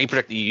it's very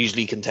predictable. You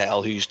usually can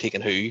tell who's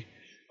taking who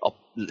up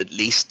at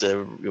least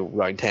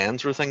round 10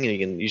 sort of thing. You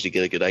can usually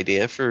get a good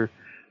idea for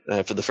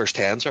the first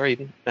 10. Sorry,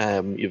 even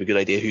you have a good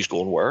idea who's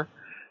going where.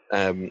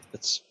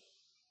 It's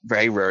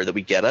very rare that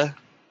we get a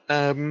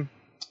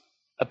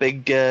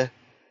big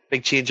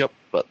change up,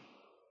 but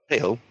hey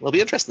ho, it'll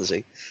be interesting to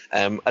see.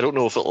 I don't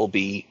know if it'll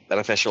be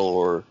beneficial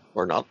or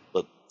not,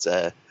 but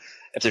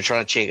if they're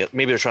trying to change it,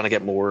 maybe they're trying to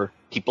get more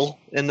people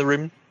in the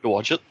room to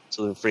watch it,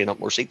 so they're freeing up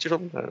more seats or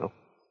something. I don't know.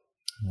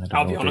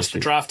 I'll be honest, the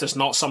draft is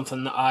not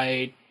something that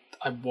I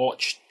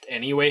watched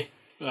anyway.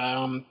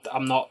 I'm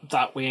not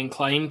that way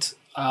inclined.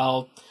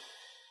 I'll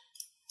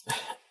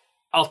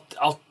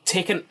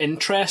take an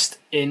interest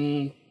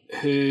in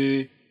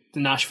who the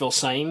Nashville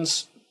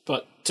signs,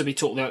 but to be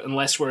totally honest,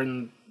 unless we're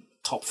in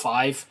top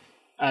 5,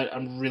 I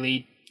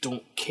really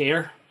don't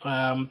care.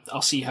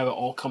 I'll see how it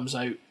all comes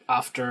out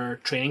after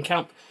training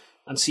camp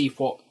and see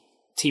what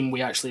team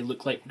we actually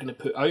look like we're going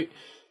to put out.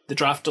 The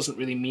draft doesn't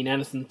really mean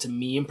anything to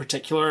me in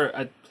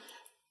particular.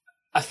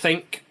 I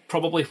think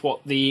probably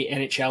what the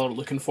NHL are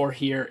looking for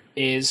here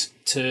is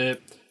to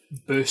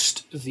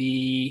boost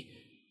the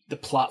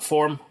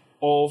platform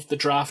of the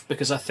draft,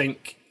 because I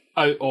think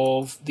out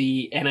of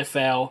the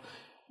NFL,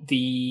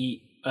 the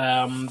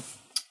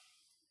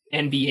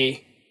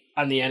NBA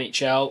and the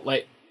NHL,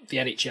 like the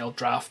NHL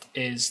draft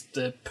is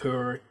the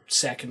poor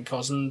second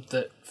cousin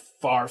that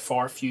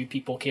far few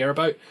people care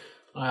about.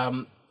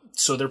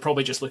 So they're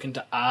probably just looking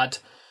to add,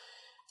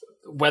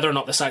 whether or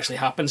not this actually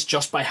happens,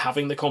 just by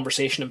having the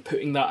conversation and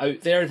putting that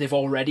out there, they've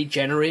already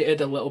generated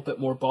a little bit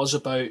more buzz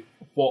about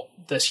what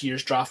this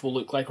year's draft will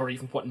look like, or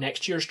even what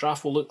next year's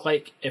draft will look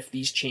like if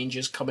these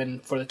changes come in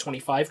for the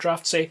 25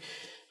 draft, say.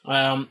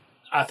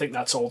 I think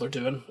that's all they're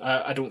doing.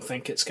 I don't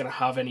think it's going to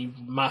have any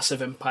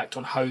massive impact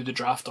on how the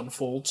draft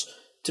unfolds,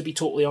 to be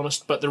totally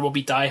honest. But there will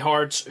be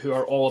diehards who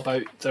are all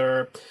about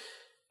their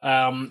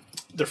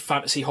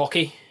fantasy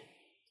hockey,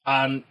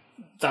 and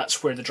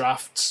that's where the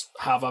drafts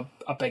have a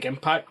big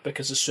impact,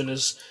 because as soon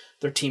as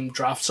their team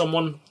drafts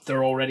someone,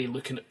 they're already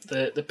looking at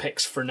the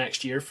picks for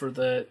next year for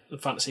the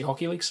fantasy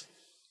hockey leagues.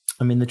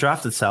 I mean, the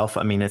draft itself,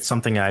 I mean, it's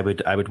something I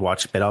would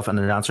watch a bit of. And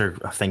an answer,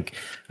 I think,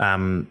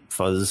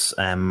 Fuzz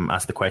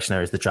asked the question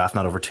there, is the draft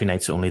not over 2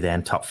 nights only,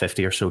 then top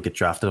 50 or so get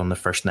drafted on the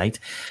first night?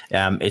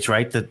 It's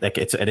right that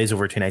it is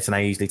over 2 nights, and I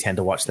usually tend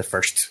to watch the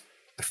first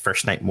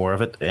night more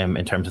of it,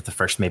 in terms of the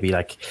first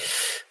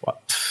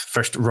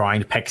first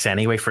round picks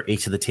anyway for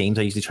each of the teams.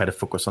 I usually try to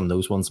focus on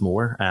those ones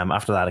more.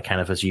 After that, I kind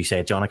of, as you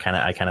said, John, I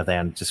kind of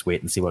then just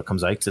wait and see what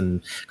comes out,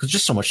 and because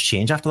just so much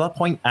change after that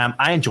point.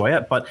 I enjoy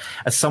it, but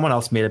as someone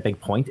else made a big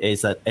point,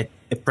 is that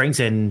it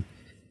brings in,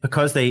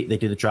 because they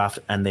do the draft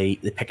and they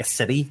pick a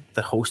city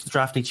that hosts the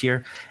draft each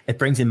year, it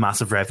brings in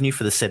massive revenue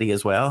for the city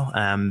as well,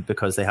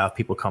 because they have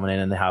people coming in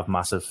and they have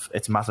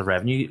it's a massive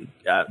revenue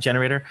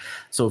generator.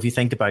 So if you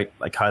think about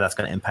like how that's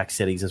going to impact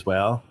cities as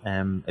well,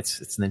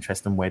 it's an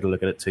interesting way to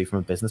look at it too from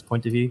a business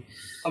point of view.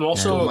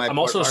 That's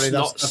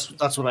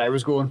what I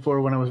was going for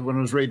when I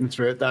was reading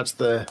through it. That's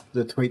the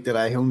tweet that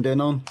I honed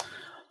in on.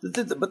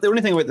 But the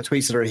only thing about the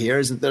tweets that are here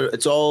is that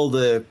it's all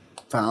the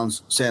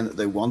fans saying that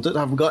they want it.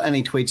 I haven't got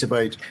any tweets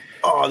about,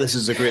 oh, this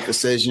is a great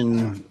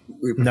decision,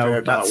 we prefer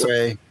it that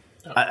way.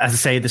 As I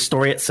say, the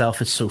story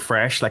itself is so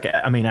fresh. Like,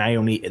 I mean,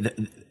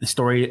 the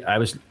story, I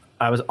was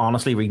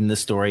honestly reading this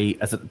story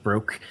as it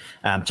broke,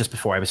 just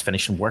before I was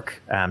finishing work,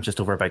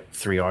 just over about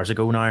 3 hours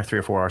ago now, 3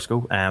 or 4 hours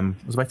ago.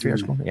 It was about 3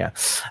 hours ago, yeah.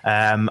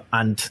 And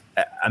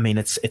I mean,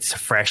 it's a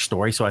fresh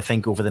story. So I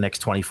think over the next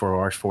 24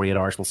 hours, 48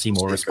 hours, we'll see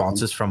more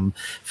responses from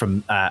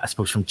I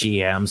suppose from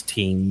GMs,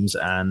 teams,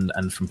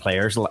 and from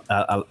players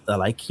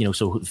alike. You know,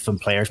 so from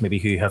players maybe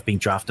who have been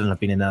drafted and have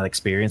been in that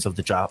experience of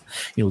the draft,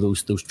 you know,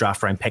 those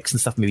draft round picks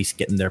and stuff, maybe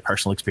getting their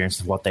personal experience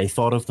of what they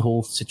thought of the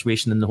whole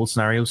situation and the whole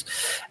scenarios.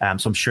 So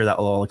I'm sure that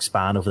will all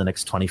expand over the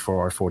next 24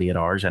 or 48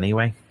 hours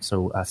anyway.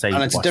 So I say,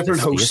 and it's a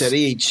different host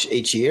city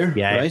each year,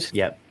 yeah, right?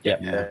 Yeah.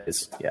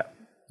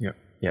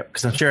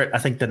 Because I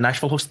think the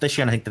Nashville hosted this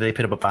year, and I think that they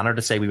put up a banner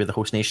to say we were the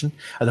host nation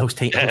or the host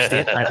state. I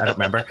don't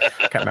remember.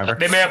 Can't remember.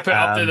 They may have put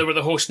up that they were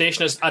the host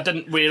nation. I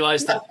didn't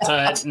realise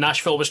that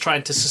Nashville was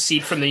trying to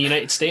secede from the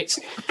United States.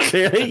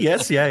 Clearly,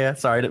 yes, yeah.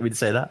 Sorry, I didn't mean to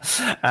say that.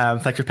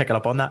 Thanks for picking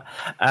up on that.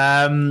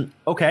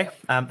 Okay,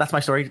 that's my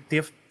story,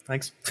 Dave.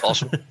 Thanks.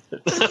 Awesome.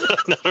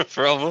 Not a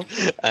problem.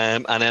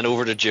 And then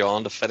over to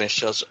John to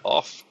finish us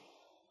off.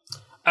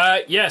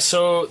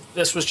 So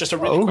this was just a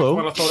really quick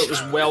one. I thought it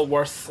was well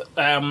worth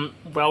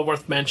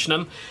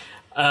mentioning.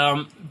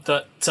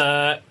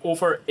 That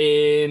over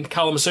in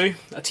Kalamazoo,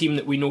 a team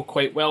that we know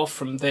quite well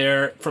from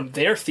their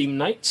theme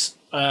nights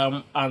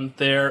and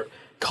their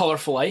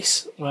colourful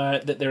ice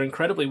that they're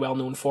incredibly well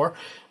known for,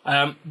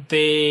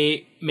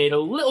 they made a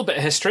little bit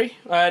of history.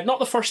 Not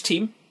the first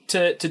team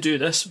to do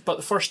this, but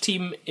the first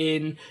team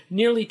in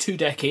nearly 2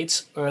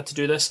 decades to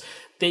do this.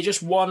 They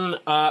just won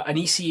an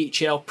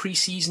ECHL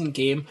pre-season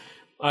game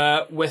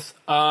with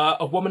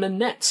a woman in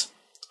nets.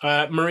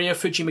 Maria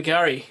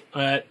Fujimagari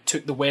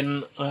took the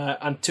win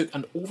and took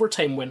an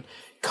overtime win,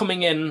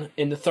 coming in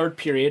the third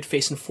period,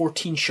 facing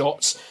 14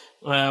 shots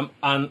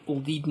and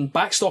leading,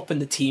 backstopping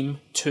the team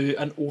to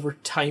an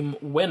overtime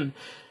win.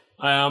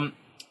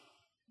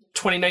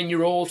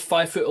 29-year-old,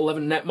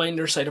 5'11"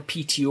 netminder, side of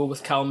PTO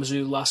with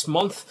Kalamazoo last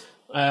month,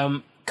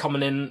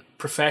 coming in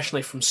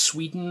professionally from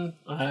Sweden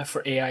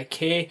for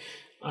AIK,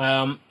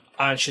 and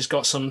she's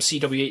got some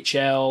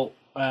CWHL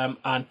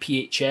and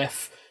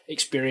PHF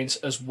experience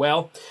as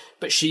well.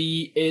 But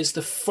she is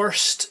the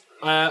first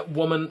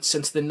woman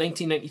since the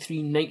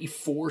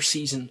 1993-94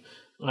 season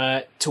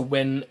to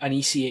win an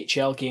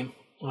ECHL game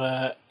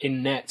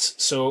in nets.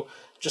 So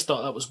just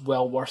thought that was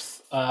well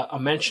worth a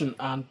mention,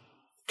 and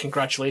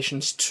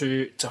congratulations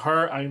to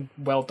her, and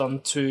well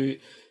done to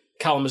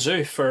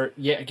Kalamazoo for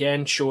yet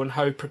again showing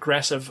how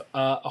progressive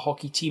a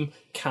hockey team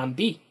can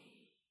be.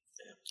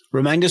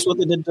 Remind us what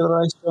they did to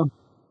the ice, John.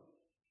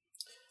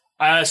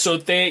 So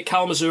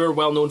Kalamazoo are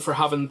well known for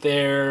having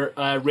their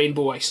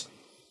rainbow ice,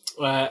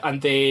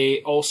 and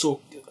they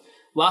also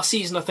last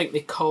season I think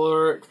they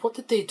coloured. What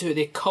did they do?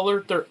 They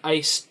coloured their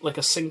ice like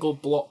a single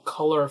block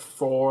colour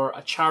for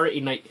a charity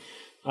night.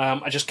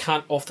 I just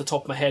can't off the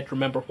top of my head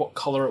remember what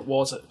colour it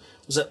was.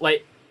 Was it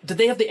like? Did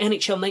they have the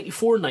NHL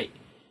 '94 night?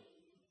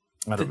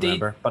 I don't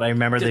remember, but I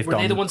remember they've done.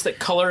 Were they the ones that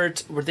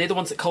coloured? Were they the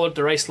ones that coloured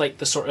their ice like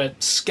the sort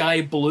of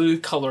sky blue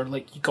colour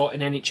like you got in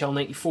NHL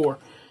 '94?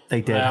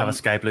 They did have a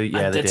sky blue.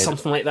 Yeah, they did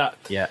something like that.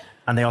 Yeah,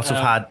 and they also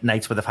have had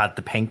nights where they've had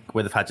the pink,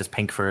 where they've had just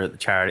pink for the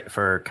charity,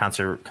 for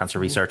cancer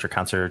research or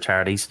cancer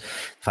charities.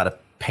 They've had a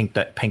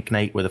pink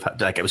night where they've had,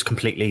 like, it was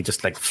completely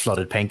just like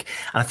flooded pink.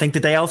 And I think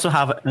did they also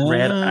have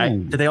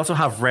red? Did they also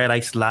have red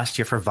ice last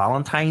year for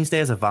Valentine's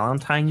Day as a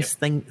Valentine's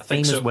theme so.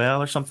 as well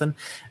or something?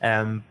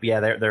 Yeah,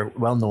 they're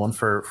well known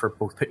for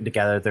both putting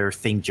together their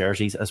themed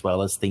jerseys as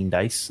well as themed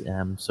ice.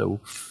 So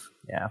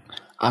yeah.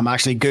 I'm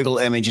actually Google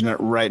imaging it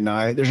right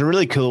now. There's a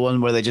really cool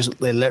one where they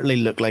literally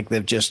look like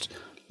they've just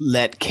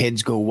let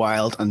kids go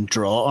wild and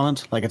draw on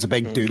it. Like it's a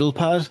big doodle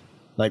pad,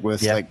 like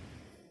with like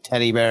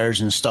teddy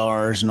bears and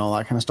stars and all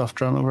that kind of stuff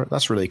drawn over it.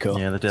 That's really cool.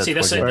 Yeah, they did. See,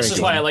 this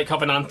is why I like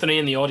having Anthony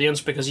in the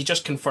audience, because he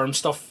just confirms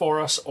stuff for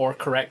us or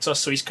corrects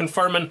us. So he's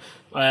confirming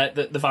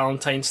the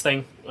Valentine's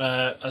thing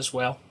as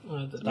well.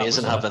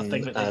 Amazing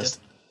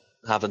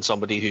having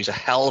somebody who's a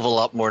hell of a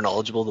lot more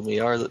knowledgeable than we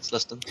are that's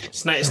listening.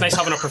 It's nice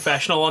having a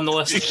professional on the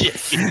list.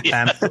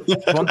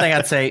 One thing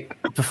I'd say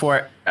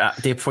before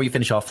Dave, before you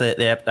finish off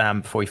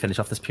before you finish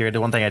off this period,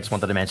 the one thing I just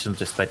wanted to mention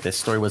just about this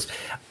story was,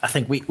 I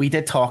think we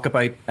did talk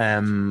about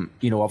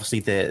obviously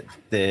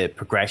the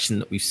progression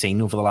that we've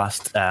seen over the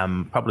last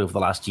probably over the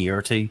last year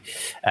or two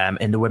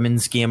in the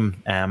women's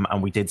game,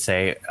 and we did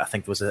say, I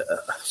think there was a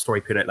story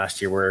put out last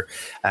year where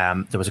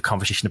there was a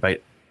conversation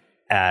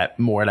about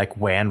more like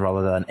when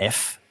rather than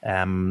if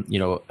lady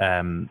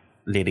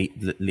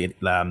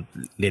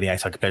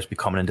ice hockey players be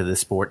coming into the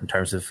sport in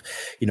terms of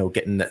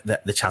getting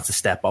the chance to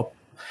step up.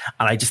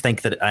 And I just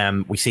think that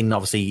we've seen,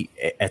 obviously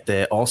at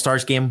the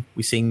All-Stars game,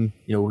 we've seen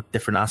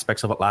different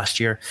aspects of it last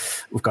year.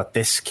 We've got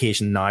this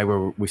occasion now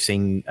where we've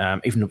seen,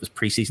 even though it was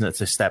preseason, it's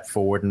a step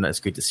forward, and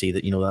it's good to see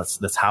that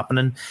that's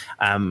happening.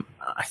 I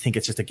think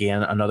it's just,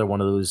 again, another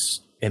one of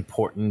those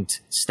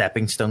important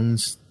stepping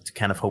stones to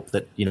kind of hope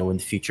that in the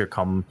future,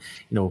 come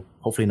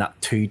hopefully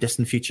not too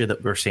distant future,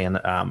 that we're seeing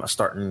a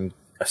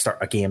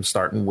game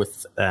starting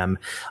with a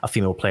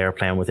female player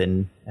playing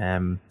within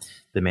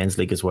the men's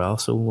league as well.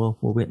 So we'll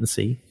wait and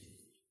see.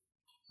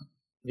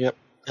 Yep,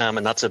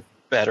 and that's a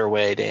better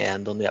way to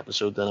end on the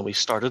episode than we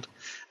started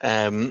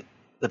the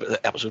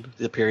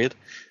period.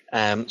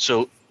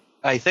 So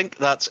I think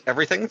that's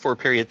everything for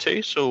period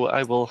 2. So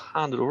I will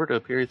hand it over to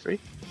period 3.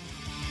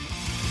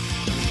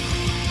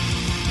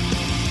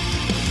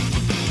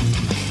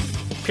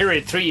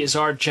 Period 3 is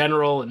our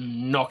general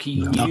Knocky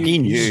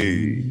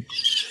News.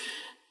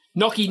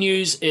 Knocky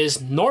News is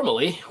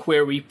normally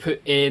where we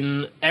put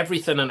in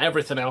everything and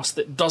everything else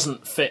that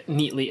doesn't fit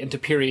neatly into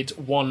period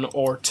 1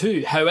 or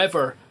 2.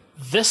 However,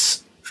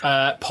 this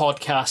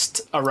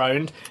podcast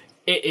around,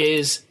 it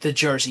is the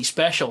Jersey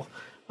special.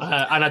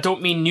 And I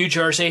don't mean New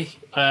Jersey,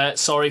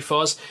 sorry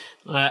Fuzz,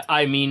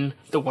 I mean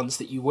the ones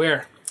that you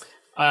wear.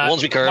 The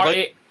ones we care about.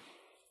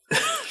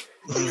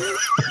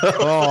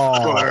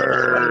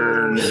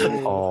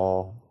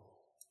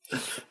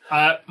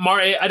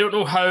 Marty, I don't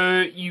know how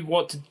you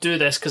want to do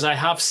this, because I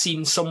have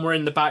seen somewhere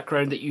in the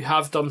background that you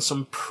have done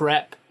some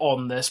prep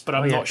on this, but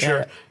I'm not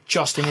sure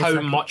just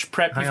how much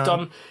prep you've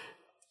done.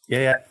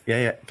 Yeah.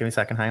 Give me a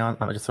second. Hang on.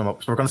 Let me just sum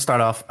up. So we're going to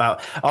start off.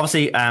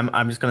 Obviously,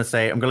 I'm just going to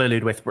say, I'm going to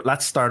allude with,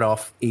 let's start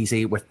off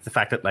easy with the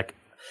fact that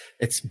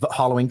it's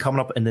Halloween coming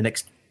up in the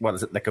next, what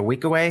is it, like a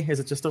week away? Is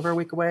it just over a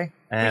week away?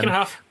 Week and a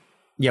half.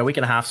 Yeah, week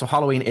and a half. So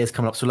Halloween is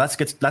coming up. So let's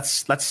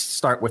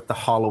start with the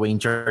Halloween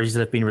jerseys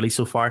that have been released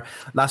so far.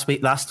 Last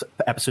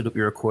episode that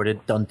we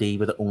recorded, Dundee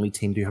were the only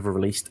team to have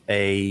released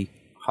a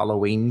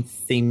Halloween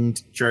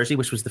themed jersey,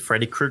 which was the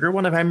Freddy Krueger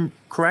one, if I'm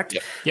correct.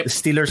 Yep. The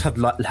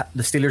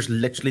Steelers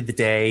literally the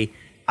day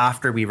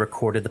after we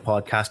recorded the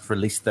podcast,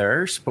 released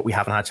theirs, but we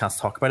haven't had a chance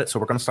to talk about it. So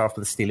we're going to start off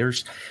with the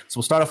Steelers. So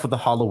we'll start off with the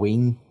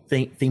Halloween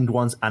themed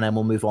ones, and then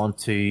we'll move on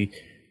to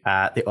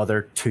the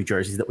other two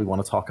jerseys that we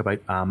want to talk about.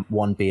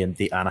 One being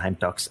the Anaheim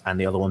Ducks, and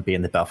the other one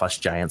being the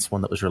Belfast Giants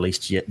one that was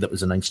released that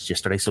was announced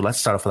yesterday. So let's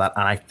start off with that.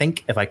 And I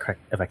think if I click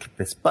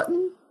this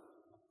button,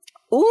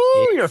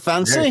 you're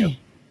fancy.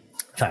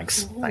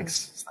 Thanks.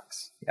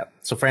 Yeah.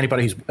 So for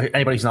anybody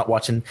who's not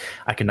watching,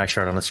 I can now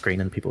share it on the screen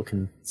and people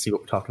can see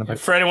what we're talking about.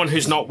 For anyone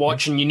who's not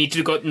watching, you need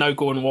to go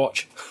and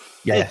watch.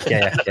 Yeah.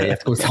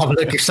 Go have a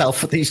look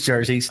yourself at these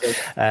jerseys.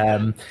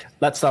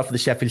 Let's start with the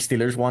Sheffield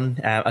Steelers one.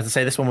 As I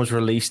say, this one was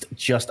released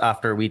just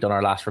after we done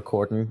our last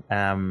recording.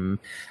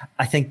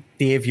 I think,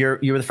 Dave, you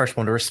were the first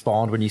one to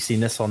respond when you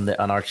seen this on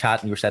our chat,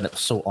 and you were saying it was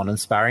so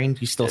uninspiring.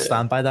 Do you still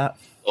stand by that?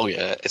 Oh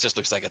yeah, it just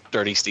looks like a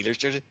dirty Steelers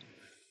jersey.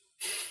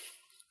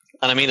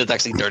 And I mean, it's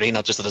actually dirty,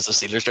 not just that it's a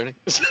Steelers jersey.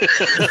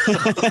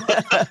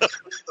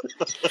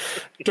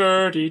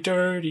 Dirty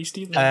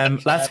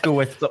Steelers. Let's go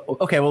with.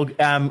 Okay, well,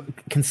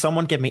 can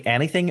someone give me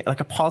anything like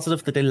a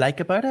positive that they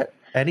like about it?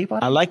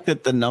 Anybody? I like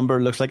that the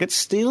number looks like it's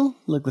steel.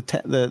 Like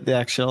the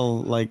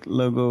actual like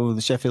logo,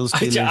 the Sheffield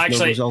Steelers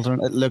logo is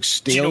alternate. It looks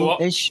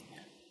steel-ish. Do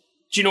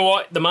you know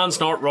what? The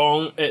man's not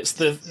wrong. It's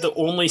the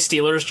only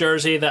Steelers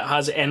jersey that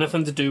has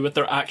anything to do with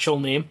their actual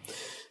name.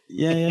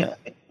 Yeah.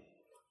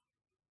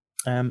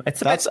 I like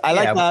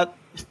that.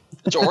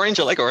 It's orange.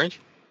 I like orange.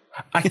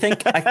 I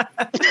think a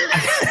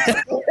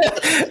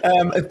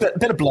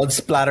bit of blood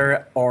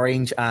splatter,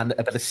 orange, and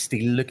a bit of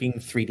steel-looking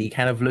 3D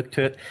kind of look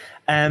to it.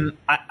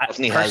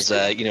 Definitely has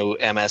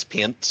MS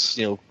Paint,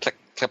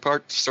 clip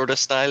art sort of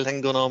style thing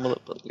going on with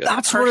it. But, yeah.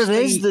 That's what it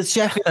is. The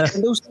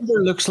Sheffield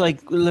looks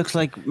like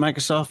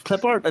Microsoft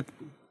clip art.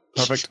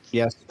 Perfect.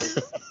 Yes.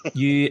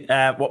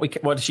 What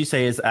did she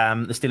say is the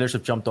Steelers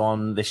have jumped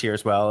on this year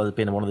as well as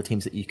being one of the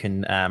teams that you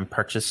can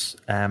purchase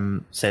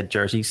said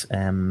jerseys.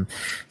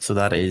 So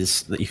that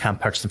is that you can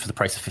purchase them for the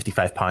price of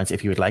 £55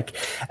 if you would like.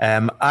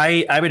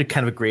 I would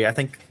kind of agree. I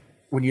think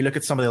when you look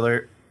at some of the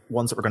other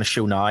ones that we're going to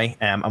show now,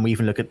 and we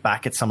even look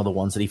back at some of the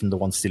ones that even the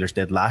ones Steelers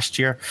did last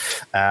year,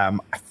 I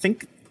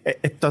think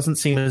it doesn't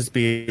seem as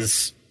big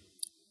as.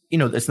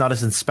 It's not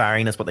as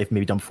inspiring as what they've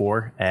maybe done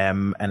before,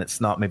 and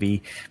it's not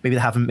maybe they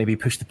haven't maybe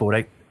pushed the boat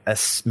out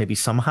as maybe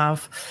some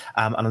have.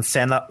 And in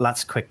saying that,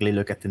 let's quickly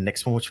look at the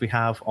next one which we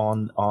have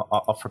on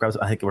for guys.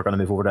 I think we're going to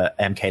move over to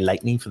MK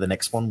Lightning for the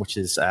next one, which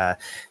is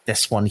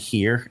this one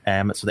here.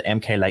 So the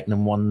MK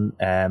Lightning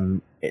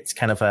one, it's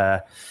kind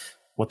of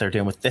what they're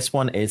doing with this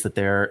one is that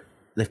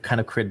they've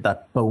kind of created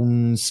that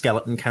bone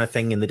skeleton kind of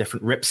thing in the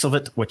different rips of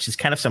it, which is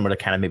kind of similar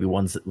to kind of maybe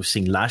ones that we've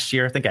seen last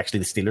year. I think actually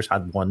the Steelers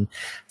had one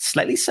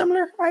slightly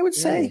similar, I would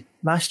say,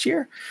 last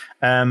year.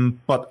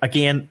 But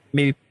again,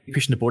 maybe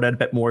pushing the boat out a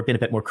bit more, being a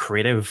bit more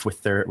creative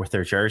with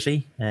their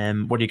jersey.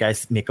 What do you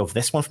guys make of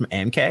this one from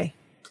MK?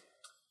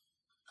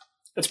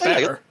 It's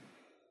better.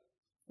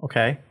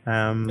 Okay.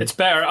 It's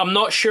better. I'm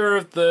not sure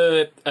of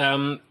the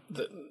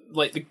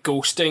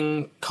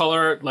ghosting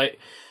color. Like,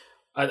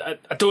 I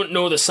don't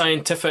know the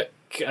scientific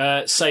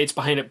sides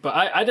behind it, but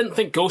I didn't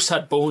think ghosts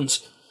had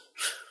bones.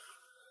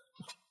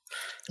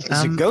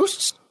 Is it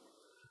ghosts?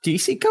 Do you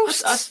see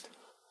ghosts?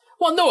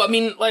 Well, no, I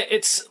mean, like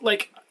it's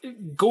like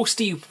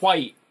ghosty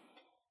white,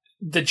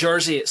 the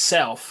jersey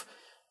itself,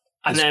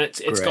 and then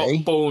it's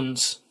got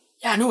bones.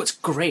 Yeah, I know it's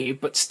grey,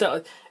 but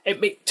still,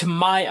 to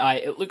my eye,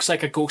 it looks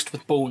like a ghost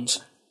with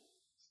bones.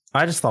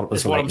 I just thought it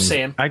was what I'm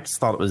saying. I just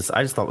thought it was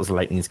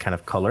Lightning's kind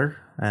of color.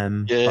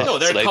 No,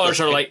 their colours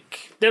are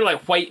they're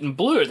like white and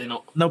blue, are they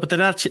not? No, but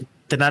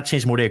did not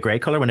change more to a grey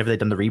colour whenever they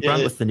done the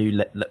rebrand with the new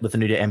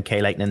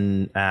MK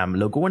Lightning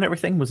logo and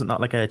everything? Was it not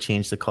like a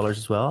change the colours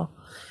as well?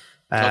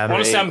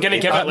 Honestly, I'm going to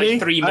give it like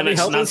 3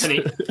 minutes, and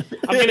Anthony.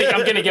 I'm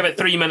going to give it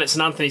 3 minutes,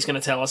 and Anthony's going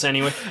to tell us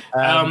anyway.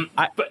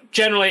 But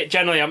generally,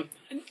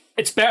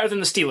 it's better than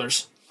the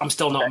Steelers. I'm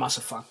still not a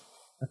massive fan.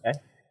 Okay.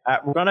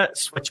 We're going to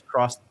switch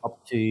across up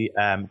to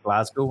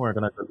Glasgow. We're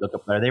going to look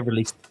up there. They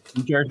released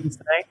 2 jerseys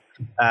today.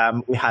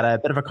 We had a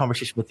bit of a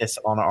conversation with this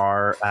on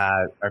our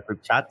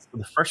group chat. So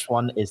the first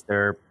one is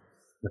their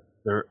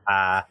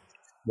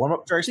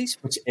warm-up jerseys,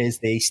 which is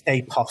the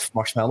Stay Puft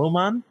Marshmallow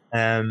Man,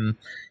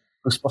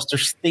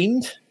 Ghostbusters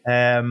themed.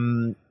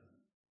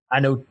 I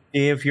know,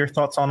 Dave, your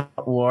thoughts on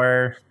it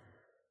were...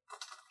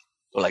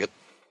 I like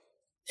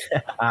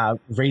it.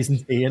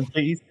 Reasons being,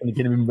 please. Can you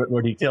give me a bit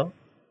more detail?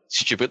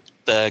 Stupid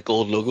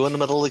gold logo in the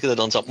middle. They could have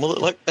done something with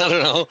it. Like, I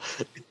don't know.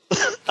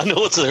 I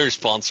know it's their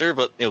sponsor,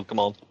 but come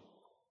on,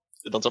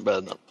 they've done something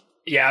better than that.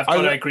 Yeah, I've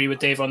got to agree with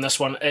Dave on this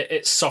one.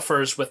 It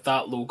suffers with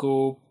that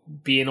logo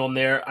being on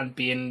there and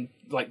being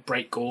like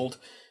bright gold.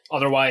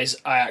 Otherwise,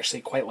 I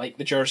actually quite like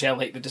the jersey. I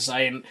like the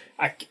design.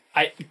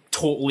 I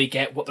totally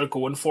get what they're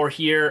going for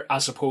here,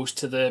 as opposed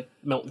to the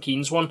Milton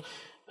Keynes one.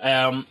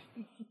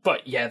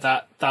 But yeah,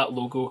 that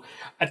logo.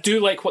 I do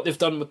like what they've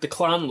done with the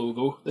Clan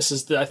logo. This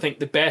is, I think,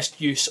 the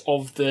best use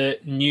of the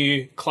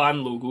new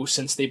Clan logo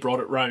since they brought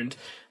it round.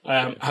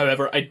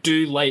 However, I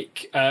do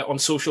like, on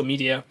social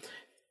media,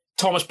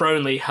 Thomas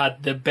Brownlee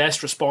had the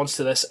best response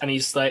to this, and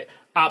he's like,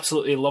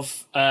 absolutely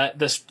love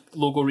this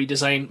logo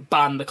redesign.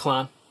 Ban the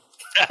clan.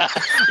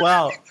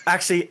 Well,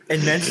 actually,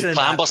 in mentioning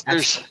Clan that,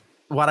 busters.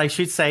 what I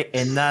should say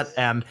in that,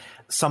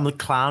 some of the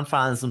clan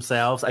fans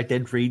themselves, I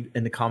did read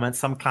in the comments,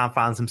 some clan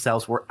fans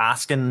themselves were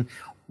asking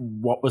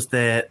what was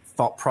the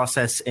thought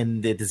process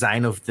in the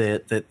design of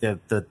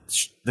the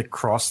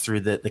cross through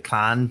the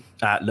clan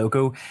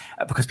logo,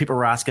 because people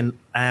were asking,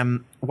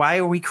 why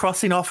are we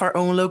crossing off our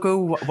own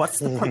logo? What's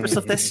the purpose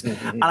of this?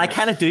 And I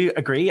kind of do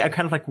agree. I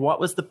kind of like, what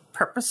was the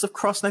purpose of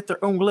crossing out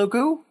their own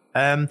logo?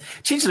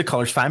 Changing the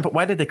color's fine, but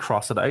why did they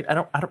cross it out? I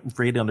don't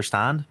really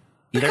understand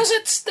either. Because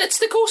it's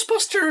the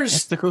Ghostbusters.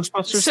 It's the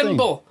Ghostbusters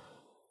symbol. Thing.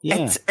 Yeah,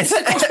 It's the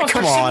Ghostbusters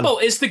Come on. symbol.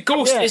 Is the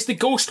ghost? Is the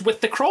ghost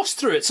with the cross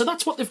through it? So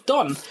that's what they've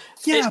done.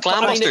 Yeah, but,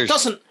 I mean, Clanbusters. it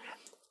doesn't.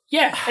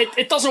 Yeah,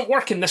 it doesn't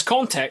work in this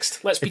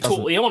context. Let's be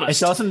totally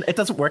honest. It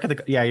doesn't work.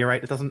 Yeah, you're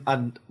right. It doesn't.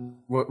 And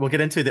we'll get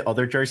into the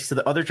other jersey. So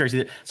the other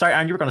jersey. Sorry,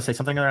 Aaron, you were going to say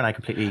something there, and I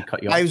completely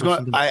cut you off. I was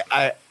going.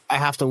 I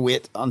have to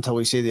wait until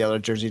we see the other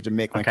jersey to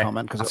make my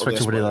comment because I'll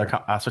switch over to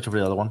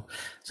the other one.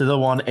 So the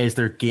other one is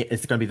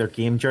it's going to be their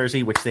game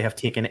jersey, which they have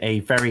taken a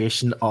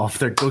variation of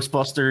their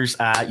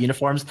Ghostbusters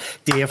uniforms.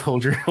 Dave,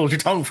 hold your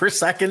tongue for a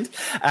second.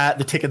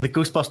 They've taken the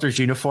Ghostbusters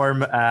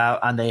uniform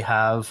and they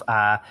have.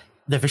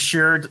 They've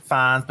assured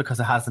fans, because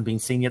it hasn't been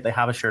seen yet, they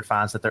have assured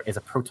fans that there is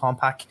a proton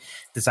pack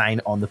design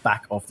on the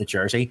back of the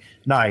jersey.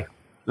 Now,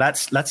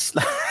 let's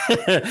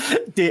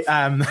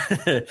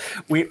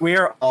we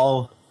are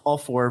all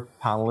four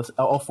panelists,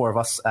 all four of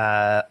us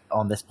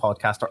on this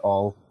podcast are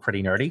all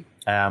pretty nerdy.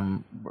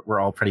 We're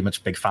all pretty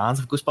much big fans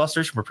of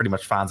Ghostbusters. We're pretty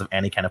much fans of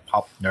any kind of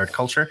pop nerd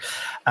culture.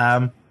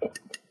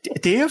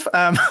 Dave,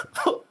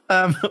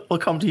 we'll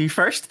come to you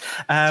first.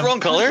 Wrong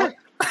color.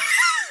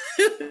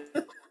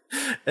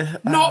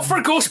 Not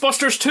for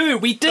Ghostbusters 2.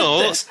 We did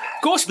this. The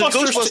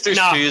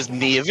Ghostbusters 2 is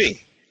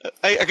navy.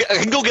 I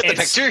can go get the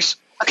pictures.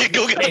 I can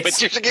go get the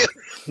pictures again.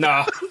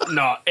 No,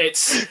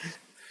 it's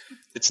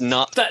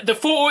not. the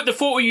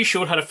photo you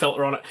showed had a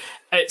filter on it.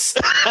 It's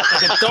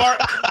like a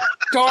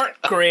dark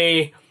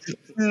grey.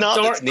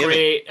 Dark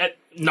grey. That's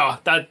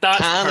tan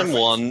perfect. in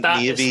one,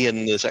 navy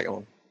in the second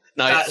one.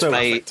 Now,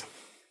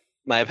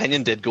 my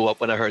opinion did go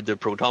up when I heard the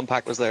proton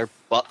pack was there,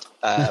 but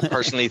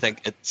personally think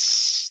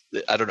it's,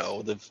 I don't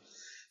know, they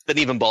didn't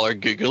even bother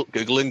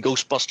googling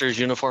Ghostbusters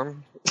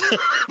uniform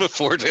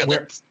before doing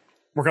it.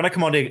 We're going to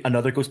come on to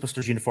another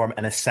Ghostbusters uniform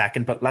in a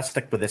second, but let's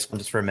stick with this one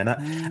just for a minute.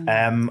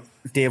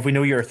 Dave, we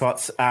know your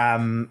thoughts.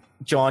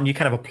 John, you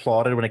kind of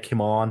applauded when it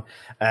came on.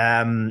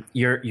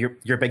 You're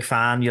a big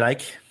fan, you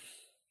like?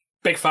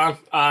 Big fan.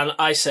 And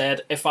I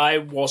said if I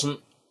wasn't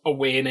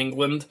away in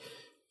England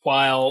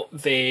while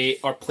they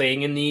are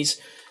playing in these,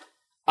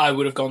 I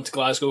would have gone to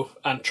Glasgow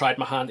and tried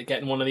my hand at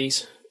getting one of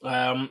these.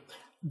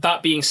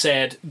 That being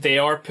said,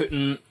 they're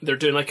doing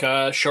like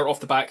a shirt off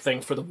the back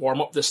thing for the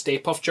warm-up, the Stay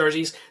Puft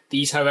jerseys.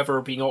 These, however,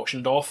 are being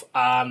auctioned off,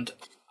 and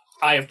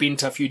I have been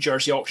to a few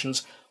jersey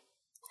auctions.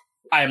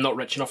 I am not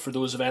rich enough for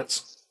those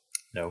events.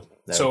 No.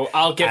 So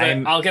I'll give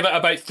it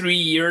about 3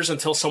 years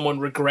until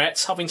someone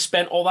regrets having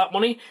spent all that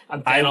money,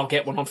 and then I'll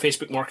get one on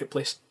Facebook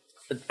Marketplace.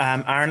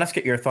 Aaron, let's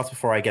get your thoughts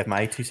before I give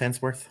my 2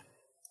 cents worth.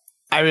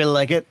 I really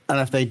like it, and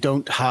if they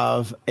don't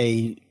have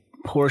a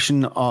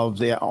portion of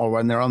or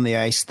when they're on the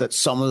ice, that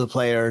some of the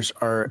players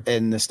are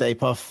in the Stay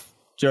Puft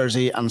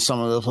jersey and some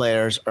of the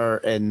players are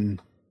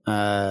in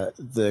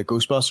the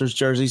Ghostbusters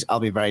jerseys, I'll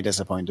be very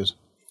disappointed.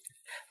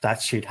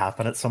 That should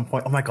happen at some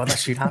point. Oh my god, that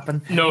should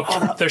happen. No,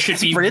 there should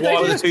be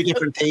one. 2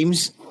 different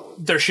teams.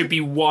 There should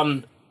be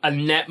one. A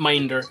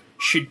netminder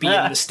should be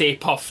in the Stay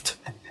Puft.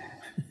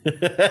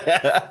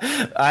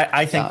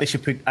 I think they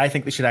should put. I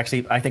think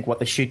what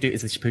they should do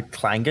is they should put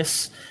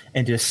Clangus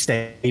into a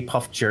Stay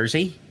Puft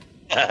jersey.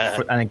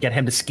 And get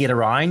him to skate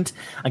around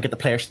and get the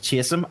players to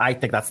chase him. I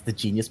think that's the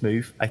genius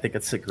move. I think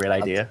it's a great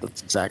idea.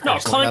 That's exactly. No,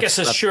 Clangus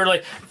is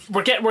surely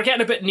we're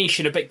getting a bit niche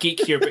and a bit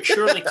geek here, but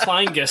surely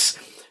Clangus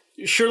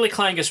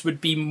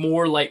would be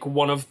more like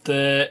one of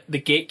the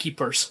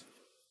gatekeepers.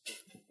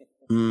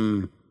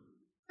 Yeah,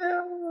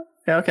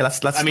 okay. Let's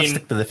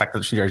stick to the fact that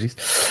it's jerseys.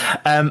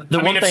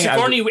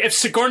 If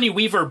Sigourney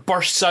Weaver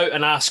bursts out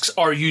and asks,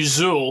 "Are you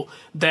Zool?"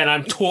 then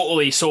I'm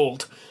totally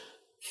sold.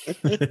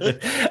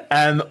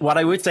 What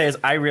I would say is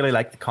I really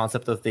like the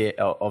concept of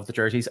the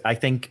jerseys. I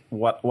think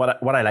what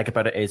I like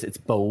about it is it's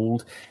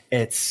bold.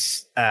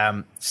 It's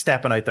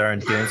stepping out there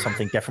and doing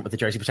something different with the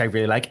jersey, which I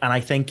really like. And I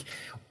think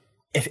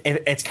if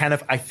it's kind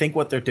of, I think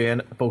what they're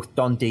doing, both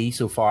Dundee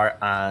so far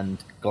and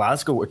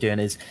Glasgow are doing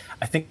is,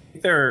 I think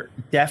they're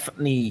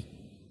definitely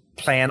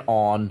playing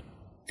on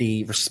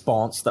the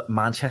response that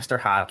Manchester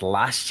had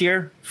last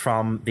year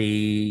from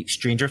the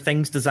Stranger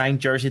Things designed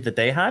jersey that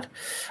they had.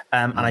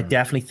 And I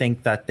definitely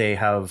think that they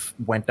have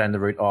went down the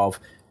route of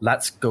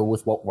let's go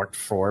with what worked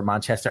for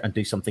Manchester and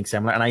do something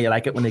similar. And I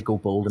like it when they go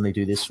bold and they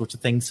do this sorts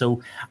of things.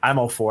 So I'm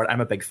all for it.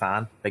 I'm a big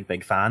fan,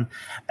 big fan.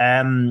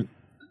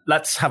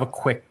 Let's have a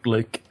quick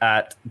look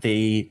at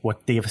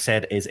what Dave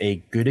said is a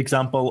good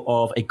example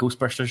of a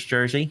Ghostbusters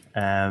jersey.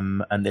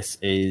 And this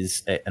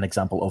is an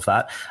example of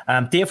that.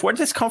 Dave, where did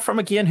this come from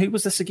again? Who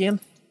was this again?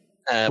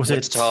 Was it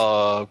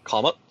Wichita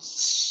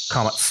Comets?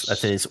 Comets?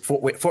 That is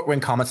Fort Wayne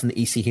Comets in the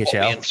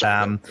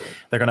ECHL.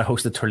 They're going to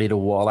host the Toledo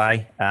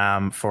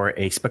Walleye for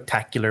a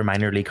spectacular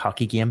minor league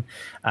hockey game,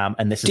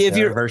 and this is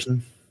their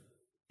version.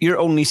 You're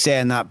only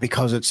saying that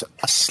because it's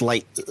a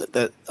slight,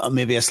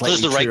 maybe a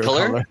slightly the right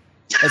color.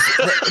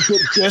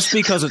 Just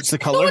because it's the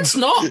color. No, it's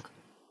not.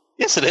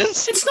 Yes, it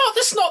is. It's not.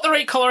 This is not the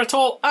right color at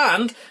all.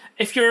 And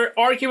if your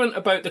argument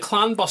about the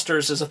Clan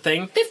Busters is a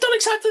thing, they've done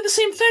exactly the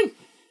same thing.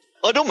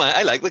 I don't mind.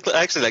 I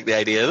actually like the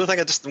idea. I think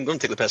I'm going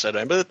to take the piss out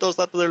of them, but it does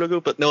that to their logo.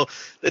 But no,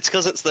 it's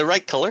because it's the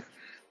right color.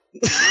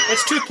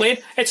 It's too plain.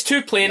 It's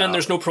too plain, and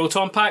there's no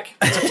proton pack.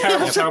 It's a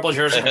terrible, terrible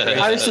jersey.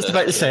 I was just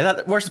about to say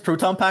that. Where's the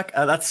proton pack?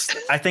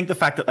 I think the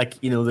fact that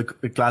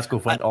the Glasgow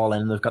went all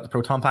in and they've got the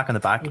proton pack on the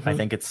back. Mm-hmm. I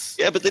think it's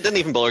but they didn't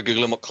even bother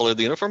googling what color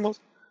the uniform was.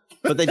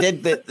 But they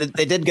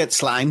did get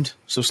slimed.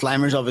 So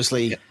Slimers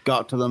obviously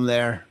got to them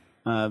there.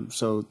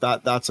 So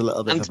that's a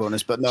little bit of a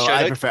bonus. But no,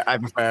 I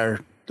prefer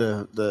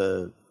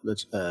the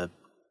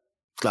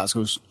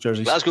Glasgow's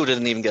jerseys. Glasgow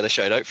didn't even get a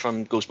shout out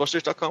from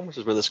Ghostbusters.com, which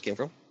is where this came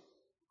from.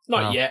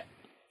 Not yet.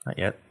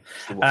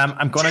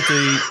 I'm going to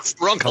do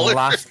wrong color.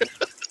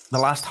 the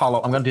last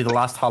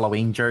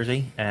Halloween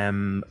jersey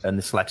in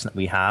the selection that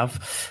we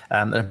have.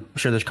 I'm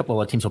sure there's a couple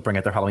of other teams will bring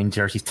out their Halloween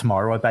jerseys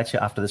tomorrow, I bet you,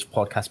 after this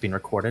podcast being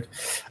recorded.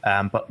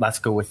 But let's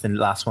go with the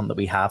last one that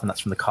we have, and that's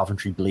from the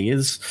Coventry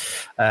Blaze.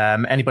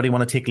 Anybody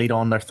want to take lead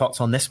on their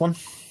thoughts on this one?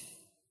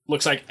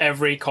 Looks like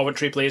every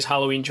Coventry Blaze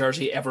Halloween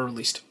jersey ever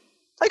released.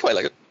 I quite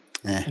like it.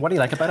 Yeah. What do you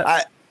like about it?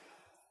 I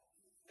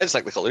just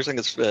like the colours. I think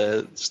it's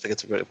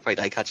a quite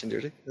eye-catching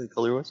jersey, the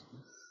colour-wise.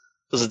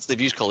 Because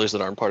they've used colours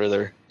that aren't part of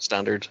their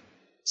standard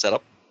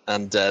setup,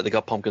 and they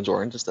got pumpkins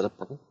orange instead of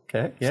purple.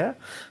 Okay, yeah.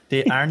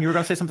 Aaron, you were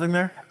going to say something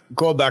there?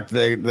 Going back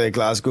to the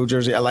Glasgow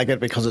jersey, I like it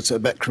because it's a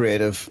bit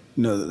creative.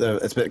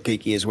 It's a bit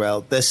geeky as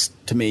well. This,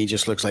 to me,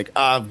 just looks like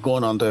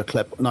going on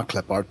to not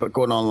clip art, but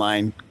going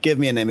online, give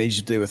me an image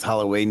to do with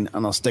Halloween,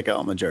 and I'll stick it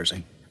on my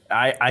jersey.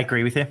 I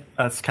agree with you.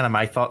 That's kind of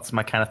my thoughts.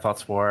 My kind of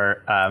thoughts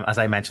were, as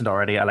I mentioned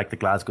already, I like the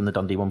Glasgow and the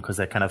Dundee one because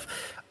they kind of,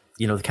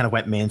 they kind of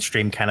went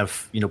mainstream, kind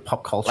of,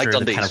 pop culture.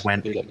 Like they kind of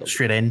went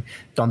straight in.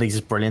 Dundee's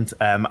is brilliant.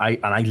 I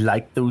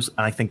like those. And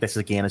I think this is,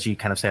 again, as you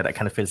kind of said, it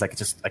kind of feels like it's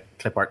just a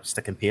clip art,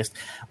 stick and paste,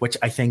 which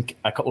I think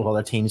a couple of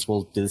other teams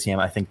will do the same.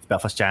 I think the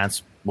Belfast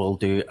Giants will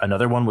do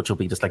another one, which will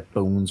be just like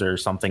bones or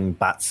something,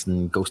 bats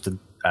and ghosted.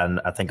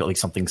 And I think it'll be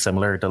something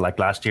similar to like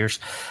last year's.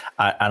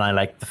 And I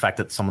like the fact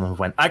that some of them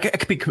went, I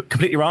could be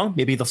completely wrong.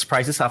 Maybe they'll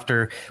surprise us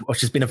after, which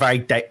has been a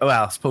very,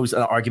 I suppose,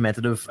 an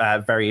argumentative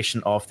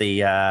variation of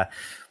the,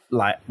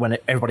 when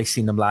everybody's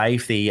seen them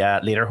live, the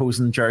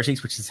Lederhosen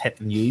jerseys, which is hit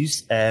the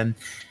news. Some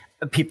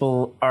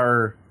people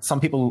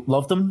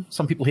love them,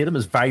 some people hate them.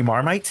 It's very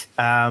Marmite.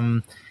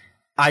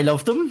 I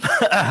love them,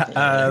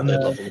 and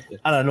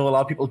I know a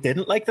lot of people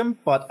didn't like them,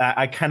 but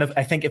I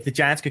think if the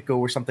Giants could go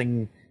with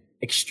something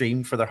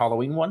extreme for their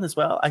Halloween one as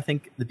well, I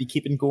think they'd be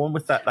keeping going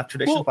with that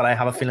tradition. Well, but I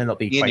have a feeling it'll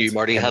be. Me and you,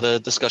 Marty, had a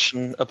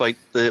discussion about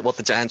what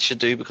the Giants should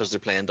do because they're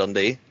playing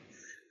Dundee,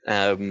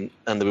 and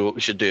we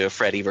should do a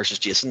Freddy versus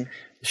Jason.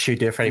 Should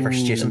do a Freddy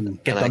versus Jason.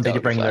 Get Dundee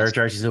to bring their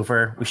jerseys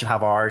over. We should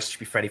have ours. Should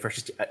be Freddy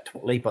versus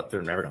totally, but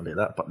they're never going to do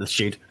that. But they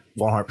should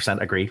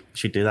 100% agree.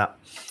 Should do that.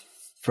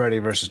 Freddy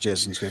versus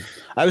Jason's good.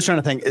 I was trying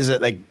to think: is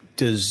it like,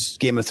 does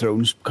Game of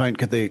Thrones count?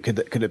 Could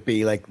it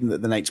be like the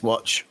Night's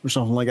Watch or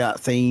something like that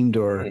themed,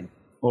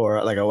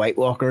 or like a White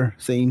Walker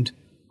themed,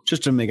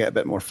 just to make it a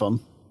bit more fun?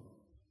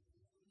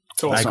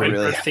 It's also a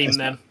winter theme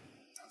then.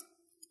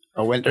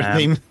 A winter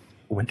theme.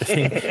 Winter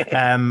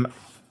theme.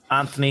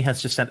 Anthony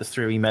has just sent us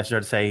through a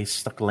message to say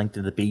stuck a link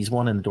to the Bees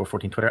one in the Door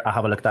 14 Twitter. I'll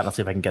have a look at that and I'll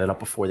see if I can get it up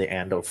before the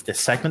end of this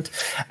segment.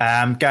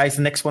 Guys,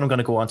 the next one I'm going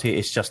to go on to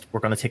is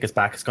we're going to take us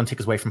back. It's going to take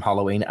us away from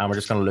Halloween, and we're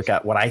just going to look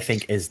at what I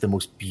think is the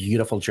most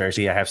beautiful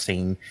jersey I have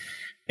seen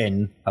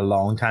in a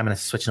long time, and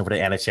it's switching over to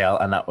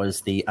NHL, and that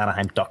was the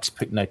Anaheim Ducks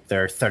putting out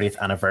their 30th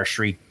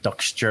anniversary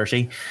Ducks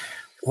jersey.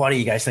 What do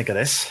you guys think of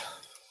this?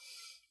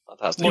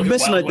 Fantastic. You're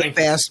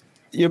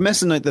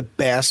missing out the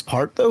best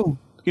part, though.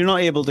 You're not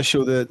able to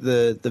show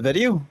the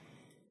video.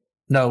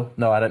 No,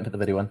 I didn't put the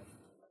video in.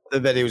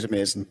 The video was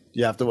amazing.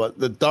 You have to what?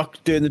 The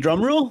duck doing the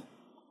drum roll?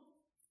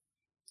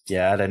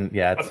 Yeah, I didn't.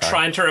 Yeah, I'm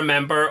trying to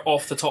remember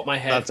off the top of my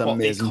head That's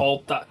amazing. They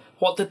called that.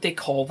 What did they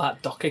call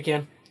that duck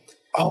again?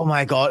 Oh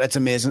my god, it's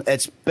amazing!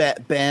 It's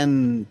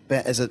Ben.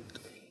 Is it?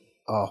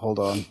 Oh, hold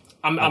on.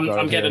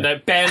 I'm getting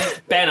it. Ben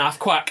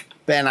Afquack.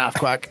 Ben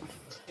Afquack.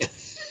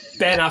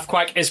 Ben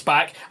Afquack is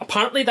back.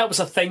 Apparently, that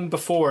was a thing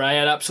before. I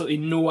had absolutely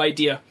no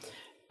idea.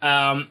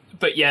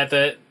 But yeah,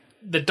 the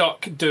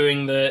duck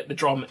doing the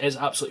drum is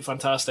absolutely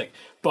fantastic.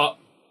 But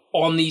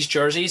on these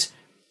jerseys,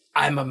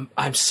 I'm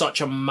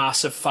such a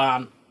massive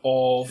fan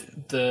of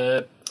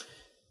the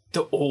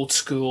old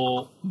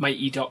school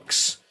Mighty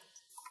Ducks.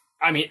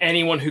 I mean,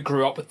 anyone who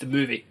grew up with the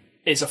movie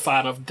is a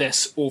fan of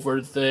this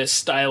over the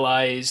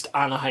stylized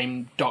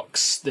Anaheim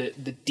Ducks, the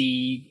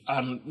D,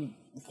 and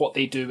what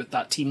they do with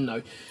that team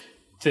now.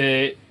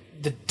 The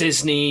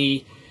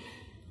Disney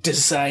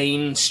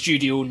design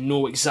studio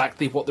know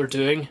exactly what they're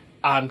doing,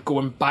 and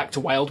going back to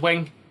Wild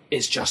Wing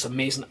is just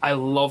amazing. I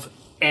love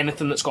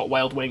anything that's got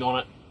Wild Wing on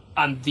it,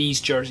 and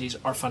these jerseys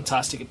are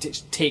fantastic.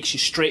 It takes you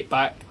straight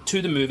back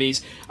to the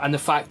movies, and the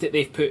fact that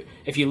they've put,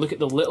 if you look at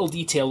the little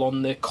detail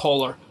on the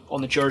collar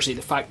on the jersey,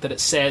 the fact that it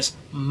says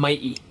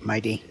Mighty.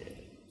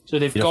 So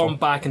they've gone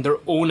back and they're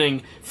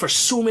owning, for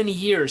so many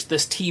years,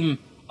 this team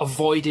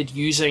avoided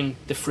using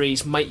the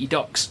phrase Mighty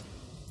Ducks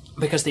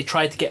because they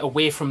tried to get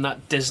away from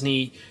that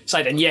Disney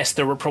side. And yes,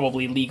 there were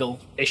probably legal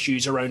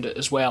issues around it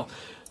as well.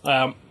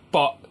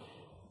 But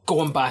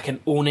going back and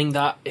owning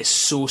that is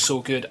so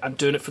good. And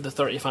doing it for the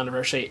 30th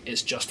anniversary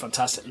is just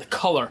fantastic. And the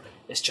colour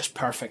is just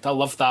perfect. I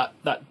love that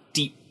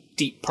deep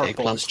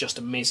purple. It's just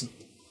amazing.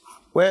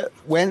 Well,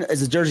 when is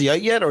the jersey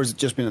out yet, or has it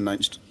just been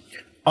announced?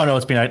 Oh no,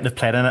 it's been out. They've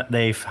played in it.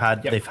 They've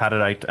had it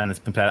out, and it's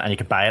been played, and you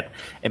can buy it.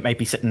 It might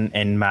be sitting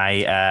in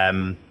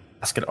my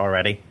basket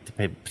already to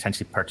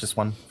potentially purchase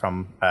one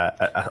from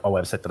a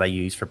website that I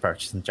use for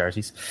purchasing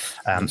jerseys.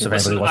 So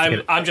if anybody wants to get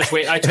it, I'm just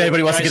waiting. If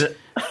anybody wants to get it,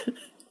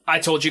 I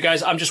told you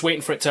guys, I'm just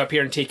waiting for it to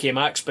appear in TK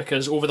Maxx,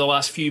 because over the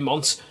last few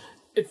months,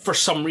 for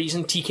some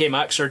reason, TK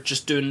Maxx are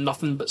just doing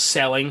nothing but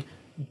selling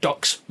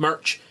Ducks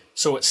merch.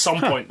 So at some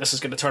point, this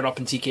is going to turn up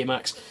in TK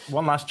Maxx.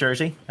 One last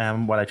jersey,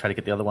 while I try to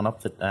get the other one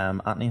up that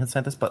Anthony had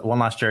sent us, but one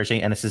last jersey,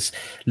 and this is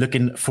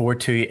looking forward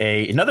to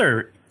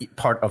another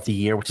part of the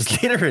year, which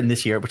is later in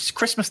this year, which is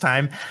Christmas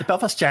time. The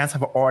Belfast Giants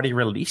have already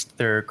released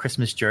their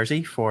Christmas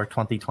jersey for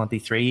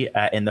 2023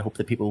 in the hope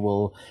that people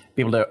will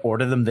be able to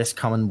order them this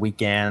coming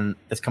weekend,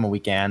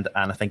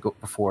 and I think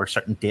before a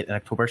certain date in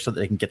October, so that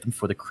they can get them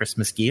for the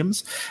Christmas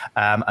games.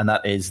 And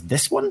that is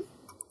this one.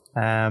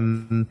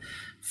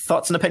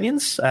 Thoughts and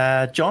opinions?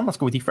 John, let's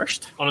go with you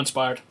first.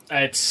 Uninspired.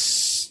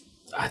 It's,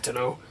 I don't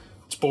know,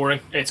 it's boring.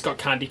 It's got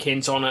candy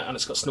canes on it and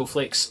it's got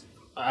snowflakes.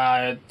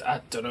 I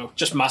don't know,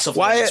 just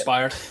massively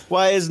uninspired.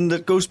 Why isn't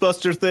it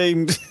Ghostbuster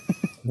themed?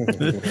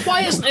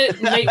 Why isn't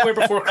it Nightmare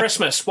Before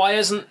Christmas? Why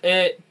isn't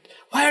it,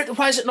 why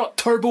is it not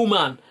Turbo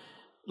Man?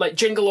 Like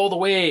Jingle All the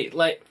Way?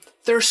 Like,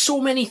 there are so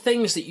many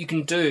things that you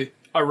can do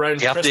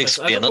around you have Christmas.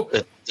 to explain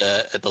it.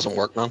 It doesn't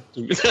work, man.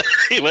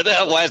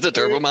 Why is the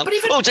Turbo Man?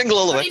 Jingle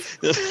all the way.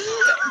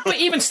 But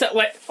even still,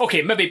 like,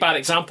 okay, maybe bad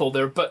example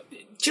there, but do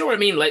you know what I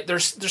mean? Like,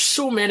 there's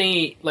so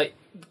many like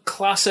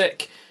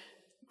classic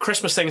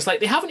Christmas things. Like,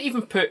 they haven't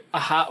even put a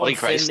hat on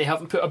Finn. They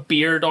haven't put a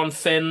beard on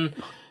Finn.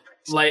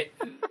 Like,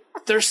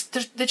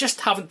 they just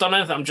haven't done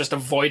anything. I'm just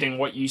avoiding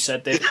what you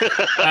said there.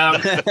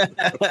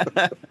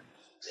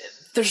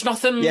 There's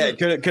nothing. Yeah,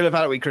 could have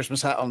had a wee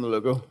Christmas hat on the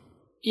logo.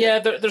 Yeah,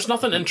 there's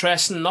nothing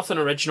interesting, nothing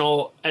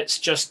original. It's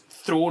just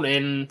thrown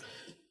in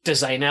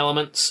design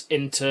elements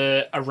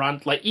into a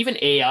rant. Like, even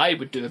AI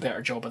would do a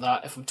better job of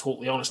that, if I'm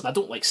totally honest. And I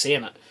don't like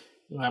saying it,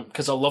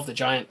 because I love the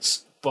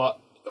Giants, but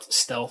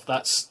still,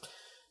 that's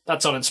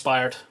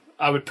uninspired.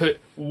 I would put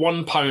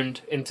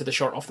 £1 into the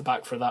shirt off the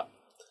back for that.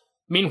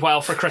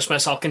 Meanwhile, for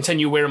Christmas, I'll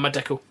continue wearing my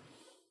Dicko.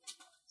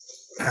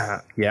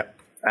 Yeah.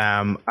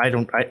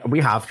 We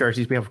have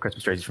jerseys. We have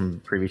Christmas jerseys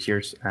from previous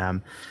years,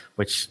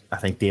 which I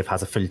think Dave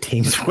has a full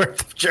team's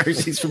worth of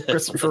jerseys from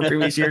Christmas from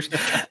previous years.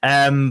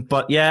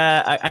 But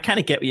yeah, I kind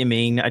of get what you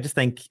mean. I just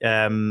think,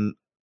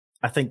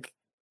 I think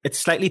it's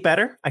slightly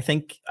better. I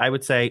think I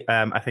would say,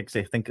 I think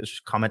it's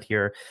just a comment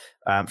here.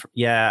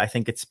 I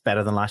think it's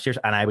better than last year's,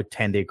 and I would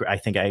tend to agree. I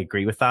think I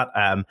agree with that.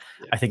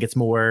 I think it's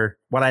more,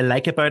 what I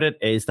like about it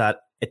is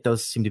that it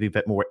does seem to be a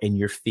bit more in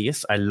your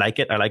face. I like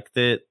it. I like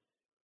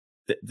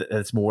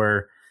it's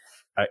more,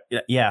 I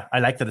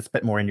like that it's a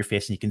bit more in your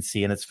face and you can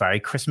see, and it's very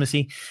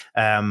Christmassy.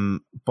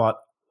 But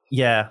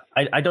yeah,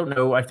 I don't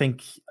know. I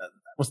think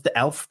was the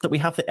elf that we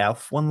have the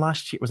elf one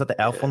last year. Was that the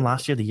elf one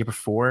last year, the year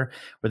before,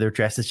 where they were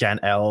dressed as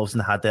giant elves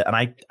and had and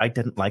I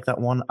didn't like that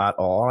one at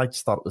all. I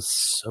just thought it was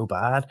so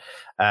bad.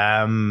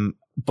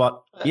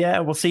 But yeah,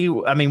 we'll see.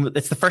 I mean,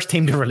 it's the first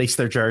team to release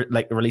their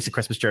release a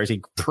Christmas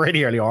jersey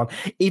pretty early on,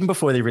 even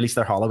before they release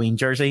their Halloween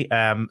jersey.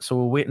 So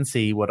we'll wait and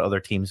see what other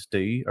teams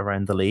do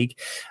around the league.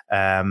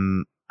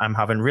 I'm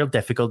having real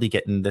difficulty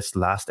getting this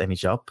last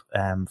image up.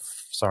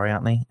 Sorry,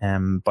 Anthony.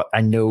 But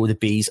I know the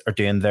Bees are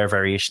doing their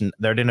variation.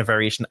 They're doing a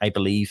variation, I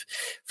believe,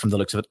 from the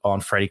looks of it, on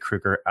Freddy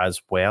Krueger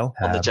as well.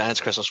 On the Giants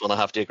Christmas one, I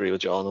have to agree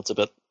with John. It's a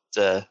bit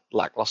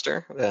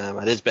lackluster.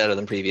 It is better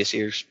than previous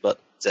years, but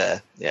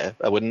I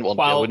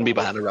wouldn't be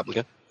behind a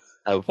replica.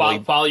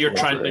 While you're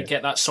trying to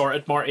get that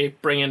sorted, Marty,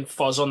 bring in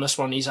Fuzz on this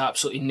one. He's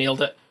absolutely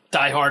nailed it.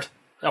 Die Hard,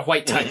 a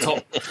white tank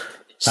top.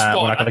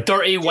 A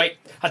dirty white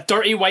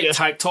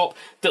tank top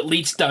that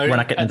leads down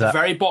at the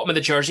very bottom of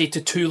the jersey to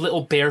two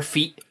little bare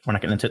feet. We're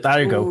not getting into it.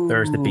 There you go.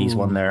 There's the Bees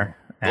one there.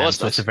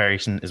 So it's a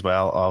variation as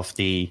well of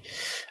the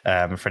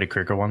Freddy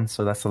Krueger one.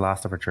 So that's the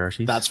last of our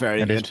jerseys. That's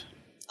very good.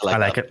 I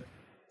like it.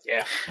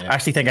 Yeah. I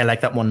actually think I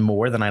like that one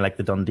more than I like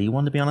the Dundee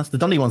one, to be honest. The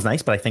Dundee one's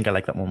nice, but I think I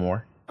like that one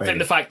more. I think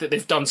the fact that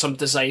they've done some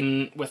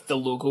design with the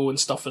logo and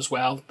stuff as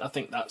well, I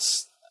think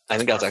that's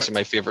actually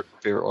my favorite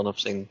one I've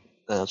seen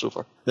so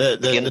far.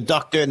 The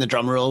duck doing the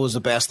drum roll was the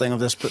best thing of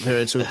this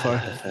period so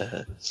far.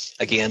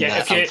 Again,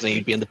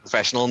 Anthony being the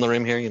professional in the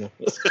room here, you know.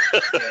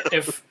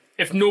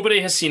 If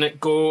nobody has seen it,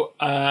 go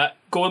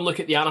go and look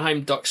at the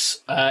Anaheim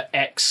Ducks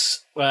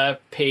X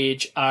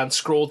page and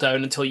scroll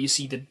down until you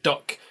see the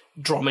duck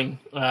drumming,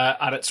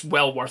 and it's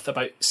well worth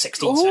about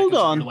 16 seconds of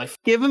your life.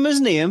 Give him his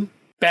name.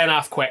 Ben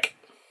Affleck.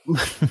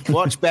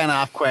 Watch Ben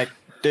Affleck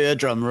do a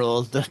drum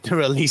roll to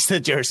release the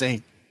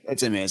jersey.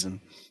 It's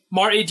amazing.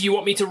 Marty, do you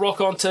want me to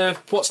rock on to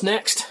what's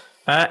next?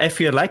 If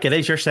you'd like, it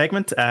is your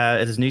segment.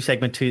 It is a new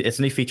segment it's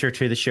a new feature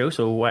to the show.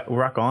 So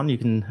rock on. You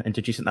can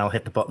introduce it and I'll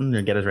hit the button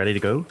and get us ready to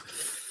go.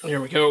 Here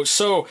we go.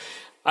 So,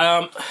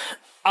 in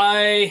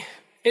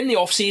the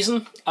off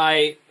season,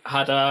 I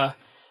had a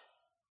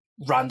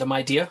random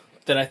idea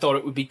that I thought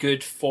it would be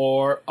good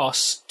for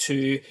us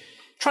to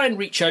try and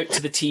reach out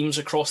to the teams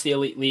across the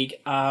Elite League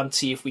and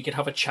see if we could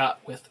have a chat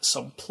with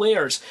some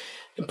players.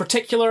 In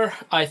particular,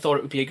 I thought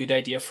it would be a good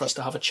idea for us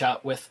to have a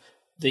chat with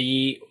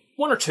the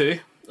one or two,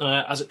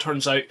 as it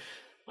turns out,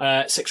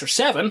 6 or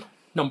 7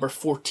 number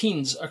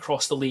 14s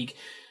across the league.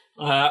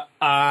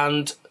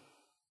 And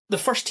the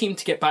first team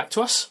to get back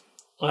to us,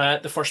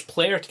 the first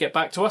player to get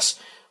back to us,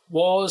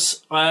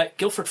 was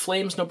Guildford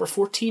Flames number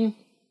 14,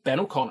 Ben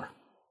O'Connor.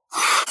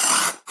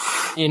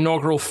 The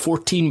inaugural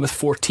 14 with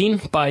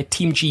 14 by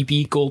Team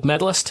GB gold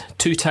medalist,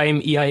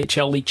 2-time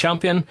EIHL League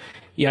champion,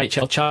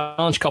 EIHL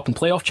Challenge Cup and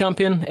Playoff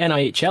champion,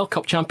 NIHL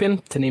Cup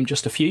champion, to name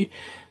just a few,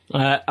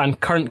 and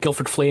current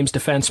Guildford Flames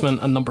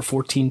defenseman and number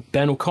 14,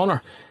 Ben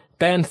O'Connor.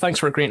 Ben, thanks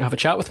for agreeing to have a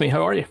chat with me.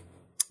 How are you?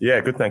 Yeah,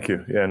 good, thank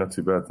you. Yeah, not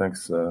too bad.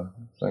 Thanks a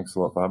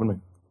lot for having me.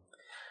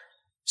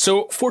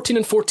 So 14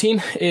 and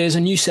 14 is a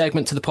new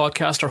segment to the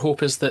podcast. Our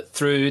hope is that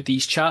through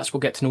these chats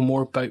we'll get to know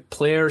more about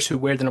players who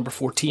wear the number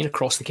 14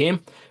 across the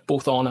game,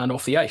 both on and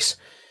off the ice,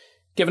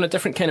 giving a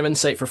different kind of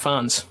insight for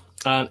fans.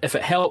 And if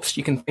it helps,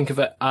 you can think of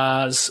it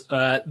as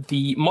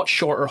the much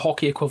shorter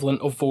hockey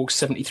equivalent of Vogue's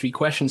 73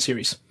 question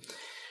series.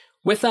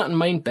 With that in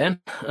mind, Ben,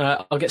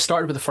 I'll get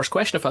started with the first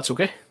question, if that's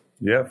okay.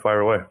 Yeah,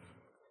 fire away.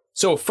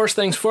 So first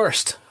things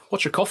first,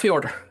 what's your coffee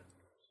order?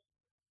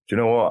 Do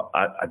you know what?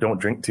 I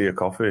don't drink tea or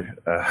coffee.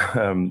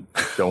 I'm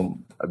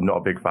not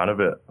a big fan of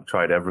it. I've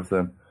tried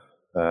everything.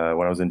 When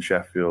I was in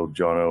Sheffield,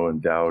 Jono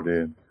and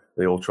Dowdy,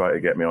 they all try to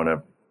get me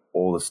on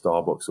all the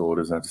Starbucks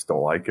orders, and I just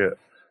don't like it.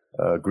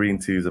 Green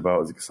tea is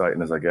about as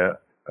exciting as I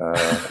get.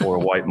 Or a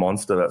white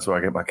Monster, that's where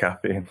I get my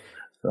caffeine.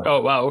 So,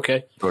 oh, wow,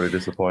 okay. Very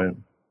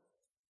disappointing.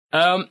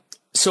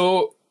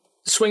 So,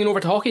 swinging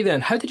over to hockey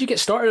then. How did you get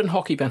started in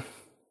hockey, Ben?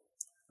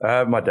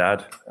 My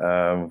dad.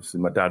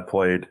 My dad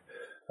played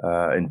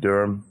in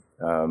Durham.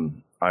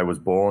 I was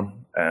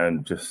born,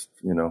 and just,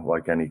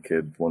 like any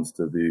kid wants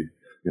to be,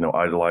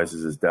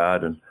 idolizes his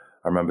dad. And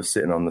I remember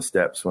sitting on the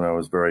steps when I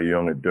was very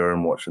young at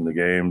Durham watching the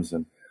games,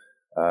 and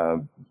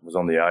was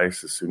on the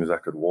ice as soon as I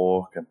could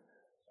walk, and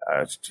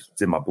it's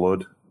just in my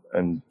blood,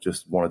 and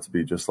just wanted to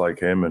be just like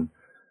him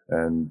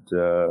and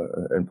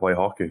play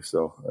hockey.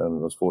 So I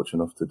was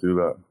fortunate enough to do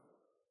that.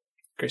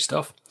 Great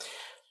stuff.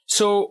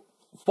 So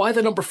why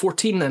the number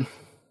 14 then?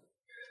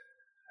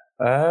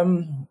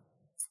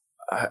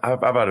 I've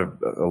had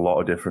a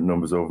lot of different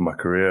numbers over my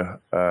career.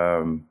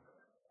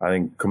 I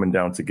think coming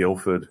down to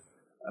Guildford,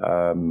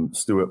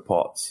 Stuart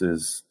Potts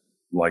is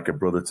like a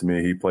brother to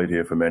me. He played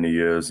here for many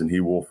years, and he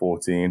wore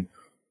 14.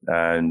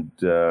 And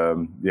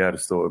I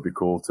just thought it'd be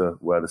cool to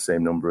wear the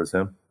same number as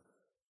him.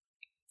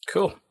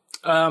 Cool.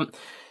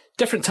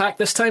 Different tack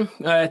this time.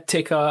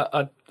 Take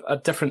a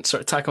different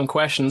sort of tack on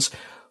questions.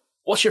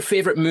 What's your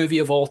favourite movie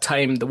of all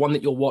time? The one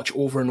that you'll watch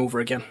over and over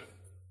again?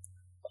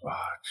 Oh,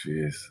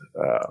 jeez.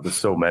 There's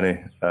so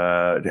many.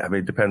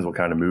 It depends what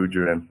kind of mood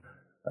you're in.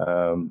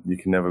 You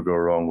can never go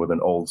wrong with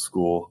an old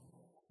school,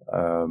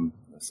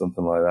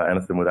 something like that.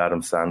 Anything with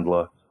Adam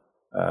Sandler.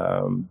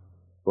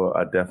 But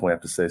I definitely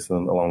have to say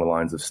something along the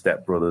lines of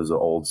Step Brothers or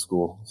Old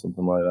School,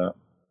 something like that.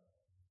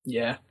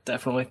 Yeah,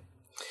 definitely.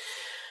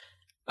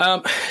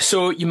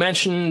 So you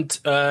mentioned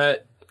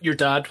your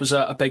dad was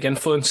a big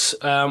influence,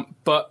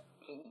 but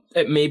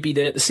it may be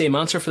the same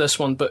answer for this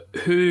one, but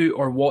who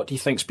or what do you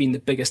think's been the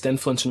biggest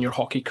influence in your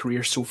hockey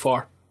career so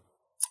far?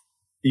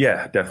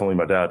 Yeah, definitely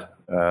my dad.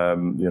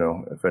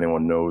 If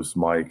anyone knows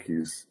Mike,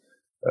 he's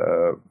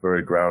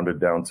very grounded,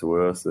 down to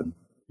earth, and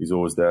he's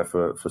always there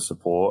for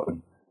support.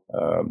 And,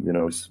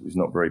 he's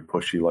not very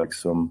pushy like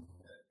some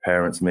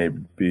parents may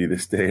be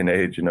this day and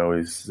age.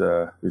 He's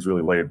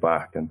really laid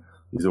back, and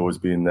he's always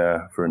been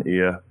there for an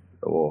ear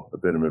or a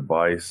bit of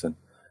advice. And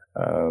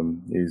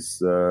he's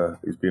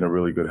been a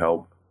really good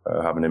help.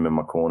 Having him in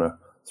my corner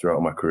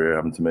throughout my career,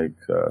 having to make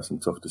some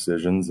tough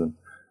decisions, and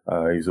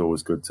he's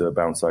always good to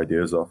bounce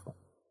ideas off.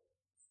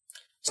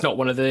 It's not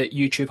one of the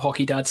YouTube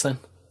hockey dads then?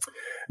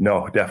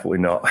 No, definitely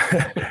not.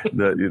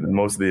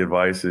 Most of the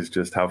advice is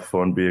just have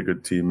fun, be a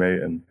good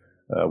teammate, and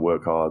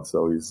work hard.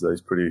 So he's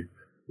pretty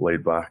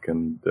laid back,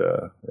 and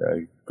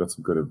he got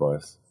some good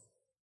advice.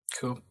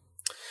 Cool.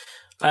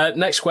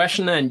 Next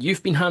question then.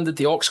 You've been handed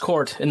the aux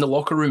cord in the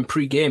locker room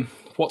pre-game.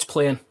 What's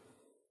playing?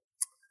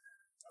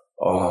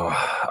 Oh,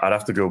 I'd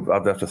have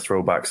to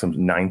throw back some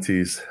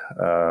 90s,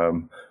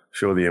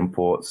 show the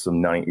imports,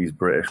 some 90s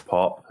British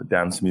pop,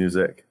 dance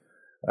music.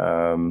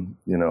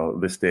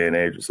 This day and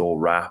age, it's all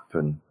rap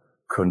and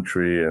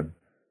country, and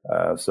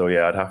So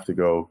yeah, I'd have to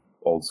go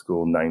old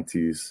school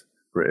 90s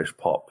British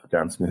pop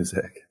dance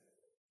music.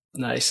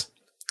 Nice.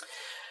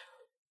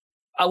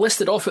 I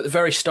listed off at the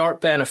very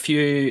start, Ben, a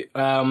few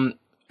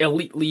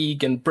Elite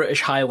League and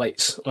British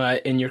highlights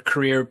in your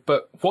career,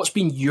 but what's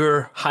been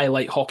your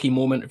highlight hockey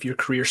moment of your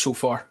career so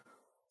far?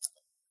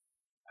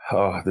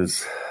 Oh,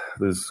 there's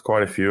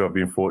quite a few. I've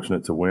been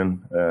fortunate to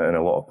win in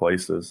a lot of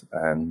places,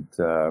 and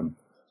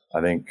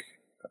I think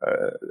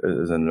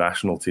as a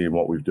national team,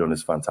 what we've done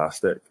is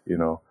fantastic. You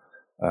know,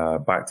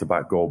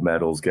 back-to-back gold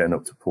medals, getting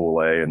up to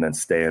Pool A, and then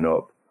staying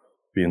up,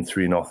 being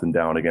 3-0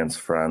 down against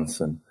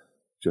France, and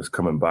just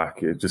coming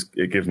back. It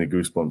gives me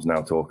goosebumps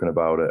now talking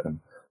about it.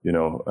 And you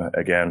know,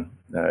 again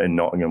in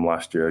Nottingham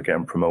last year,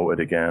 getting promoted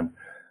again.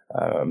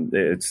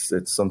 It's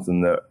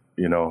something that,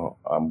 you know,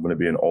 I'm going to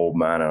be an old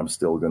man and I'm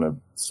still going to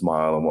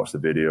smile and watch the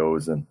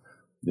videos and,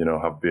 you know,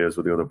 have beers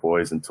with the other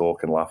boys and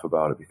talk and laugh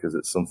about it, because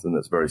it's something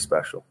that's very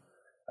special.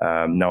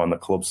 Now on the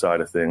club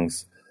side of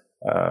things,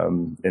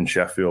 in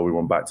Sheffield, we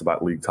won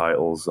back-to-back league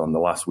titles on the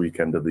last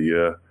weekend of the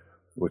year,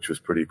 which was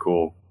pretty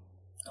cool.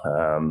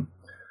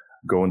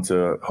 Going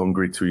to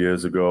Hungary 2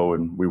 years ago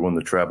and we won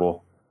the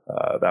treble.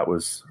 That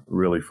was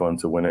really fun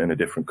to win it in a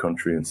different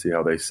country and see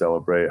how they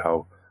celebrate,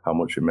 how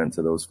much it meant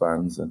to those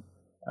fans. And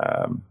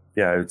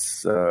yeah,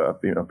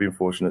 I've been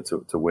fortunate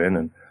to win,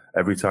 and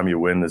every time you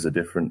win, there's a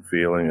different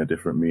feeling, a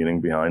different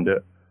meaning behind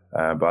it.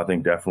 But I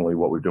think definitely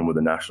what we've done with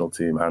the national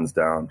team, hands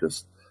down,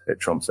 just it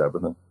trumps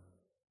everything.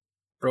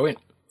 Brilliant.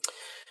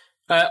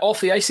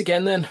 Off the ice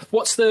again then,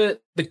 what's the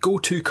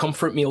go-to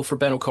comfort meal for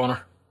Ben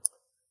O'Connor?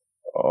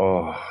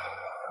 Oh,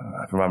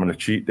 if I'm having a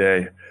cheat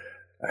day,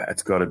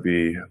 it's got to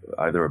be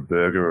either a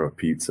burger or a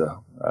pizza.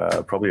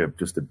 Probably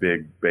just a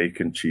big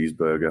bacon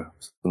cheeseburger,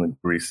 something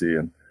greasy.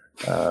 And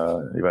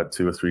you've had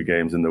 2 or 3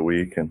 games in the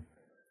week and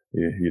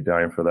you're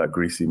dying for that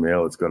greasy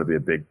meal. It's got to be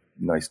a big,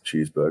 nice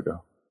cheeseburger.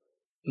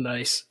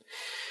 Nice.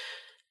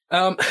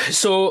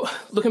 So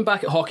looking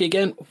back at hockey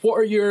again, what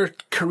are your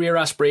career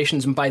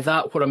aspirations? And by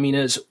that, what I mean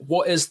is,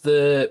 is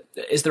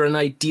there an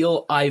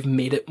ideal I've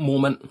made it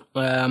moment?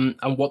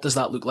 And what does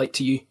that look like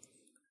to you?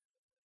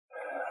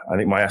 I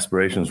think my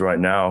aspirations right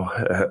now,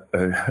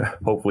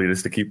 hopefully,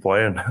 is to keep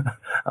playing.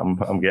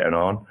 I'm getting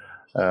on.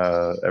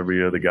 Every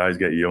year the guys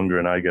get younger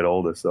and I get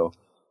older. So,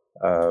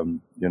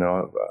 you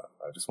know,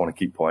 I just want to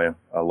keep playing.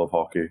 I love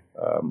hockey.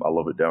 I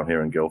love it down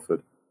here in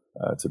Guildford.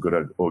 It's a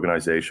good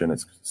organization.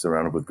 It's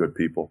surrounded with good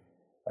people.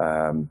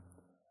 I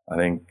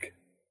think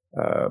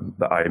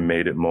the I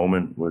made it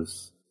moment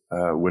was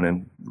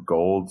winning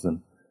golds,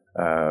 and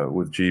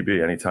with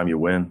GB, anytime you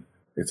win,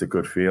 it's a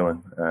good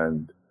feeling.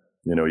 And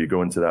you know, you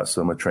go into that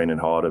summer training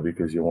harder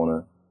because you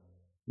want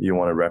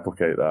to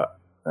replicate that.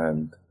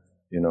 And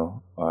you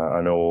know, I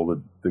know all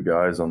the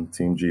guys on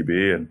Team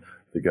GB and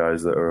the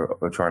guys that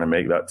are trying to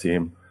make that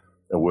team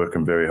are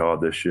working very hard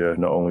this year,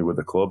 not only with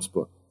the clubs,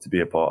 but to be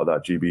a part of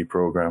that GB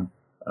program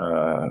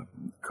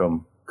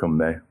come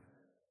May.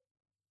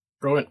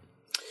 Brilliant.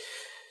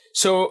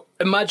 So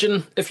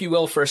imagine, if you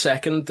will, for a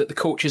second, that the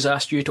coaches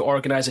asked you to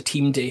organise a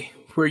team day.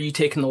 Where are you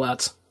taking the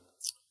lads?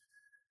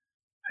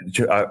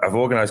 I've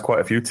organised quite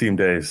a few team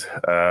days.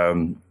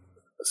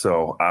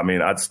 So, I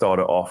mean, I'd start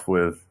it off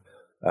with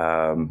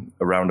a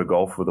round of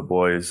golf with the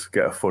boys,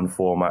 get a fun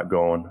format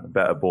going, a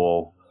better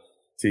ball,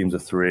 teams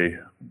of 3,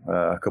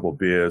 a couple of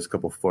beers, a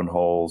couple of fun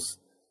holes,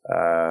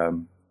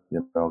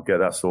 you know, get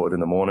that sorted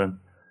in the morning.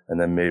 And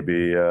then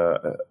maybe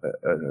a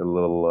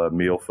little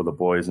meal for the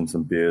boys and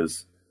some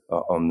beers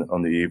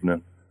on the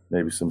evening.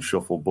 Maybe some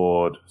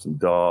shuffleboard, some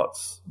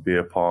darts,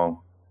 beer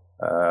pong,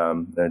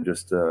 and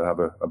just have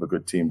a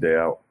good team day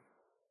out.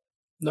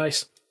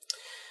 Nice.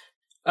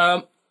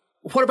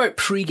 What about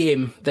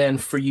pre-game then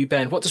for you,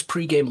 Ben? What does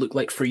pre-game look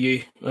like for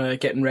you,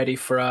 getting ready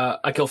for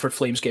a Guildford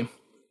Flames game?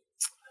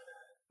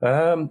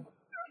 I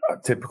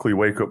typically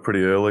wake up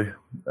pretty early.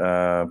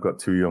 I've got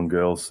 2 young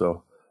girls,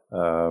 so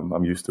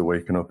I'm used to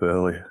waking up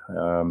early.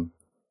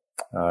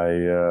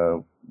 I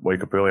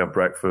wake up early, have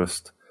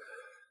breakfast,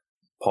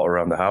 pot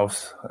around the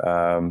house,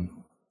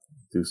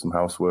 do some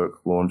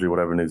housework, laundry,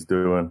 whatever needs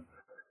doing.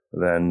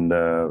 Then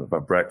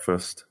have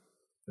breakfast,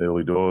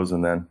 early doors,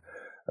 and then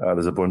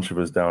there's a bunch of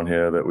us down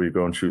here that we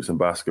go and shoot some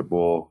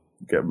basketball,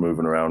 get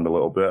moving around a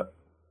little bit,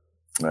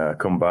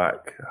 come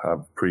back,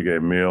 have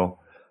pre-game meal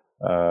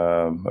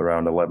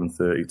around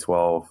 11:30,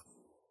 12,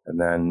 and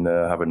then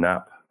have a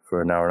nap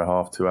for an hour and a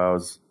half, 2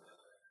 hours,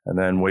 and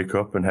then wake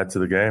up and head to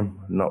the game.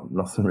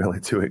 Nothing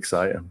really too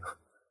exciting.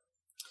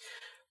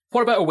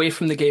 What about away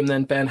from the game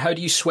then, Ben? How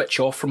do you switch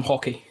off from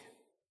hockey?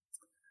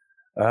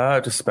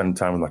 Just spend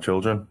time with my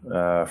children,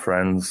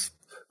 friends,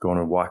 going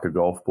and whack a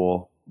golf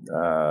ball.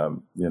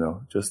 You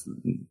know, just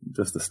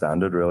the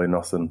standard, really.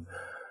 Nothing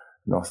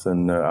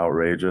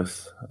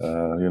outrageous.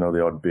 You know,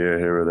 the odd beer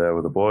here or there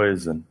with the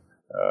boys, and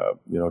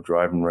you know,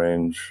 driving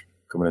range.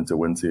 Coming into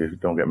winter, you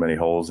don't get many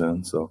holes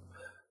in, so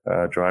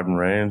driving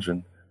range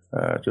and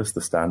just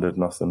the standard.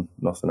 Nothing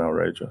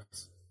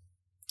outrageous.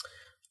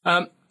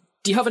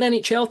 Do you have an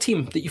NHL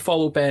team that you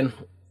follow, Ben?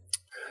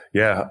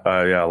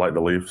 I like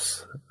the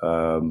Leafs.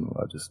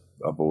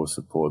 I've always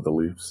supported the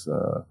Leafs.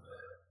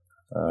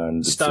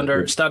 And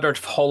standard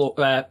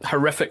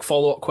horrific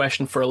follow-up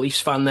question for a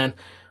Leafs fan. Then,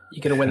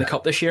 you going to win the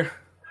cup this year?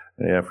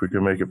 Yeah, if we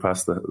can make it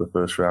past the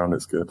first round,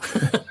 it's good.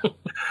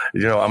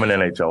 I'm an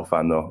NHL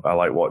fan though. I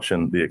like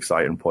watching the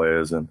exciting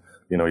players, and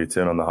you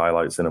turn on the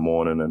highlights in the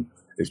morning, and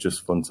it's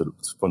just fun to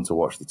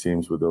watch the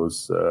teams with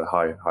those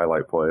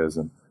highlight players,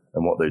 and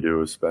what they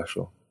do is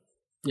special.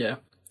 Yeah.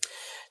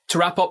 To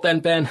wrap up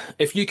then, Ben,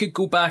 if you could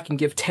go back and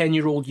give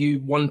 10-year-old you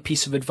one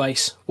piece of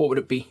advice, what would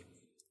it be?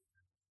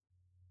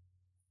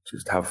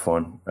 Just have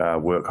fun,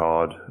 work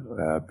hard,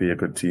 be a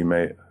good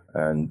teammate,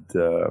 and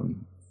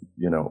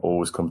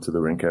always come to the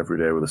rink every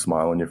day with a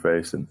smile on your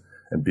face, and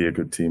be a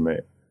good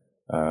teammate.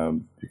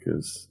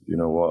 Because you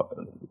know what,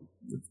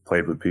 I've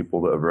played with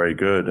people that are very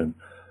good, and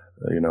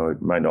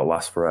it might not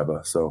last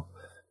forever. So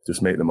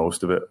just make the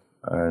most of it,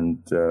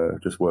 and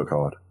just work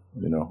hard.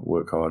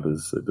 Work hard it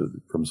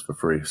comes for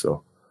free.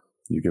 So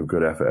you give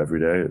good effort every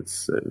day,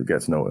 it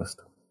gets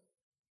noticed.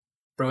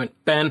 Brilliant.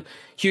 Ben,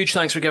 huge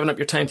thanks for giving up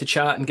your time to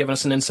chat and giving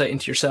us an insight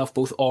into yourself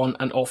both on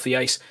and off the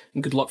ice,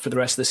 and good luck for the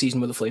rest of the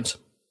season with the Flames.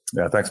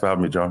 Yeah, thanks for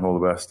having me, John. All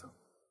the best.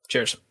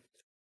 Cheers.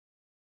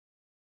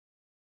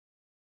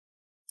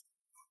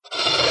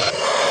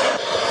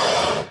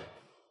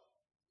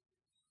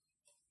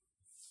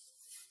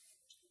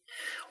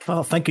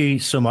 Well, thank you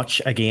so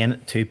much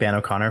again to Ben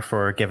O'Connor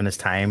for giving his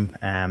time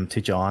to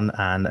John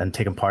and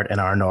taking part in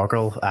our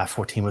inaugural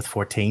 14 with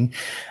 14.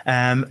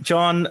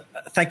 John,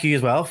 thank you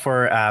as well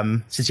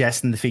for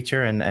suggesting the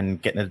feature and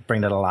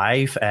bringing it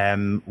alive.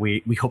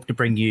 We hope to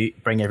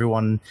bring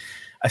everyone,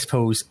 I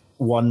suppose,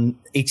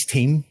 each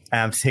team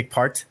to take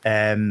part.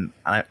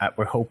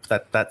 We hope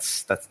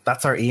that's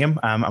our aim,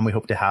 and we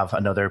hope to have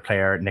another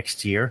player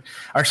next year.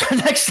 Or sorry,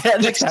 next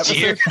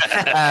episode.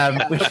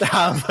 We hope to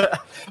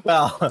have.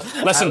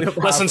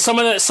 Listen. Some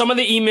of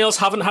the emails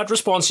haven't had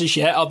responses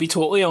yet. I'll be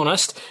totally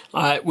honest.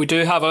 We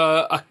do have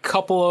a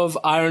couple of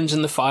irons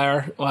in the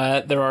fire.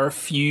 There are a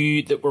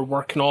few that we're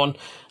working on.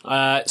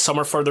 Some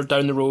are further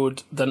down the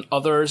road than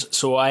others.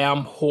 So I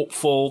am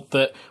hopeful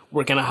that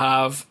we're going to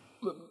have.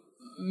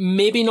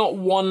 Maybe not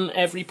one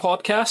every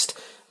podcast,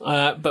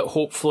 but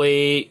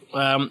hopefully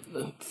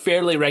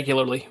fairly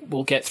regularly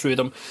we'll get through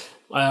them.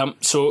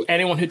 So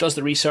anyone who does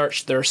the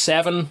research, there are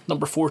 7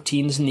 number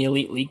 14s in the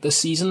Elite League this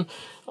season.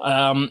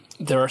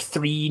 There are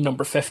 3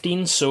 number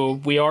 15s, so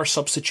we are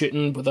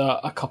substituting with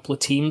a couple of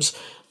teams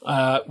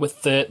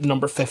with the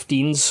number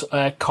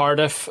 15s.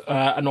 Cardiff,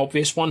 an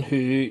obvious one,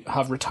 who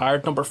have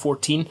retired number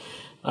 14.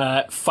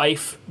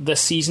 Fife this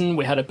season,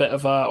 I had a bit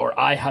of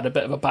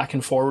a back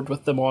and forward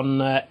with them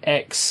on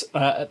X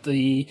at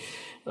the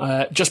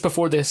just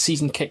before the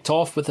season kicked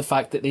off, with the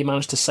fact that they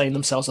managed to sign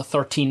themselves a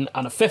 13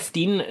 and a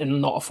 15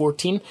 and not a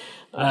 14.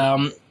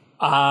 And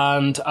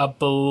I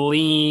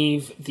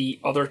believe the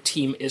other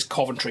team is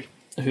Coventry,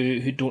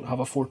 who don't have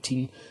a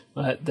 14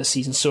 this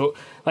season. So,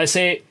 like I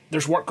say,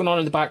 there's work going on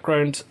in the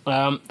background.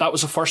 That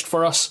was a first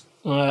for us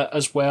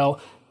as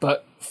well,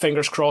 but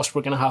fingers crossed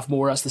we're going to have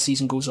more as the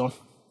season goes on.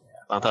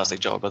 Fantastic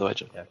job, by the way,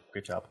 Jim. Yeah,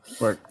 great job.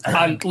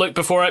 And look,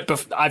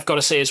 I've got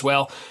to say as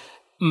well,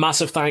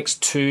 massive thanks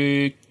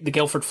to the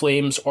Guildford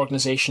Flames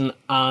organisation,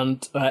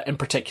 and in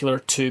particular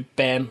to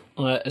Ben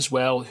as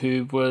well,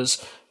 who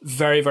was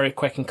very, very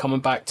quick in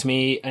coming back to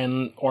me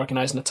and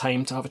organising a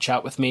time to have a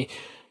chat with me.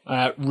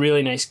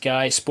 Really nice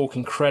guy, spoke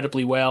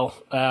incredibly well,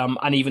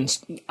 and even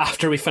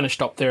after we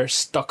finished up there,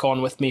 stuck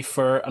on with me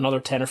for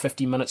another 10 or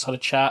 15 minutes, had a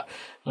chat.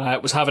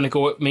 Was having a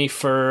go at me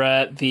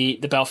for the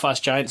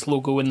Belfast Giants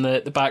logo in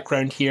the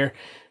background here,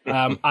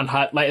 and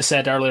had, like I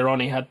said earlier on,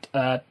 he had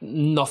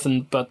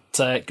nothing but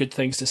good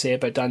things to say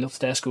about Daniel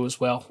Tedesco as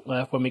well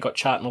when we got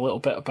chatting a little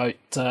bit about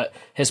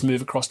his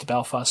move across to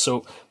Belfast.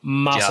 So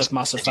massive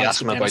thanks. Did you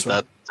ask him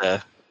about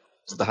that?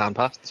 The hand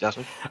pass? Did you ask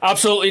him?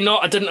 Absolutely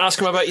not. I didn't ask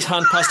him about his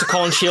hand pass to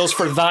Colin Shields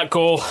for that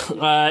goal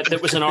that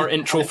was in our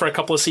intro for a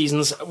couple of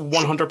seasons.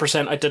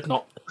 100% I did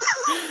not.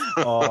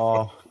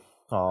 Oh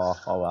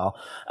well.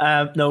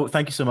 No,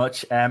 thank you so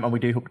much. And we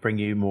do hope to bring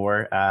you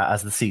more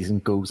as the season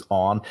goes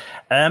on.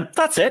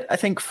 That's it, I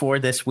think, for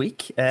this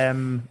week.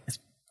 It's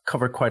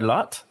covered quite a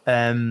lot.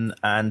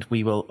 And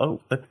we will.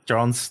 Oh, look,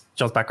 John's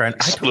background.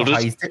 Exploded.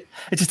 I don't know how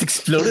it just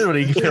exploded when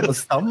he hit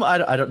his thumb.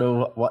 I don't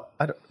know what.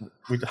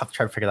 We have to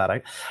try to figure that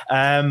out.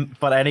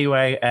 But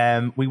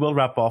anyway, we will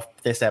wrap off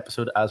this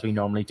episode as we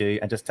normally do,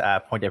 and just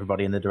point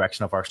everybody in the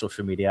direction of our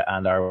social media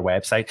and our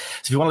website.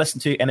 So if you want to listen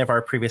to any of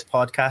our previous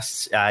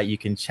podcasts, you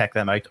can check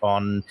them out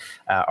on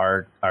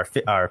our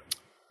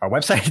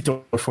website,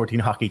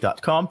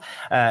 door14hockey.com.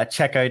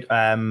 Check out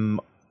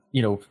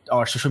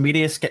our social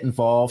medias, get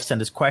involved,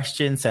 send us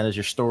questions, send us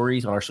your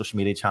stories on our social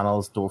media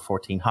channels,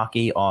 Door14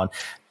 Hockey on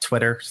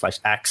Twitter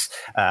 /X,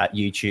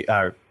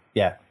 YouTube,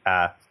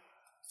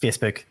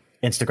 Facebook,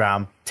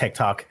 Instagram,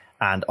 TikTok,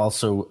 and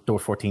also Door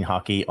 14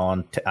 Hockey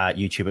on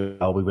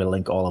YouTube. We will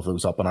link all of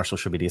those up on our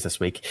social medias this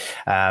week.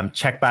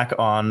 Check back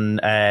on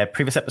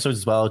previous episodes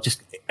as well.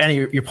 Just any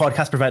your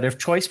podcast provider of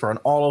choice. We're on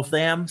all of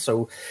them.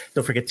 So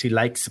don't forget to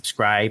like,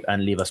 subscribe,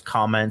 and leave us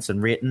comments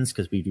and ratings,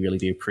 because we really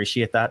do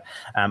appreciate that.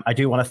 I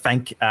do want to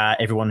thank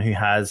everyone who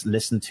has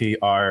listened to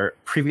our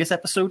previous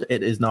episode.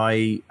 It is now,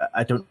 I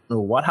don't know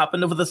what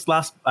happened over this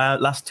last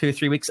 2 or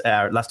 3 weeks.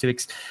 Last 2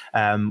 weeks,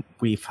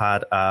 we've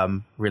had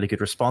really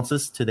good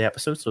responses to the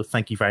episode. So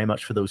thank you very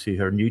much for those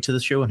who are new to the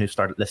show and who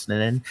started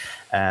listening in.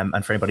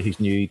 And for anybody who's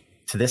new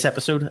to this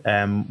episode,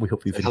 we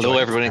hope you've enjoyed. Hello,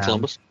 everyone in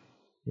Columbus.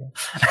 Yeah.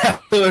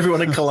 Hello,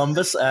 everyone in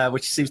Columbus,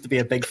 which seems to be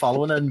a big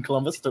following in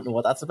Columbus. Don't know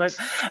what that's about.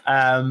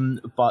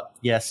 But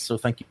yes, so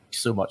thank you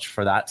so much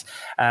for that.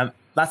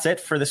 That's it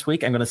for this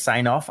week. I'm going to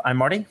sign off. I'm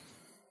Marty.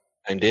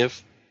 I'm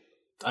Dave.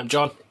 I'm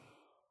John.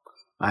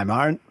 I'm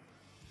Aaron.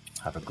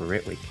 Have a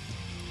great week.